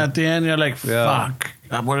anything. At the end, you're like, fuck.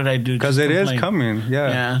 What did I do? Because it is coming. Yeah.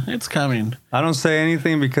 Yeah, it's coming. I don't say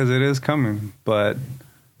anything because it is coming. But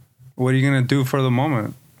what are you going to do for the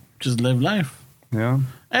moment? Just live life. Yeah.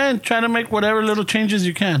 And try to make whatever little changes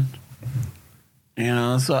you can. You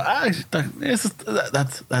know, so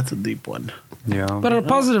that's a deep one. Yeah. But on a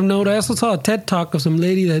positive note, I also saw a TED Talk of some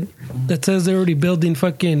lady that says they're already building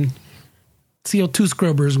fucking CO2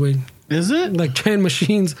 scrubbers, way. Is it? Like giant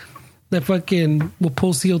machines that fucking will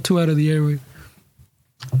pull CO2 out of the air, way.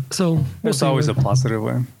 So It's always a positive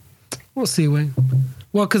way. We'll see, way.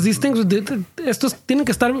 Well, because these things, estos tienen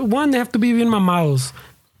que estar, one, they have to be bien mamados.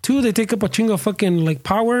 2, they take up a chingo of fucking like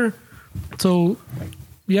power. So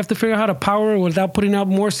you have to figure out how to power without putting out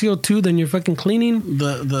more CO2 than you're fucking cleaning.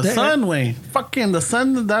 The sun, way. Fucking the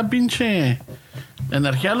sun, that pinche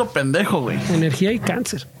energía lo pendejo, güey. Energía y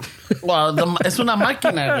cáncer. Well, es una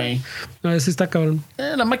máquina, güey. No, sí está cabrón.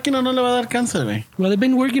 La máquina no le va a dar cáncer, güey. Well, they've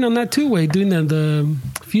been working on that too, way, doing the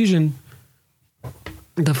fusion.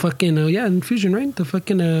 The fucking, fusion, right? The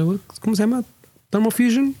fucking, ¿cómo se llama?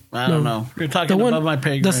 Thermofusion? I don't know. You're talking above my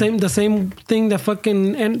pay grade. The same thing that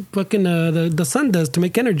the sun does to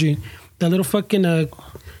make energy. The little fucking,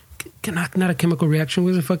 not a chemical reaction.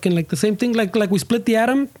 Was it fucking like the same thing? Like we split the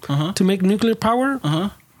atom to make nuclear power.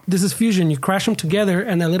 This is fusion. You crash them together,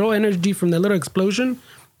 and that little energy from that little explosion,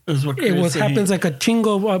 happens like a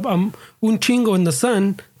chingo, un chingo in the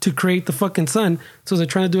sun to create the fucking sun. So they're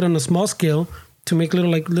trying to do it on a small scale to make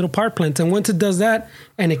little power plants. And once it does that,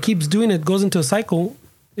 and it keeps doing it, goes into a cycle,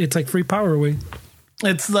 it's like free power away.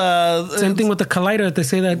 It's the same thing with the collider that they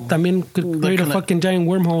say that también could create a fucking giant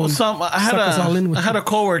wormhole. I had a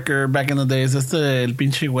coworker back in the days. El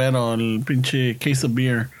pinche güero, el pinche case of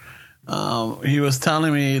beer. He was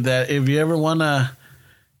telling me that if you ever wanna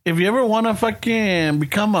fucking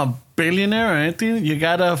become a billionaire or anything, you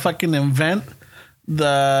gotta fucking invent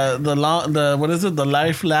the what is it? The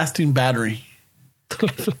life lasting battery.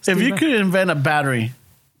 If you could invent a battery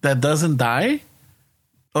that doesn't die,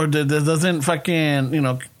 or that doesn't fucking, you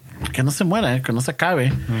know, que no se muera, que no se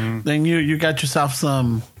acabe, then you got yourself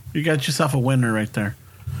a winner right there.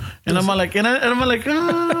 And I'm like,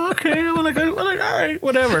 oh, okay. I'm like, all right,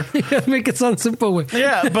 whatever. Yeah, make it sound simple, güey.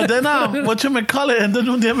 Yeah, but then whatchamacallit, and then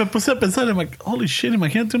un día me puse a pensar, I'm like, holy shit,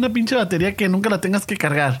 imagínate una pinche batería que nunca la tengas que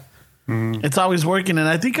cargar. It's always working. And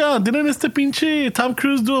I think, didn't este pinche Tom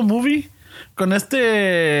Cruise do a movie con what's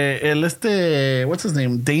his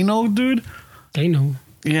name? Dano, dude? Dano.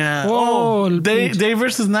 Yeah. Oh, Day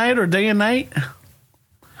versus night, or day and night.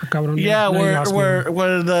 Cabrón, Yeah,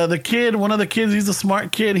 where the kid, one of the kids, he's a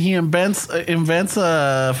smart kid. He invents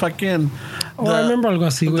a fucking. I remember algo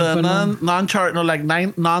así, güey.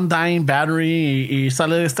 The non-dying battery. Y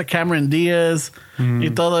sale esta Cameron Diaz. Y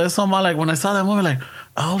todo eso. I'm like, when I saw that movie, like,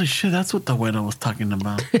 holy shit, that's what the widow was talking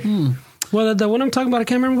about. Well, the one I'm talking about, I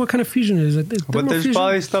can't remember what kind of fusion it is. But there's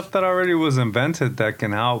probably stuff that already was invented that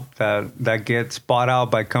can help, that gets bought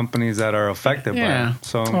out by companies that are affected by it.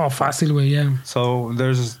 So, fácil, güey, yeah. So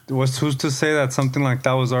who's to say that something like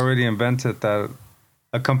that was already invented, that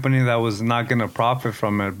a company that was not going to profit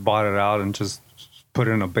from it bought it out and just put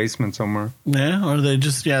it in a basement somewhere? Yeah, or they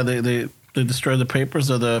just, they destroy the papers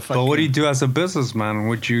of the fucking... But what do you do as a businessman?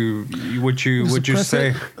 Would you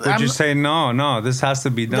say no, this has to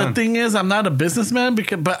be done? The thing is, I'm not a businessman,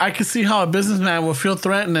 but I can see how a businessman will feel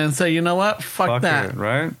threatened and say, you know what, fuck that. It,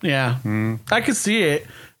 right? Yeah. I can see it.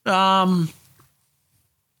 Yeah,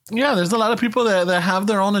 there's a lot of people that have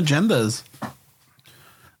their own agendas.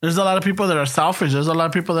 There's a lot of people that are selfish. There's a lot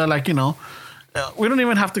of people that are like, you know, we don't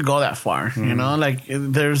even have to go that far, you know? Like,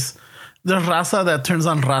 there's raza that turns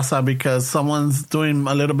on raza because someone's doing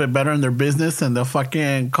a little bit better in their business, and they'll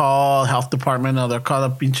fucking call health department, or they'll call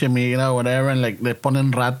the pinche migra or whatever, and like they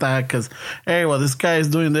ponen rata because, hey, well, this guy is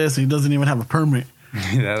doing this, and he doesn't even have a permit.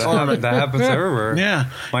 Yeah, that happens everywhere. Yeah.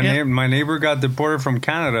 My neighbor got deported from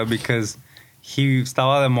Canada because he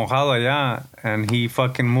estaba de mojado allá, and he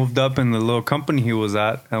fucking moved up in the little company he was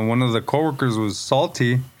at, and one of the coworkers was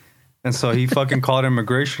salty. And so he fucking called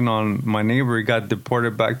immigration on my neighbor. He got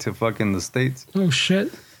deported back to fucking the States. Oh,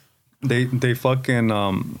 shit. They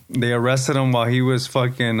fucking, they arrested him while he was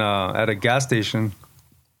fucking at a gas station.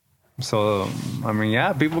 So, I mean,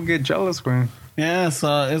 yeah, people get jealous, man. Yeah,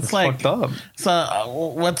 so it's like... fucked up.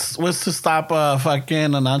 So what's to stop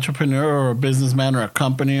fucking an entrepreneur or a businessman or a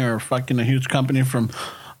company or fucking a huge company from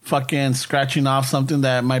fucking scratching off something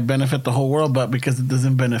that might benefit the whole world, but because it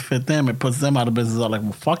doesn't benefit them, it puts them out of business. I'm like,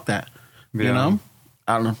 well, fuck that. Yeah. You know?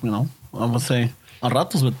 I don't know, you know, I'm going to say, a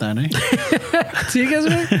ratos with that, eh? See, guys,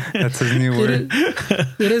 man? That's his new word.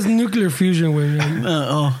 It is nuclear fusion,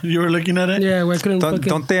 man. You were looking at it? Yeah,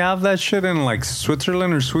 don't they have that shit in like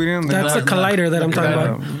Switzerland or Sweden? That's a collider that I'm talking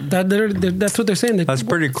about. That's what they're saying. That's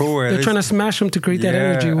pretty cool. They're trying to smash them to create that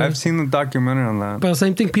energy. I've seen the documentary on that. But the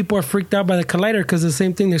same thing, people are freaked out by the collider because the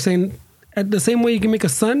same thing they're saying. At the same way you can make a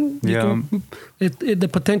sun, the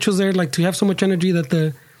potential's there, like to have so much energy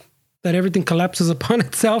that everything collapses upon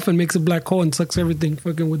itself and makes a black hole and sucks everything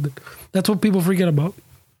fucking with it. That's what people forget about.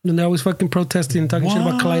 And they're always fucking protesting and talking shit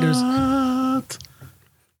about colliders.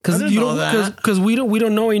 Because we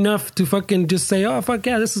don't know enough to fucking just say, oh, fuck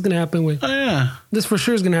yeah, this is going to happen. Oh, yeah. This for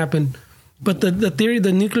sure is going to happen. But the theory,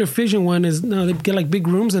 the nuclear fission one is, no, they get like big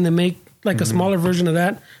rooms and they make like a smaller version of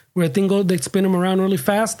that where they spin them around really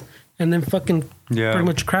fast and then fucking pretty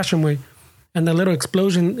much crash them away. And that little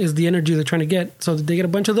explosion is the energy they're trying to get. So they get a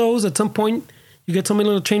bunch of those. At some point, you get so many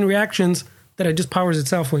little chain reactions that it just powers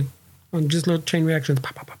itself with. On just little chain reactions.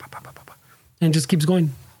 And it just keeps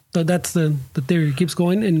going. So that's the theory. It keeps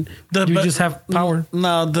going and you just have power.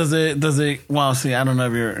 No, does it, well, see, I don't know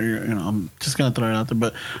if you're you know, I'm just going to throw it out there,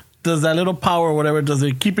 but does that little power or whatever, does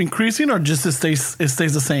it keep increasing or just it stays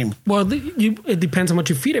the same? Well, it depends on what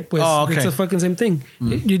you feed it with. Oh, okay. It's the fucking same thing.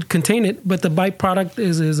 You contain it, but the byproduct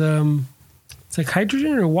is it's like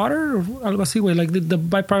hydrogen or water or algo así, güey. Like the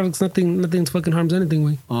byproduct's nothing fucking harms anything,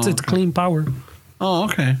 güey. It's clean power. Oh,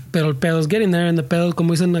 okay. Pero el pedo's getting there, and the pedo,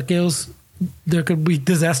 como dicen aquellos, there could be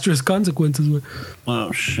disastrous consequences, güey.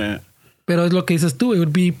 Oh, shit. Pero es lo que dices tú. It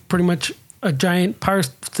would be pretty much a giant power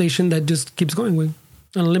station that just keeps going, güey.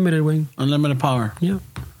 Unlimited, güey. Unlimited power. Yeah.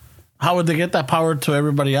 How would they get that power to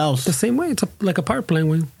everybody else? The same way. It's like a power plant,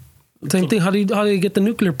 güey. Same thing. How do you get the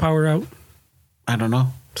nuclear power out? I don't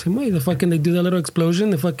know. Same way. They do that little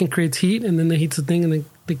explosion. They fucking creates heat, and then they heats the thing, and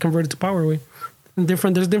they convert it to power. Way. And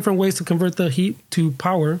there's different ways to convert the heat to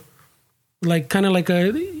power. Like kind of like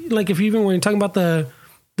if you even when you're talking about the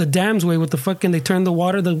dams way with the fucking they turn the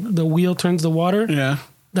water, the wheel turns the water. Yeah.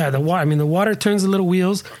 The water. I mean, the water turns the little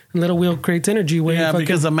wheels, and little wheel creates energy. Where Yeah,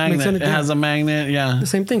 because the magnet. It has a magnet. Yeah. The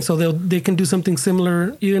same thing. So they can do something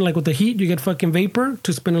similar. Even like with the heat, you get fucking vapor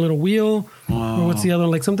to spin a little wheel. Or what's the other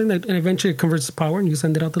one? Like something that and eventually it converts to power, and you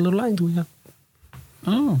send it out the little lines. Yeah.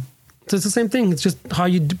 Oh. So it's the same thing. It's just how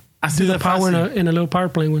you do see the that power in fácil. a little power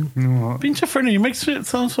plant. When Pinche Fernie, you make shit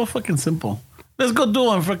sound so fucking simple. Let's go do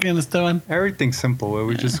one, fucking Esteban. Everything's simple, güey.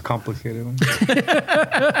 We just complicate it.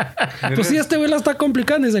 Pues sí, este güey la está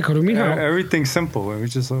complicando. Dice, mija. Everything's simple, güey. We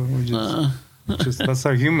just that's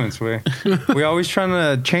our humans, way. We always trying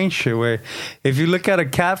to change shit, way. If you look at a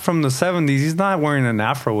cat from the 70s, he's not wearing an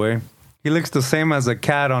afro, way. He looks the same as a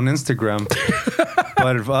cat on Instagram.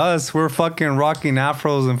 But for us, we're fucking rocking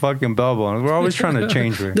afros and fucking bell bones. We're always trying to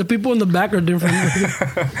change, way. The people in the back are different.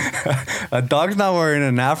 A dog's not wearing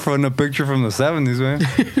an afro in a picture from the 70s, man.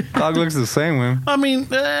 Dog looks the same, man. I mean,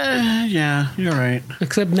 yeah, you're right.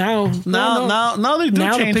 Except now. Now they do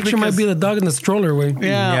now change the picture might be the dog in the stroller, way.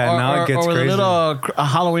 Yeah, now it gets or with a crazy. little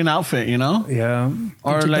Halloween outfit, you know? Yeah.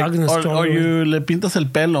 Or Pinche like, dog in the or stroller, you le pintas el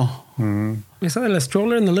pelo. Esa de la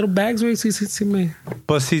stroller and the little bags, way. Sí, me.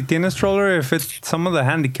 But si tienes stroller, if it's some of the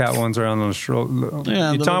handicap ones are on the stroller.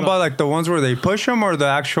 Yeah, You talking about like the ones where they push them or the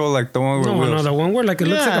actual like the one with No, wheels? the one where like it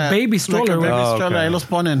looks like a baby stroller, Like a güey. baby Oh, stroller. okay. Ahí los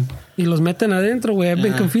ponen. Y los meten adentro, güey. I've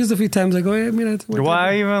been confused a few times. Like, oh, mira.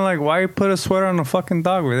 Why put a sweater on a fucking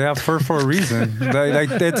dog? Where they have fur for a reason.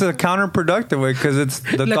 like it's a counterproductive way because it's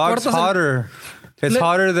the Le dog's cortas el- hotter. It's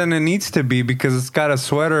hotter than it needs to be because it's got a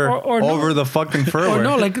sweater Or no. over the fucking fur. Or way.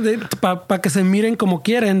 no, like pa que se miren como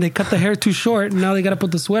quieren. They cut the hair too short. And now they gotta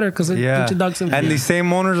put the sweater because Yeah, the dog's in. and these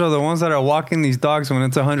same owners are the ones that are walking these dogs when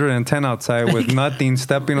it's 110 outside with nothing,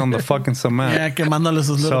 stepping on the fucking cement. Yeah, quemándole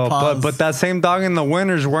sus little So, paws. but that same dog in the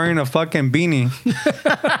winter's wearing a fucking beanie.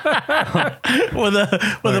 with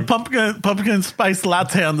a pumpkin spice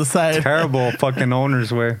latte on the side. Terrible fucking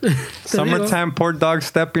owners way. Summertime, poor dog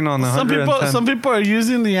stepping on the 110. Some people are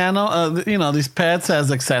using the these pets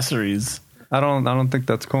as accessories. I don't think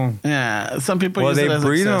that's cool. Yeah, some people. Well, use they it as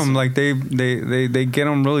breed them accessories. like they get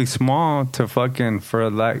them really small to fucking for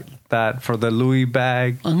like that for the Louis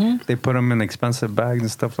bag. They put them in expensive bags and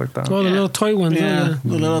stuff like that. Oh, the little toy ones. Yeah,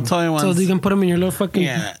 the little toy ones. So you can put them in your little fucking.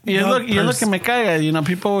 Yeah, dog you're purse. looking me caga. You know,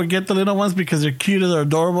 people would get the little ones because they're cute or they're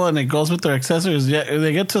adorable, and it goes with their accessories. Yeah,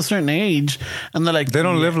 they get to a certain age, and they're like, They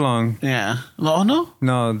don't live long. Yeah. Oh no.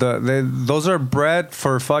 No, those are bred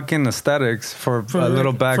for fucking aesthetics for a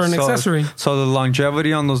little bag. for an accessory. So the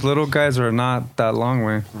longevity on those little guys are not that long,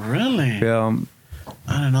 way. Really? Yeah.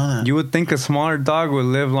 I didn't know that. You would think a smaller dog would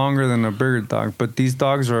live longer than a bigger dog, but these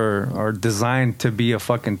dogs are designed to be a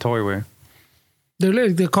fucking toy way.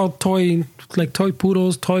 They're called toy, like toy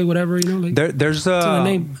poodles, toy whatever, you know. Like There's the a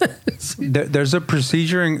name. there's a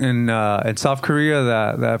procedure in South Korea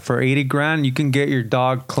that for 80 grand you can get your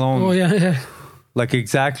dog cloned. Oh yeah. Like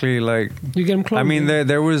exactly like You get them cloned. I mean yeah.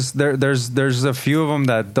 there's a few of them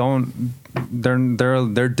that don't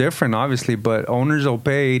they're different obviously, but owners will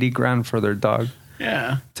pay 80 grand for their dog.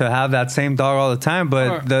 Yeah. To have that same dog all the time,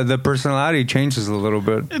 but the personality changes a little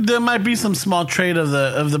bit. There might be some small trait of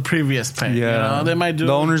the previous pet. Yeah, You know? They might do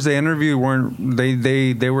the owners they interviewed weren't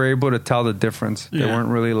they were able to tell the difference. They Yeah. weren't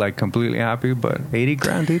really like completely happy, but 80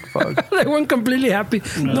 grand, dude, fuck, They weren't completely happy.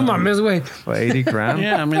 No mames, way. But 80 grand.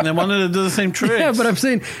 Yeah, I mean, they wanted to do the same tricks. Yeah, but I'm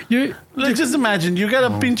saying Let's just imagine you got a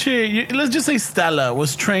pinche. Let's just say Stella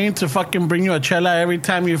was trained to fucking bring you a chela every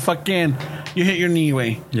time you hit your knee,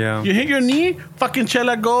 way. Yeah. You hit your knee, fucking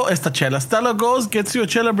chela go, esta chela. Stella goes, gets you a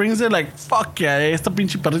chela, brings it like, fuck yeah, esta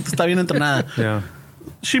pinche perrita está bien entrenada. Yeah,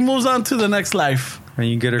 She moves on to the next life. and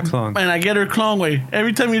you get her clone. And I get her clone, way.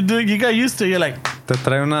 Every time you do it, you got used to it. You're like, Te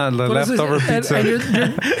trae una Por eso leftover es-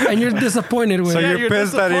 pizza. and you're disappointed with So it. you're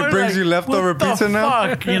pissed that he disappointed, brings you leftover what the pizza now?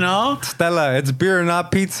 fuck, you know? Stella, it's beer, not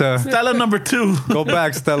pizza. Stella number 2. Go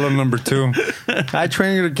back, Stella number 2. I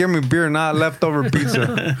trained you to give me beer, not leftover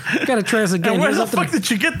pizza. You gotta try this again. And where Here's the something- fuck did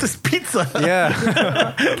you get this pizza? Yeah.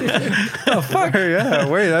 Oh, fuck. Yeah,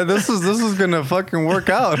 wait, this is gonna fucking work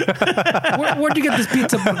out. Where'd you get this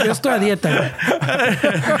pizza? Porque yo estoy a dieta.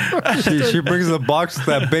 She brings the box,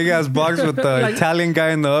 that big ass box with the Like- Italian guy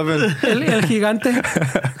in the oven. El gigante.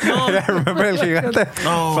 Yeah, remember El Gigante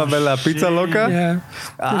from the La Pizza Loca?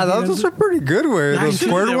 Yeah. Those are pretty good. Way those Actually,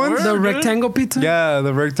 square they ones. were. The good. rectangle pizza? Yeah,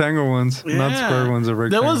 the rectangle ones, not square ones. The There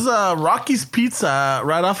rectangle. was Rocky's Pizza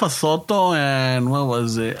right off of Soto and what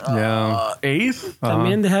was it? Yeah. 8th.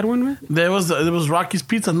 También they had one, man? There was Rocky's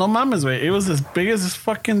Pizza. No mames, way. It was as big as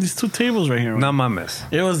these two tables right here. No mames.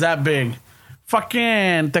 It was that big.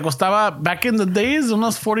 fucking te costaba back in the days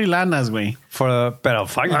unos 40 lanas, güey. Pero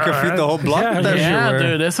fuck, you can feed the whole block with that Yeah, shit,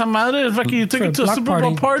 güey. dude. Esa madre is fucking, you take For it to a a block Super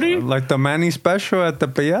Bowl party. Like the Manny special at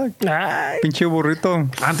Tepeyac. Ay, Pinche burrito.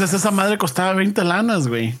 Antes esa madre costaba 20 lanas,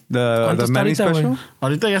 güey. The ¿Cuánto está Manny ahorita, güey? special.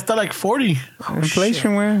 Ahorita ya está like 40.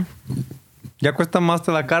 Inflation, güey. Ya cuesta más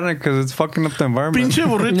de la carne because it's fucking up the environment. Pinche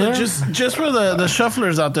burrito. Yeah. Just for the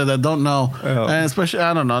shufflers out there that don't know, Yeah. and especially,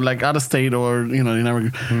 I don't know, like out of state or, you know, you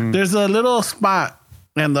never. There's a little spot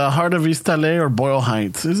in the heart of East LA or Boyle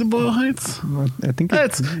Heights. Is it Boyle Heights? I think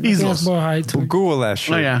It's yes, Easels. boy, height. Google that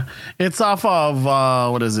shit. Oh, yeah. It's off of,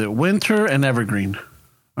 what is it? Winter and Evergreen.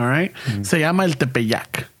 All right. Se llama El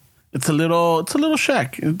Tepeyac. It's a little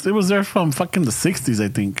shack. It was there from fucking the 60s, I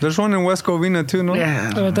think. There's one in West Covina too, no?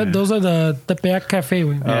 Yeah. Those are the Tepeyac Cafe,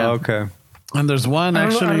 güey. Yeah. Oh, okay. And there's one I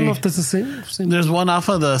actually. don't know if this is the same. There's one off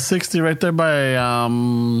of the 60 right there by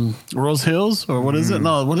Rose Hills, or what is it?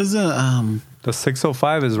 No, what is it? The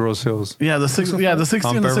 605 is Rose Hills. Yeah, the 60 and the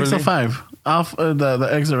Beverly? 605 off the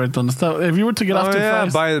exit right on the stuff. If you were to get off Oh to yeah,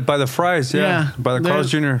 Fry's, by the Fries, yeah. By the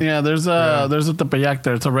Carl's There's- Jr. Yeah, there's a Tepeyac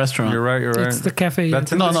there. It's a restaurant. You're right. It's the cafe.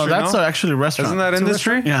 That's No, industry, that's actually a restaurant. Isn't that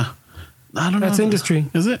industry? Yeah. I don't know. That's industry.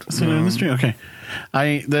 Is it? It's in industry? Okay.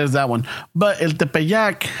 There's that one. But El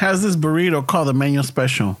Tepeyac has this burrito called the Meño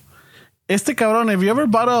Special. Este cabrón, have you ever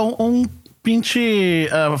bought un pinche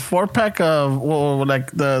 4-pack of, well, like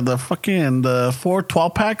the fucking, the 4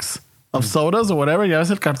 12-packs of sodas or whatever? Ya ves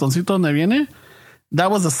el cartoncito donde viene? That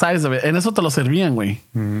was the size of it. En eso te lo servían, güey.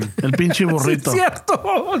 El pinche Sí, burrito. cierto.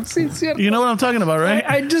 Sí, cierto. You know what I'm talking about, right?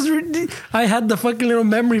 I had the fucking little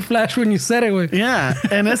memory flash when you said it, güey. Yeah.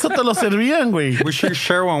 En eso te lo servían, güey. We should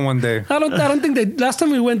share one day. I don't think they, last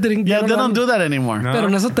time we went, didn't Yeah, they don't do that anymore. No. Pero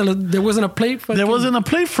en eso there wasn't a plate. There wasn't a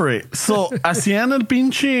plate for it. So, hacían el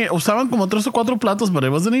pinche, usaban como 3 o 4 platos, but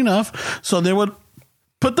it wasn't enough. So, they would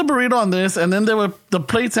put the burrito on this, and then the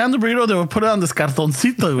plates and the burrito, they would put it on this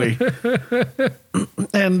cartoncito, güey.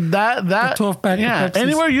 And that The 12-pack of yeah, Pepsis.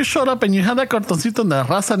 anywhere you showed up and you had that cartoncito in the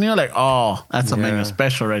raza, and you're like, oh, that's a Yeah. menu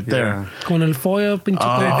special right there. Con el foil, pinche.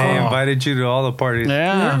 They invited you to all the parties.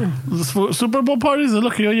 Yeah. Super Bowl parties es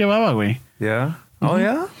lo que yo llevaba, güey. Yeah. Oh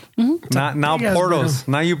yeah. Now Big ass Portos.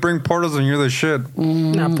 Now you bring Portos and you're the shit.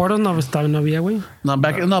 Nah, Portos no había, güey. No,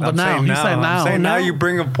 but I'm now. saying He's saying now. I'm saying now you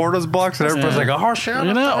bring a Portos box and everybody's Yeah. like, oh shit.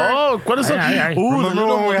 You know? Oh, ¿cuáles son? Ay, ay. Ooh, the Remember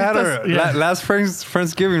little when we had bolitas. our Yeah. last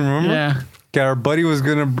Friendsgiving? Remember? Yeah. Que our buddy was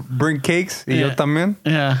gonna bring cakes. Y yo Yeah. también.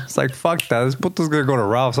 Yeah. It's like fuck that. This puto's gonna go to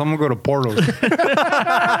Ralph's. I'm gonna go to Portos.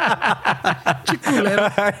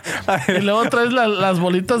 Y luego traes las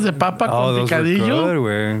bolitas de papa Oh, con those were picadillo. good,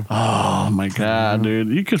 güey. Oh my God, dude.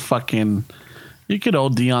 You could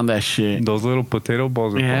OD on that shit. Those little potato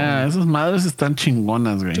balls. Are Yeah, esas madres están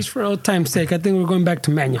chingonas, güey. Just for old time's sake, I think we're going back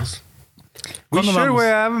to Maños. We ¿Cuándo should, vamos? güey.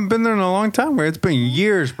 I haven't been there in a long time, güey. It's been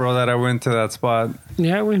years, bro, that I went to that spot.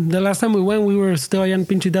 Yeah, güey. The last time we went, we were still allá en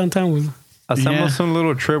pinche downtown, güey. Hacemos un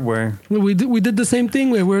little trip, güey. We did the same thing,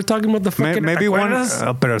 güey. We were talking about the fucking. Maybe ¿te one.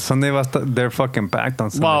 acuerdas? Pero Sunday they're fucking packed on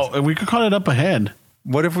Sundays. Well, we could call it up ahead.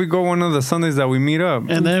 What if we go one of the Sundays that we meet up?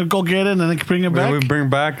 And then go get it and then bring it back. Then we bring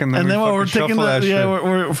back and then, and then we while we're fucking taking shuffle that shit.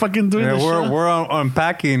 we're fucking doing Yeah, the we're shit. we're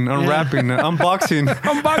unpacking, unwrapping, unboxing.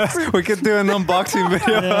 Unboxing. We could do an unboxing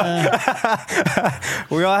video.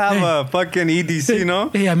 We all have a fucking EDC, no?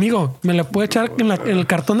 Hey, amigo, ¿me la puede echar en el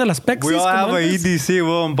cartón de las Pepsis? We all have como a antes? EDC.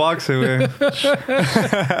 We'll unbox it,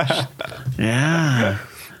 güey. Yeah.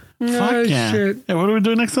 No, Fuck yeah. shit. Hey, what are we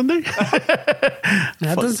doing next Sunday?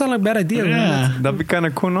 That doesn't sound like a bad idea, güey. Yeah. That'd be kind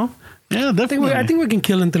of cool, no? Yeah, I definitely. think we can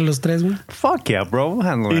kill entre los tres, güey. Fuck yeah, bro. We'll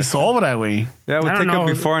handle Y it. sobra, güey. Yeah, we'll I take don't it know.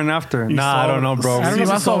 before and after. Y Nah, I don't know, bro. I don't Sí, know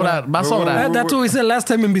va a si sobra. sobrar, va a sobrar. That's what we said last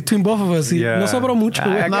time in between both of us. Sí. Yeah. No sobró mucho, I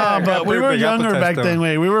güey. No, got but we pretty were big younger appetite back still. then,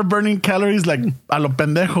 güey. We were burning calories like a lo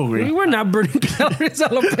pendejo, We güey. were not burning calories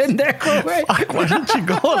a lo pendejo, güey. Fuck, why don't you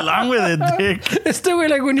go along with it, dick? Este güey,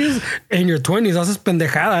 like when you're in your 20s, haces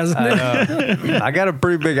pendejadas. I got a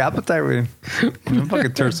pretty big appetite, güey. I'm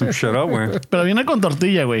fucking tear some shit up, güey. Pero viene con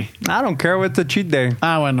tortilla, güey. I don't care. It's a cheat day.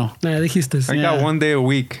 Ah, bueno. Ya dijiste. I got Yeah. one day a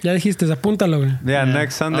week. Ya dijiste, apúntalo, güey. Yeah,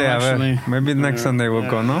 next Sunday, Oh, a ver. actually. Maybe next Sunday we'll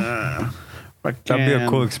go, no? That'd be a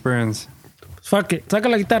cool experience. Fuck it. Saca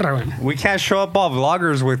la guitarra, güey. We can't show up all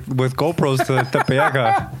vloggers with GoPros to Tepeyac.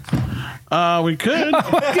 We could.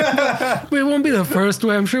 We won't be the first,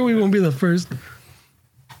 way. I'm sure we won't be the first.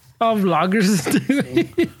 All vloggers.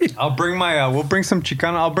 I'll bring my, we'll bring some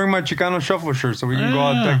Chicano. I'll bring my Chicano shuffle shirt so we can go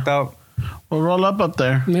all Yeah. decked out. We'll roll up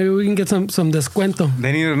there. Maybe we can get some descuento.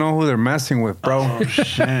 They need to know who they're messing with, bro. Oh,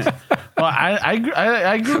 shit. Well,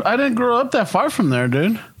 I didn't grow up that far from there,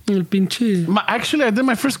 dude. El pinche Actually, I did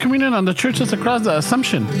my first communion on the church that's across the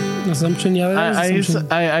Assumption. Assumption, ya ves.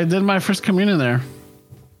 I did my first communion there.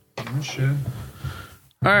 Oh, shit.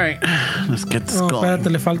 All right, let's get this Oh, going.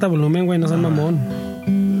 espérate, le falta volumen, güey, no seas mamón.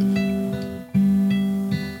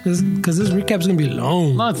 Because this recap's gonna be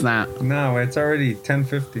long. No, it's not. No, it's already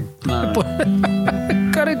 10:50. No,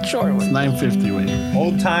 Cut it short, güey. 9:50. Wait.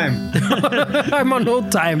 Old time. I'm on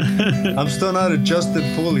old time. I'm still not adjusted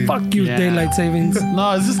fully. Fuck you, Yeah. daylight savings.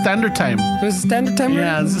 No, it's the standard time. There's a standard time, right?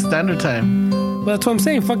 Yeah, it's the standard time. But that's what I'm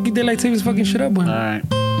saying. Fuck you, daylight savings fucking shit up, All güey. right.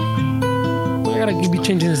 I gotta be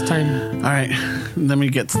changing this time. All right. Let me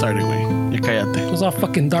get started, güey. Ya cállate. It was all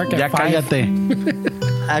fucking dark at Ya 5. cállate.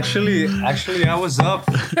 Actually, I was up.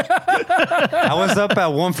 I was up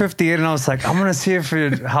at 1:58, and I was like, I'm gonna see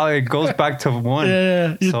how it goes back to 1.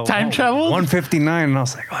 Yeah. You time traveled? 1:59, and I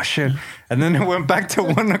was like, oh shit. And then it went back to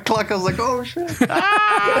 1 o'clock. I was like, oh shit. You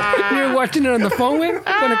were watching it on the phone, güey?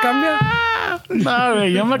 Cuando cambia. No,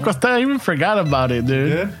 güey. Yo me acosté. I even forgot about it,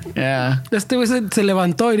 dude. Yeah? Yeah. Este güey se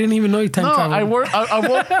levantó. He didn't even know he time No, traveled. I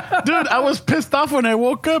woke, dude. I was pissed off when I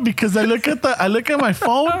woke up because I look at my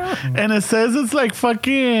phone and it says it's like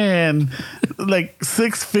fucking like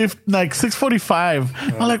 6:45.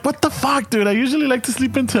 I'm like, what the fuck, dude? I usually like to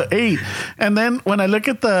sleep until 8, and then when I look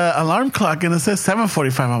at the alarm clock and it says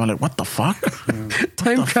 7:45, I'm like, what the fuck?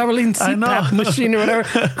 Time traveling I know. CPAP machine or whatever.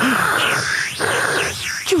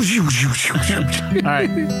 All right,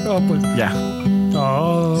 Oh, pues. yeah,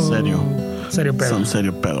 Oh. Serio pedo. some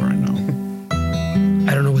serio pedo right now.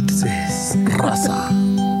 I don't know what this is. Raza.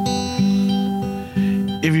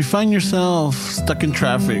 If you find yourself stuck in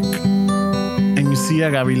traffic and you see a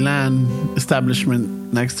Gavilan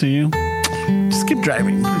establishment next to you, just keep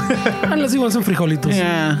driving. Unless you want some frijolitos.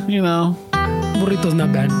 Yeah, you know, Burritos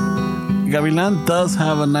not bad. Gavilan does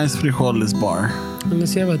have a nice frijoles bar.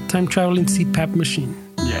 Unless you have a time traveling CPAP machine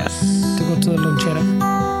Yes. to go to the lonchera.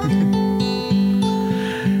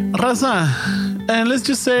 Raza, and let's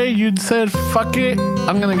just say you said, fuck it,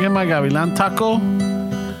 I'm gonna get my Gavilan taco.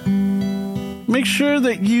 Make sure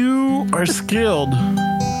that you are skilled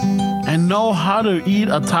and know how to eat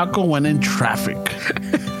a taco when in traffic.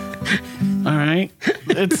 All right,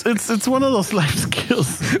 it's one of those life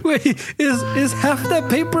skills. Wait, is half that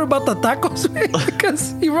paper about the tacos? Wait,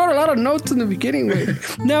 because he wrote a lot of notes in the beginning. Wait.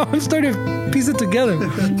 Now I'm starting to piece it together.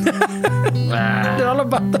 They're all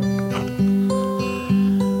about the...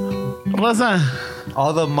 Raza,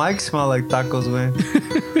 All the mics smell like tacos, man.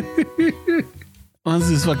 once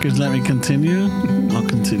these fuckers let me continue, I'll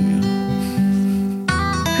continue.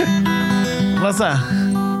 Raza,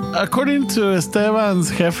 according to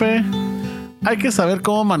Esteban's jefe, hay que saber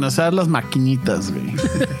cómo manosear las maquinitas, güey.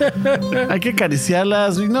 Hay que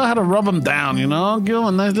acariciarlas. We know how to rub them down, you know? Give them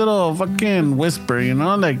a nice little fucking whisper, you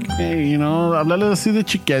know? Like, hey, you know, hablarles así de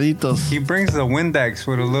chiquiaditos. He brings the Windex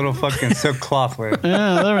with a little fucking silk cloth, way.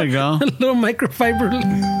 Yeah, there we go. little microfiber.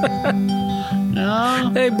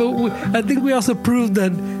 Yeah. Hey, but I think we also proved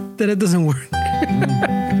that it doesn't work.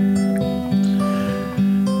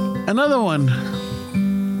 Another one.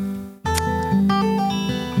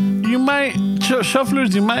 You might,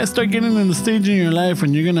 shufflers, you might start getting in the stage in your life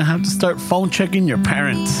when you're going to have to start phone checking your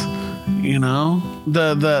parents. You know?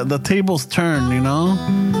 The tables turn, you know?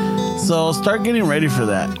 So start getting ready for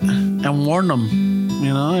that. And warn them.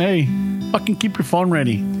 You know? Hey, fucking keep your phone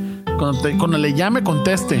ready. Cuando le llame,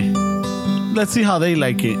 conteste. Let's see how they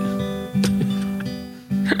like it.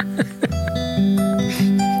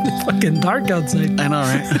 It's fucking dark outside. I know,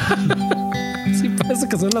 right? Sí, parece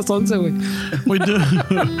que son las 11, güey. We do.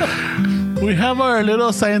 We have our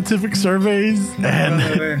little scientific surveys, and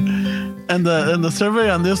the survey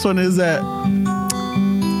on this one is that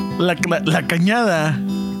La Cañada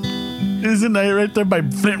isn't right there by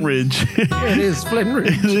Flint Ridge. It is Flint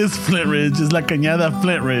Ridge. It is Flint Ridge. It's La Cañada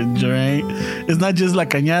Flint Ridge, all right? It's not just La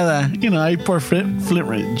Cañada. You know, I pour Flint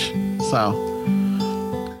Ridge. So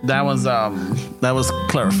that was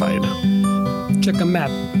clarified. Check a map.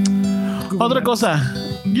 Google Otra Maps. cosa,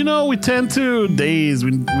 you know, we tend to daze.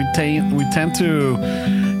 We tend to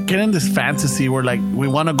get in this fantasy where like we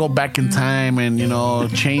want to go back in time and, you know,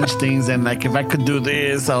 change things, and like if I could do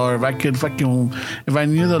this, or if I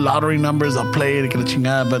knew the lottery numbers, I'll play it, que la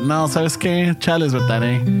chingada. But no, sabes qué? Chales with that,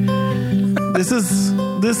 eh? This is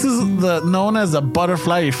the known as the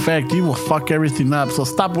butterfly effect. You will fuck everything up. So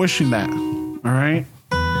stop wishing that. All right?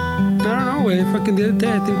 I don't know, güey. Fucking the other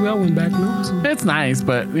day, I think we all went back, no? So, It's nice,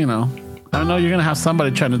 but you know, I know you're gonna have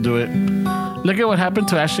somebody trying to do it. Look at what happened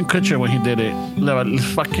to Ashton Kutcher when he did it. Le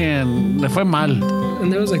fue mal.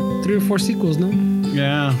 and there was like 3 or 4 sequels, no?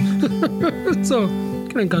 Yeah. So,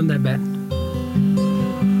 couldn't gone that bad.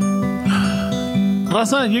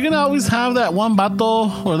 Raza, you're gonna always have that one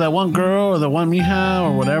vato or that one girl or the one mija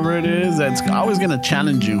or whatever it is that's always gonna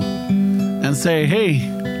challenge you and say, "Hey,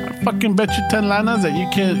 I fucking bet you 10 lanas that you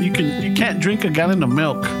can't drink a gallon of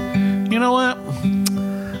milk." You know what?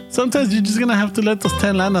 Sometimes you're just gonna have to let those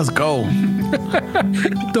 10 lanas go.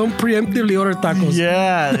 Don't preemptively order tacos.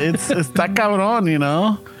 Yeah, it's está cabrón, you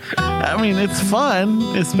know. I mean, it's fun,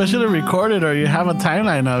 especially recorded or you have a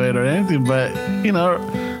timeline of it or anything. But you know,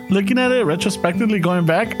 looking at it retrospectively, going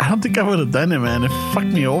back, I don't think I would have done it, man. It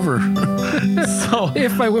fucked me over. So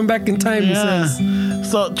If I went back in time, he says.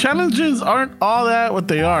 So challenges aren't all that what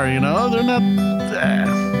they are, you know. They're not.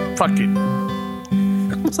 Fuck it.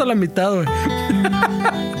 Vamos a la mitad, güey.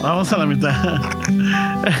 Vamos a la mitad.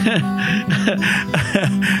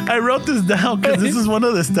 I wrote this down because this is one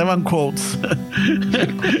of the Esteban quotes.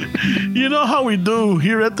 You know how we do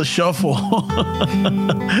here at the Shuffle.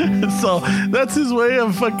 So that's his way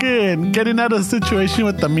of fucking getting out of the situation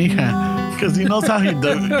with the mija, because he knows how he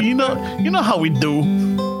do. You know how we do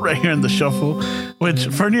right here in the Shuffle, which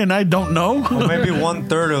Fernie and I don't know. Or maybe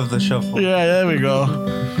 1/3 of the shuffle. Yeah, there we go.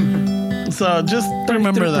 So just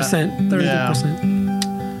remember that. 33%.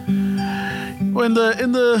 In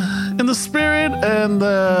the spirit and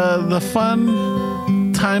the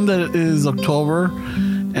fun time that it is October,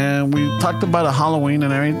 and we talked about a Halloween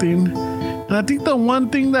and everything, and I think the one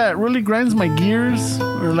thing that really grinds my gears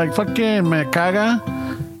or like fucking me caga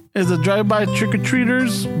is the drive-by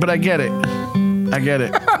trick-or-treaters. But I get it.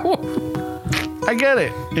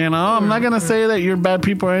 You know, I'm not gonna say that you're bad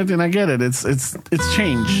people or anything. I get it. It's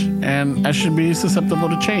change, and I should be susceptible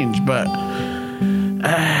to change, but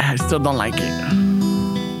I still don't like it.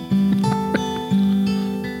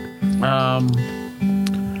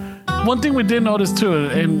 One thing we did notice too,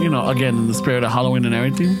 and you know, again in the spirit of Halloween and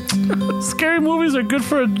everything, scary movies are good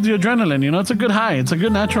for the adrenaline. You know, it's a good high. It's a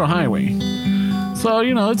good natural highway. So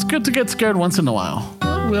you know, it's good to get scared once in a while.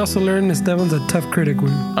 We also learned Esteban's a tough critic,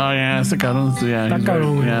 güey. Oh yeah, ese cabrón, yeah, Está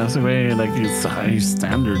cabrón, güey. yeah, ese güey, like it's high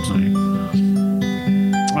standards, güey.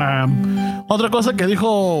 Otra cosa que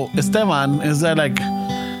dijo Esteban is that, like,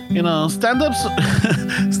 you know,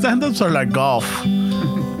 stand-ups are like golf.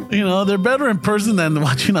 You know, they're better in person than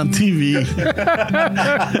watching on TV.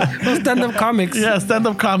 Those stand-up comics. Yeah,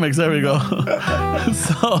 stand-up comics. There we go.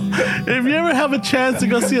 So, if you ever have a chance to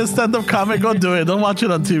go see a stand-up comic, go do it. Don't watch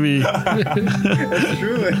it on TV. That's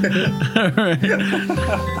true.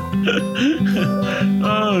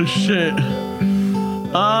 Oh shit.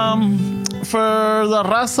 For the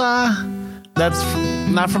raza that's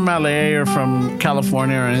not from LA or from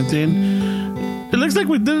California or anything, it looks like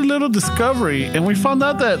we did a little discovery and we found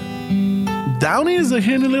out that Downey is a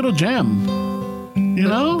hidden little gem. You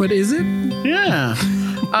know? But is it? Yeah.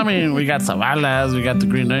 I mean, we got Savalas, we got the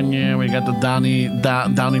Green Onion, we got the Downey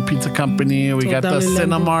Pizza Company, we got the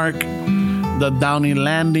Cinemark, the Downey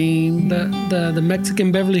Landing. The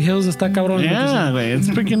Mexican Beverly Hills está cabrón. Yeah, it's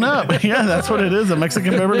picking up. Yeah, that's what it is, the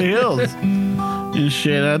Mexican Beverly Hills. And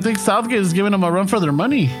shit, I think Southgate is giving them a run for their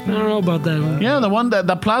money. I don't know about that one. Yeah, the one that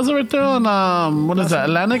the plaza right there on what is that,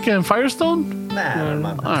 Atlantic and Firestone?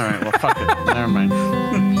 Nah, All right, well, fuck it. Never mind.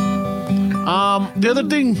 The other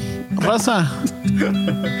thing, Raza,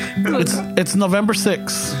 it's November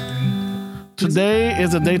 6th. Today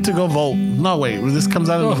is the day to go vote. No, wait, this comes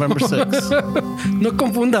out on November 6th. No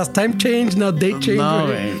confundas. Time change, now date change. No, right?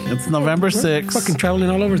 wait, it's November 6th. Fucking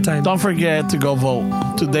traveling all over time. Don't forget to go vote.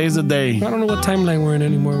 Today's the day. I don't know what timeline we're in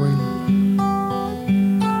anymore, güey.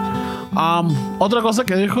 Otra cosa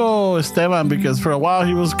que dijo Esteban, because for a while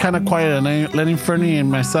he was kind of quiet and letting Fernie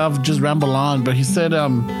and myself just ramble on, but he said,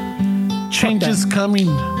 change is coming.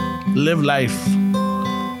 Live life.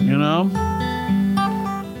 You know?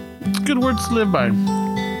 It's good words to live by.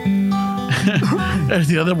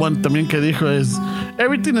 The other one también que dijo is,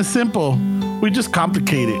 everything is simple. We just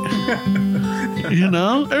complicate it. You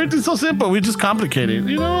know? Everything's so simple. We just complicate it.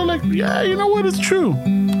 You know? Like, yeah, you know what? It's true.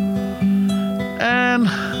 And...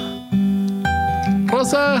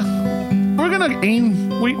 Rosa, we're gonna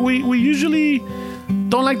aim. We usually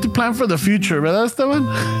don't like to plan for the future, ¿verdad, Esteban?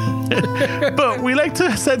 But we like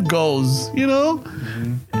to set goals, you know,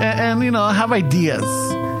 and you know, have ideas.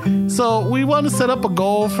 So we want to set up a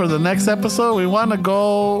goal for the next episode. We want to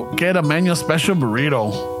go get a Manual Special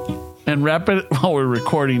burrito and wrap it while we're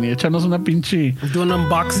recording. Y echarnos una pinche. Do an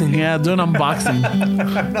unboxing. Yeah, do an unboxing.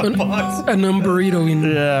 An burrito.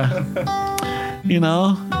 Yeah. You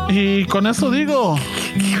know, y con eso digo,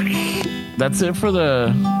 that's it for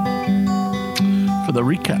the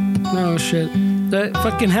recap. No shit. That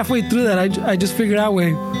fucking halfway through that, I just figured out,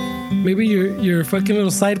 wait, maybe your fucking little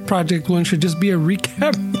side project one should just be a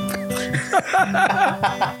recap.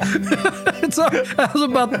 That was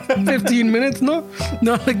about 15 minutes, no?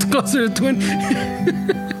 No, like closer to 20.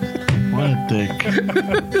 What a dick.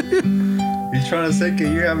 He's trying to say,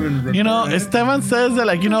 can you haven't... You know, Esteban says that,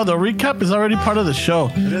 like, you know, the recap is already part of the show.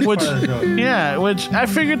 is which, part of the show. Yeah, which I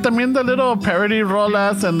figured también the little parody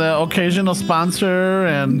rolas and the occasional sponsor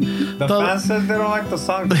and... The fans said they don't like the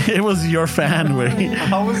song. It was your fan, way.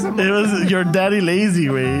 How was it? It was your daddy lazy,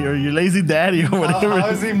 way, or your lazy daddy, or whatever. How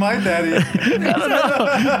is he my daddy? I don't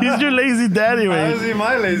know. He's your lazy daddy, How way. is he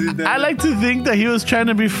my lazy daddy? I like to think that he was trying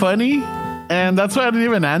to be funny, and that's why I didn't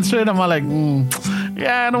even answer it. I'm all like,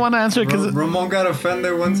 yeah, I don't want to answer it because... Ramon got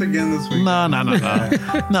offended once again this week. No.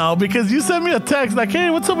 No, because you sent me a text like, hey,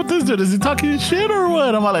 what's up with this dude? Is he talking shit or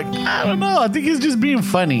what? I'm all like, I don't know. I think he's just being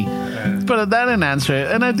funny. But that didn't answer it.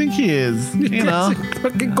 And I think he is, you know.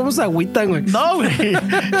 ¿Cómo se agüitan, güey? No, way.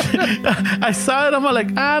 I saw it. I'm all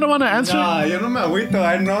like, I don't want to answer it. Nah, yo no me agüito.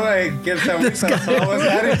 I know that he gets agüita, so I was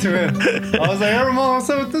adding to it. I was like, hey, Ramon, what's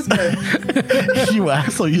up with this guy? You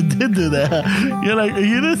asshole, you did do that. You're like,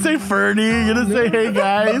 you didn't say Fernie. You didn't say, hey,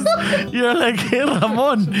 guys. You're like, hey,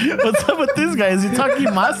 Ramon, what's up with this guy? Is he talking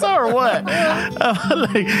masa or what? I'm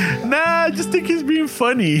like, nah, I just think he's being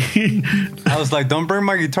funny. I was like, don't bring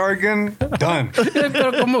my guitar again. Done.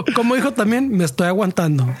 Pero como dijo también, me estoy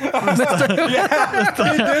aguantando.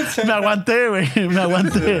 Me aguanté, güey. Me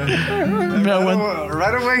aguanté.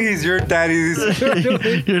 Right away, he's your daddy's.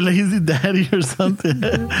 Your lazy daddy or something.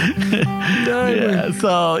 Yeah.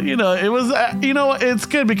 So, you know, it was, you know, it's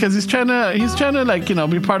good because he's trying to like, you know,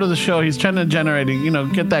 be part of the show. He's trying to generate, you know,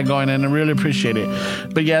 get that going, and I really appreciate it.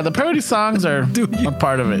 But yeah, the parody songs are a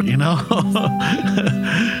part of it, you know.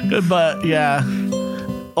 But yeah.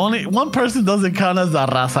 Only one person doesn't count as the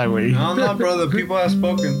raza, güey. No, brother. People have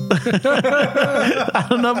spoken. Ah, I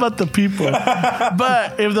don't know about the people.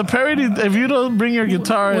 But if the parody, if you don't bring your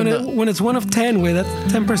guitar, when it's 1 of 10, güey, that's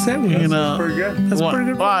 10%, güey. you know, Pretty good. That's pretty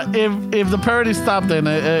good. well, if the parody stopped, then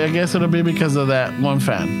I guess it'll be because of that one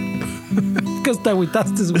fan. Because te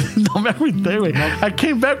agüitaste, güey. No me agüité, güey. I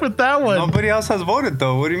came back with that one. Nobody else has voted,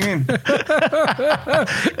 though. What do you mean?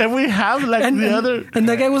 And we have like other. And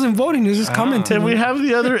that guy wasn't voting, he was just commenting. And we have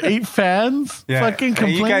the other 8 fans fucking Hey,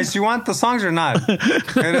 complain. you guys, you want the songs or not?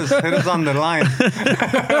 Hit us on the line.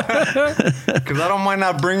 Because I don't mind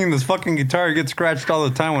not bringing this fucking guitar. It gets scratched all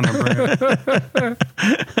the time when I bring it.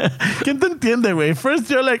 ¿Quién te entiende, güey? First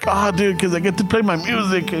you're like, oh, dude, because I get to play my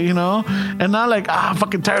music, you know? And now like, I'm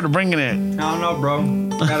fucking tired of bringing it. I don't know, bro.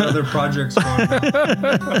 Got other projects going.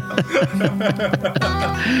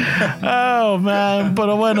 Oh, man.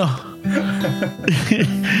 Pero bueno.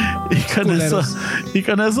 y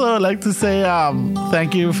con eso, I'd like to say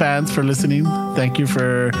thank you, fans, for listening. Thank you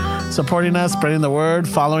for supporting us, spreading the word,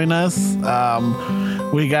 following us.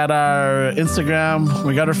 We got our Instagram,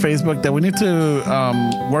 we got our Facebook that we need to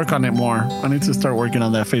work on it more. I need to start working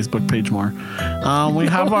on that Facebook page more. We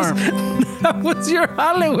have our... That was your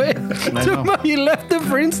holiday. You left it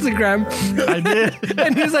for Instagram. I did.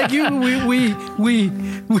 And he's like, we.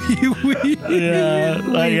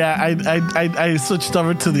 Yeah, I switched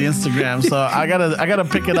over to the Instagram, so I gotta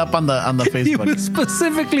pick it up on the He Facebook. was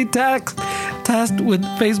specifically tasked with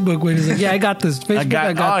Facebook when he's like, yeah, I got this. Facebook, I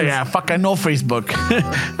got this. Yeah, fuck, I know Facebook.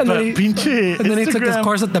 And then, he, pinche and then he took his Instagram.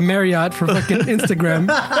 course at the Marriott for fucking Instagram.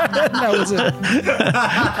 That was it.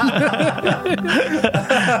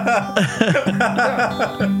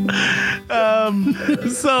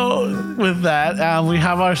 So with that, we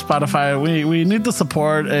have our Spotify. We need the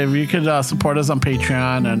support. If you could support us on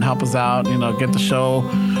Patreon and help us out, you know, get the show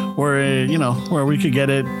where we could get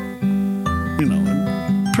it, you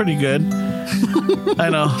know, pretty good. I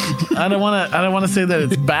know. I don't want to say that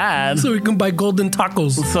it's bad. So we can buy golden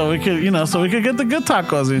tacos. So we could get the good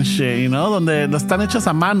tacos and shit, you know, donde las están hechas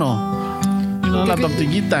a mano. You know, la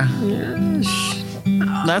tortillita.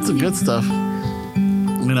 That's the good stuff.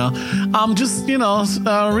 You know, just, you know,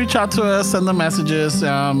 reach out to us, send the messages,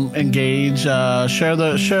 engage, share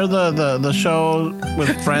the show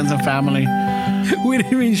with friends and family. We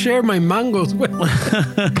didn't even share my mangoes.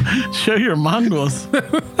 Share your mangoes.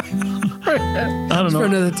 I don't know. For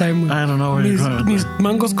another time. I don't know where you're going with Mis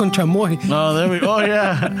mangos con chamoy. Oh, there we go. Oh,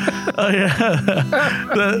 yeah. Oh, yeah.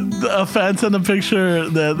 A fan sent a picture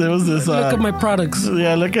that there was this. Look at my products.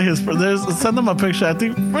 Yeah, look at his. Send them a picture. I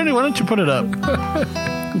think, Freddie, why don't you put it up?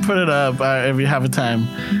 Put it up if you have a time.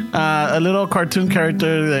 A little cartoon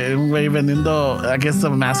character vendiendo, I guess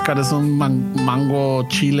the mascot is un mango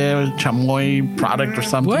chile chamoy product or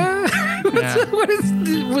something. What? Yeah.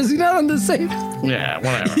 Was he not on the same? Yeah,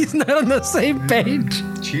 whatever. He's not on the same page.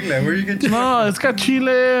 Chile, where you get No, it's got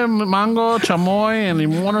chile, mango, chamoy, and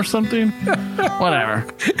limon or something. Whatever.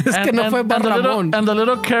 Es que no fue para Ramón. And the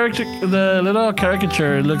little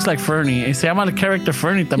caricature looks like Fernie. Se llama el character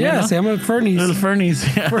Fernie también, Yeah, ¿no? se llama Fernie's. Little Fernie's.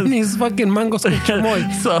 Yeah. Fernie's fucking mangos con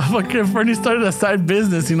chamoy. So fucking Fernie started a side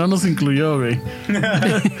business y no nos incluyó, güey.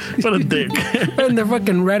 What a dick. And they're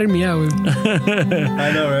fucking ratting me out, güey.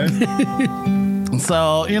 I know, right?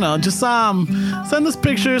 So, just send us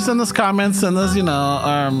pictures, send us comments, send us,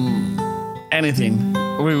 anything.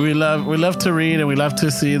 We love to read and we love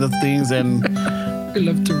to see the things, and We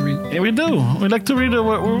love to read. we do. We like to read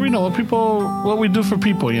what we do for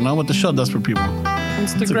people, what the show does for people.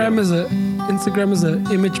 Instagram is a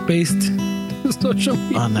image-based social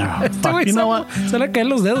media. Oh, no. Fuck, you know what? Se le caen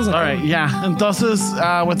los dedos. All right, yeah. Entonces,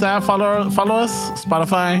 with that, follow us,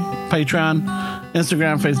 Spotify, Patreon,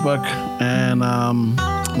 Instagram, Facebook, and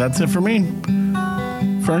that's it for me.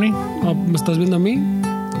 Fernie? Oh, ¿me estás viendo a mí?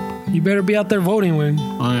 You better be out there voting, güey.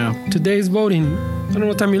 Oh, yeah. Today's voting. I don't know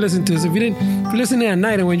what time you listen to this. If you're listening at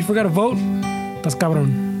night and when you forgot to vote, estás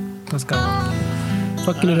cabrón.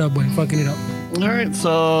 Fucking it up, güey. Fucking it up. All right,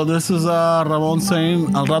 so this is Ramon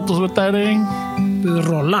saying, al ratos retiring. This is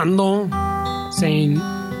Rolando saying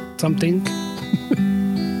something.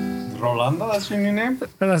 Rolando, that's your new name?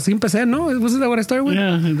 Así empecé, ¿no? Wasn't that what I started with?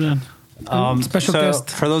 Yeah, he did. Special so guest.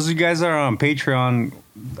 For those of you guys that are on Patreon,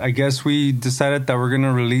 I guess we decided that we're going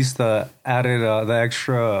to release the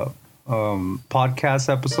extra podcast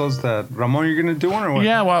episodes that Ramon, you're going to do one or what?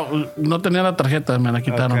 Yeah, well, no tenía la tarjeta, me la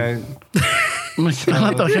quitaron. Okay. Me quitaron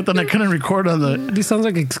la tarjeta and I couldn't record on the... This sounds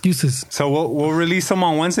like excuses. So we'll release them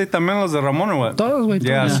on Wednesday también, los de Ramon or what? Todos, güey.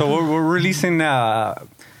 Yeah, todos. so we're releasing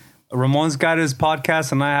Ramon's got his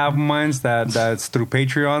podcast and I have mine that's through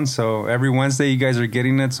Patreon. So every Wednesday you guys are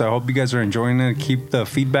getting it. So I hope you guys are enjoying it. Keep the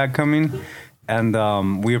feedback coming.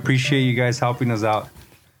 And we appreciate you guys helping us out.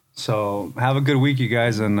 So have a good week, you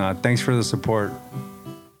guys. And thanks for the support.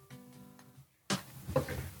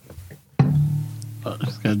 Oh,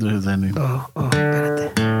 just gotta do his ending. Oh,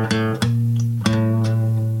 espérate.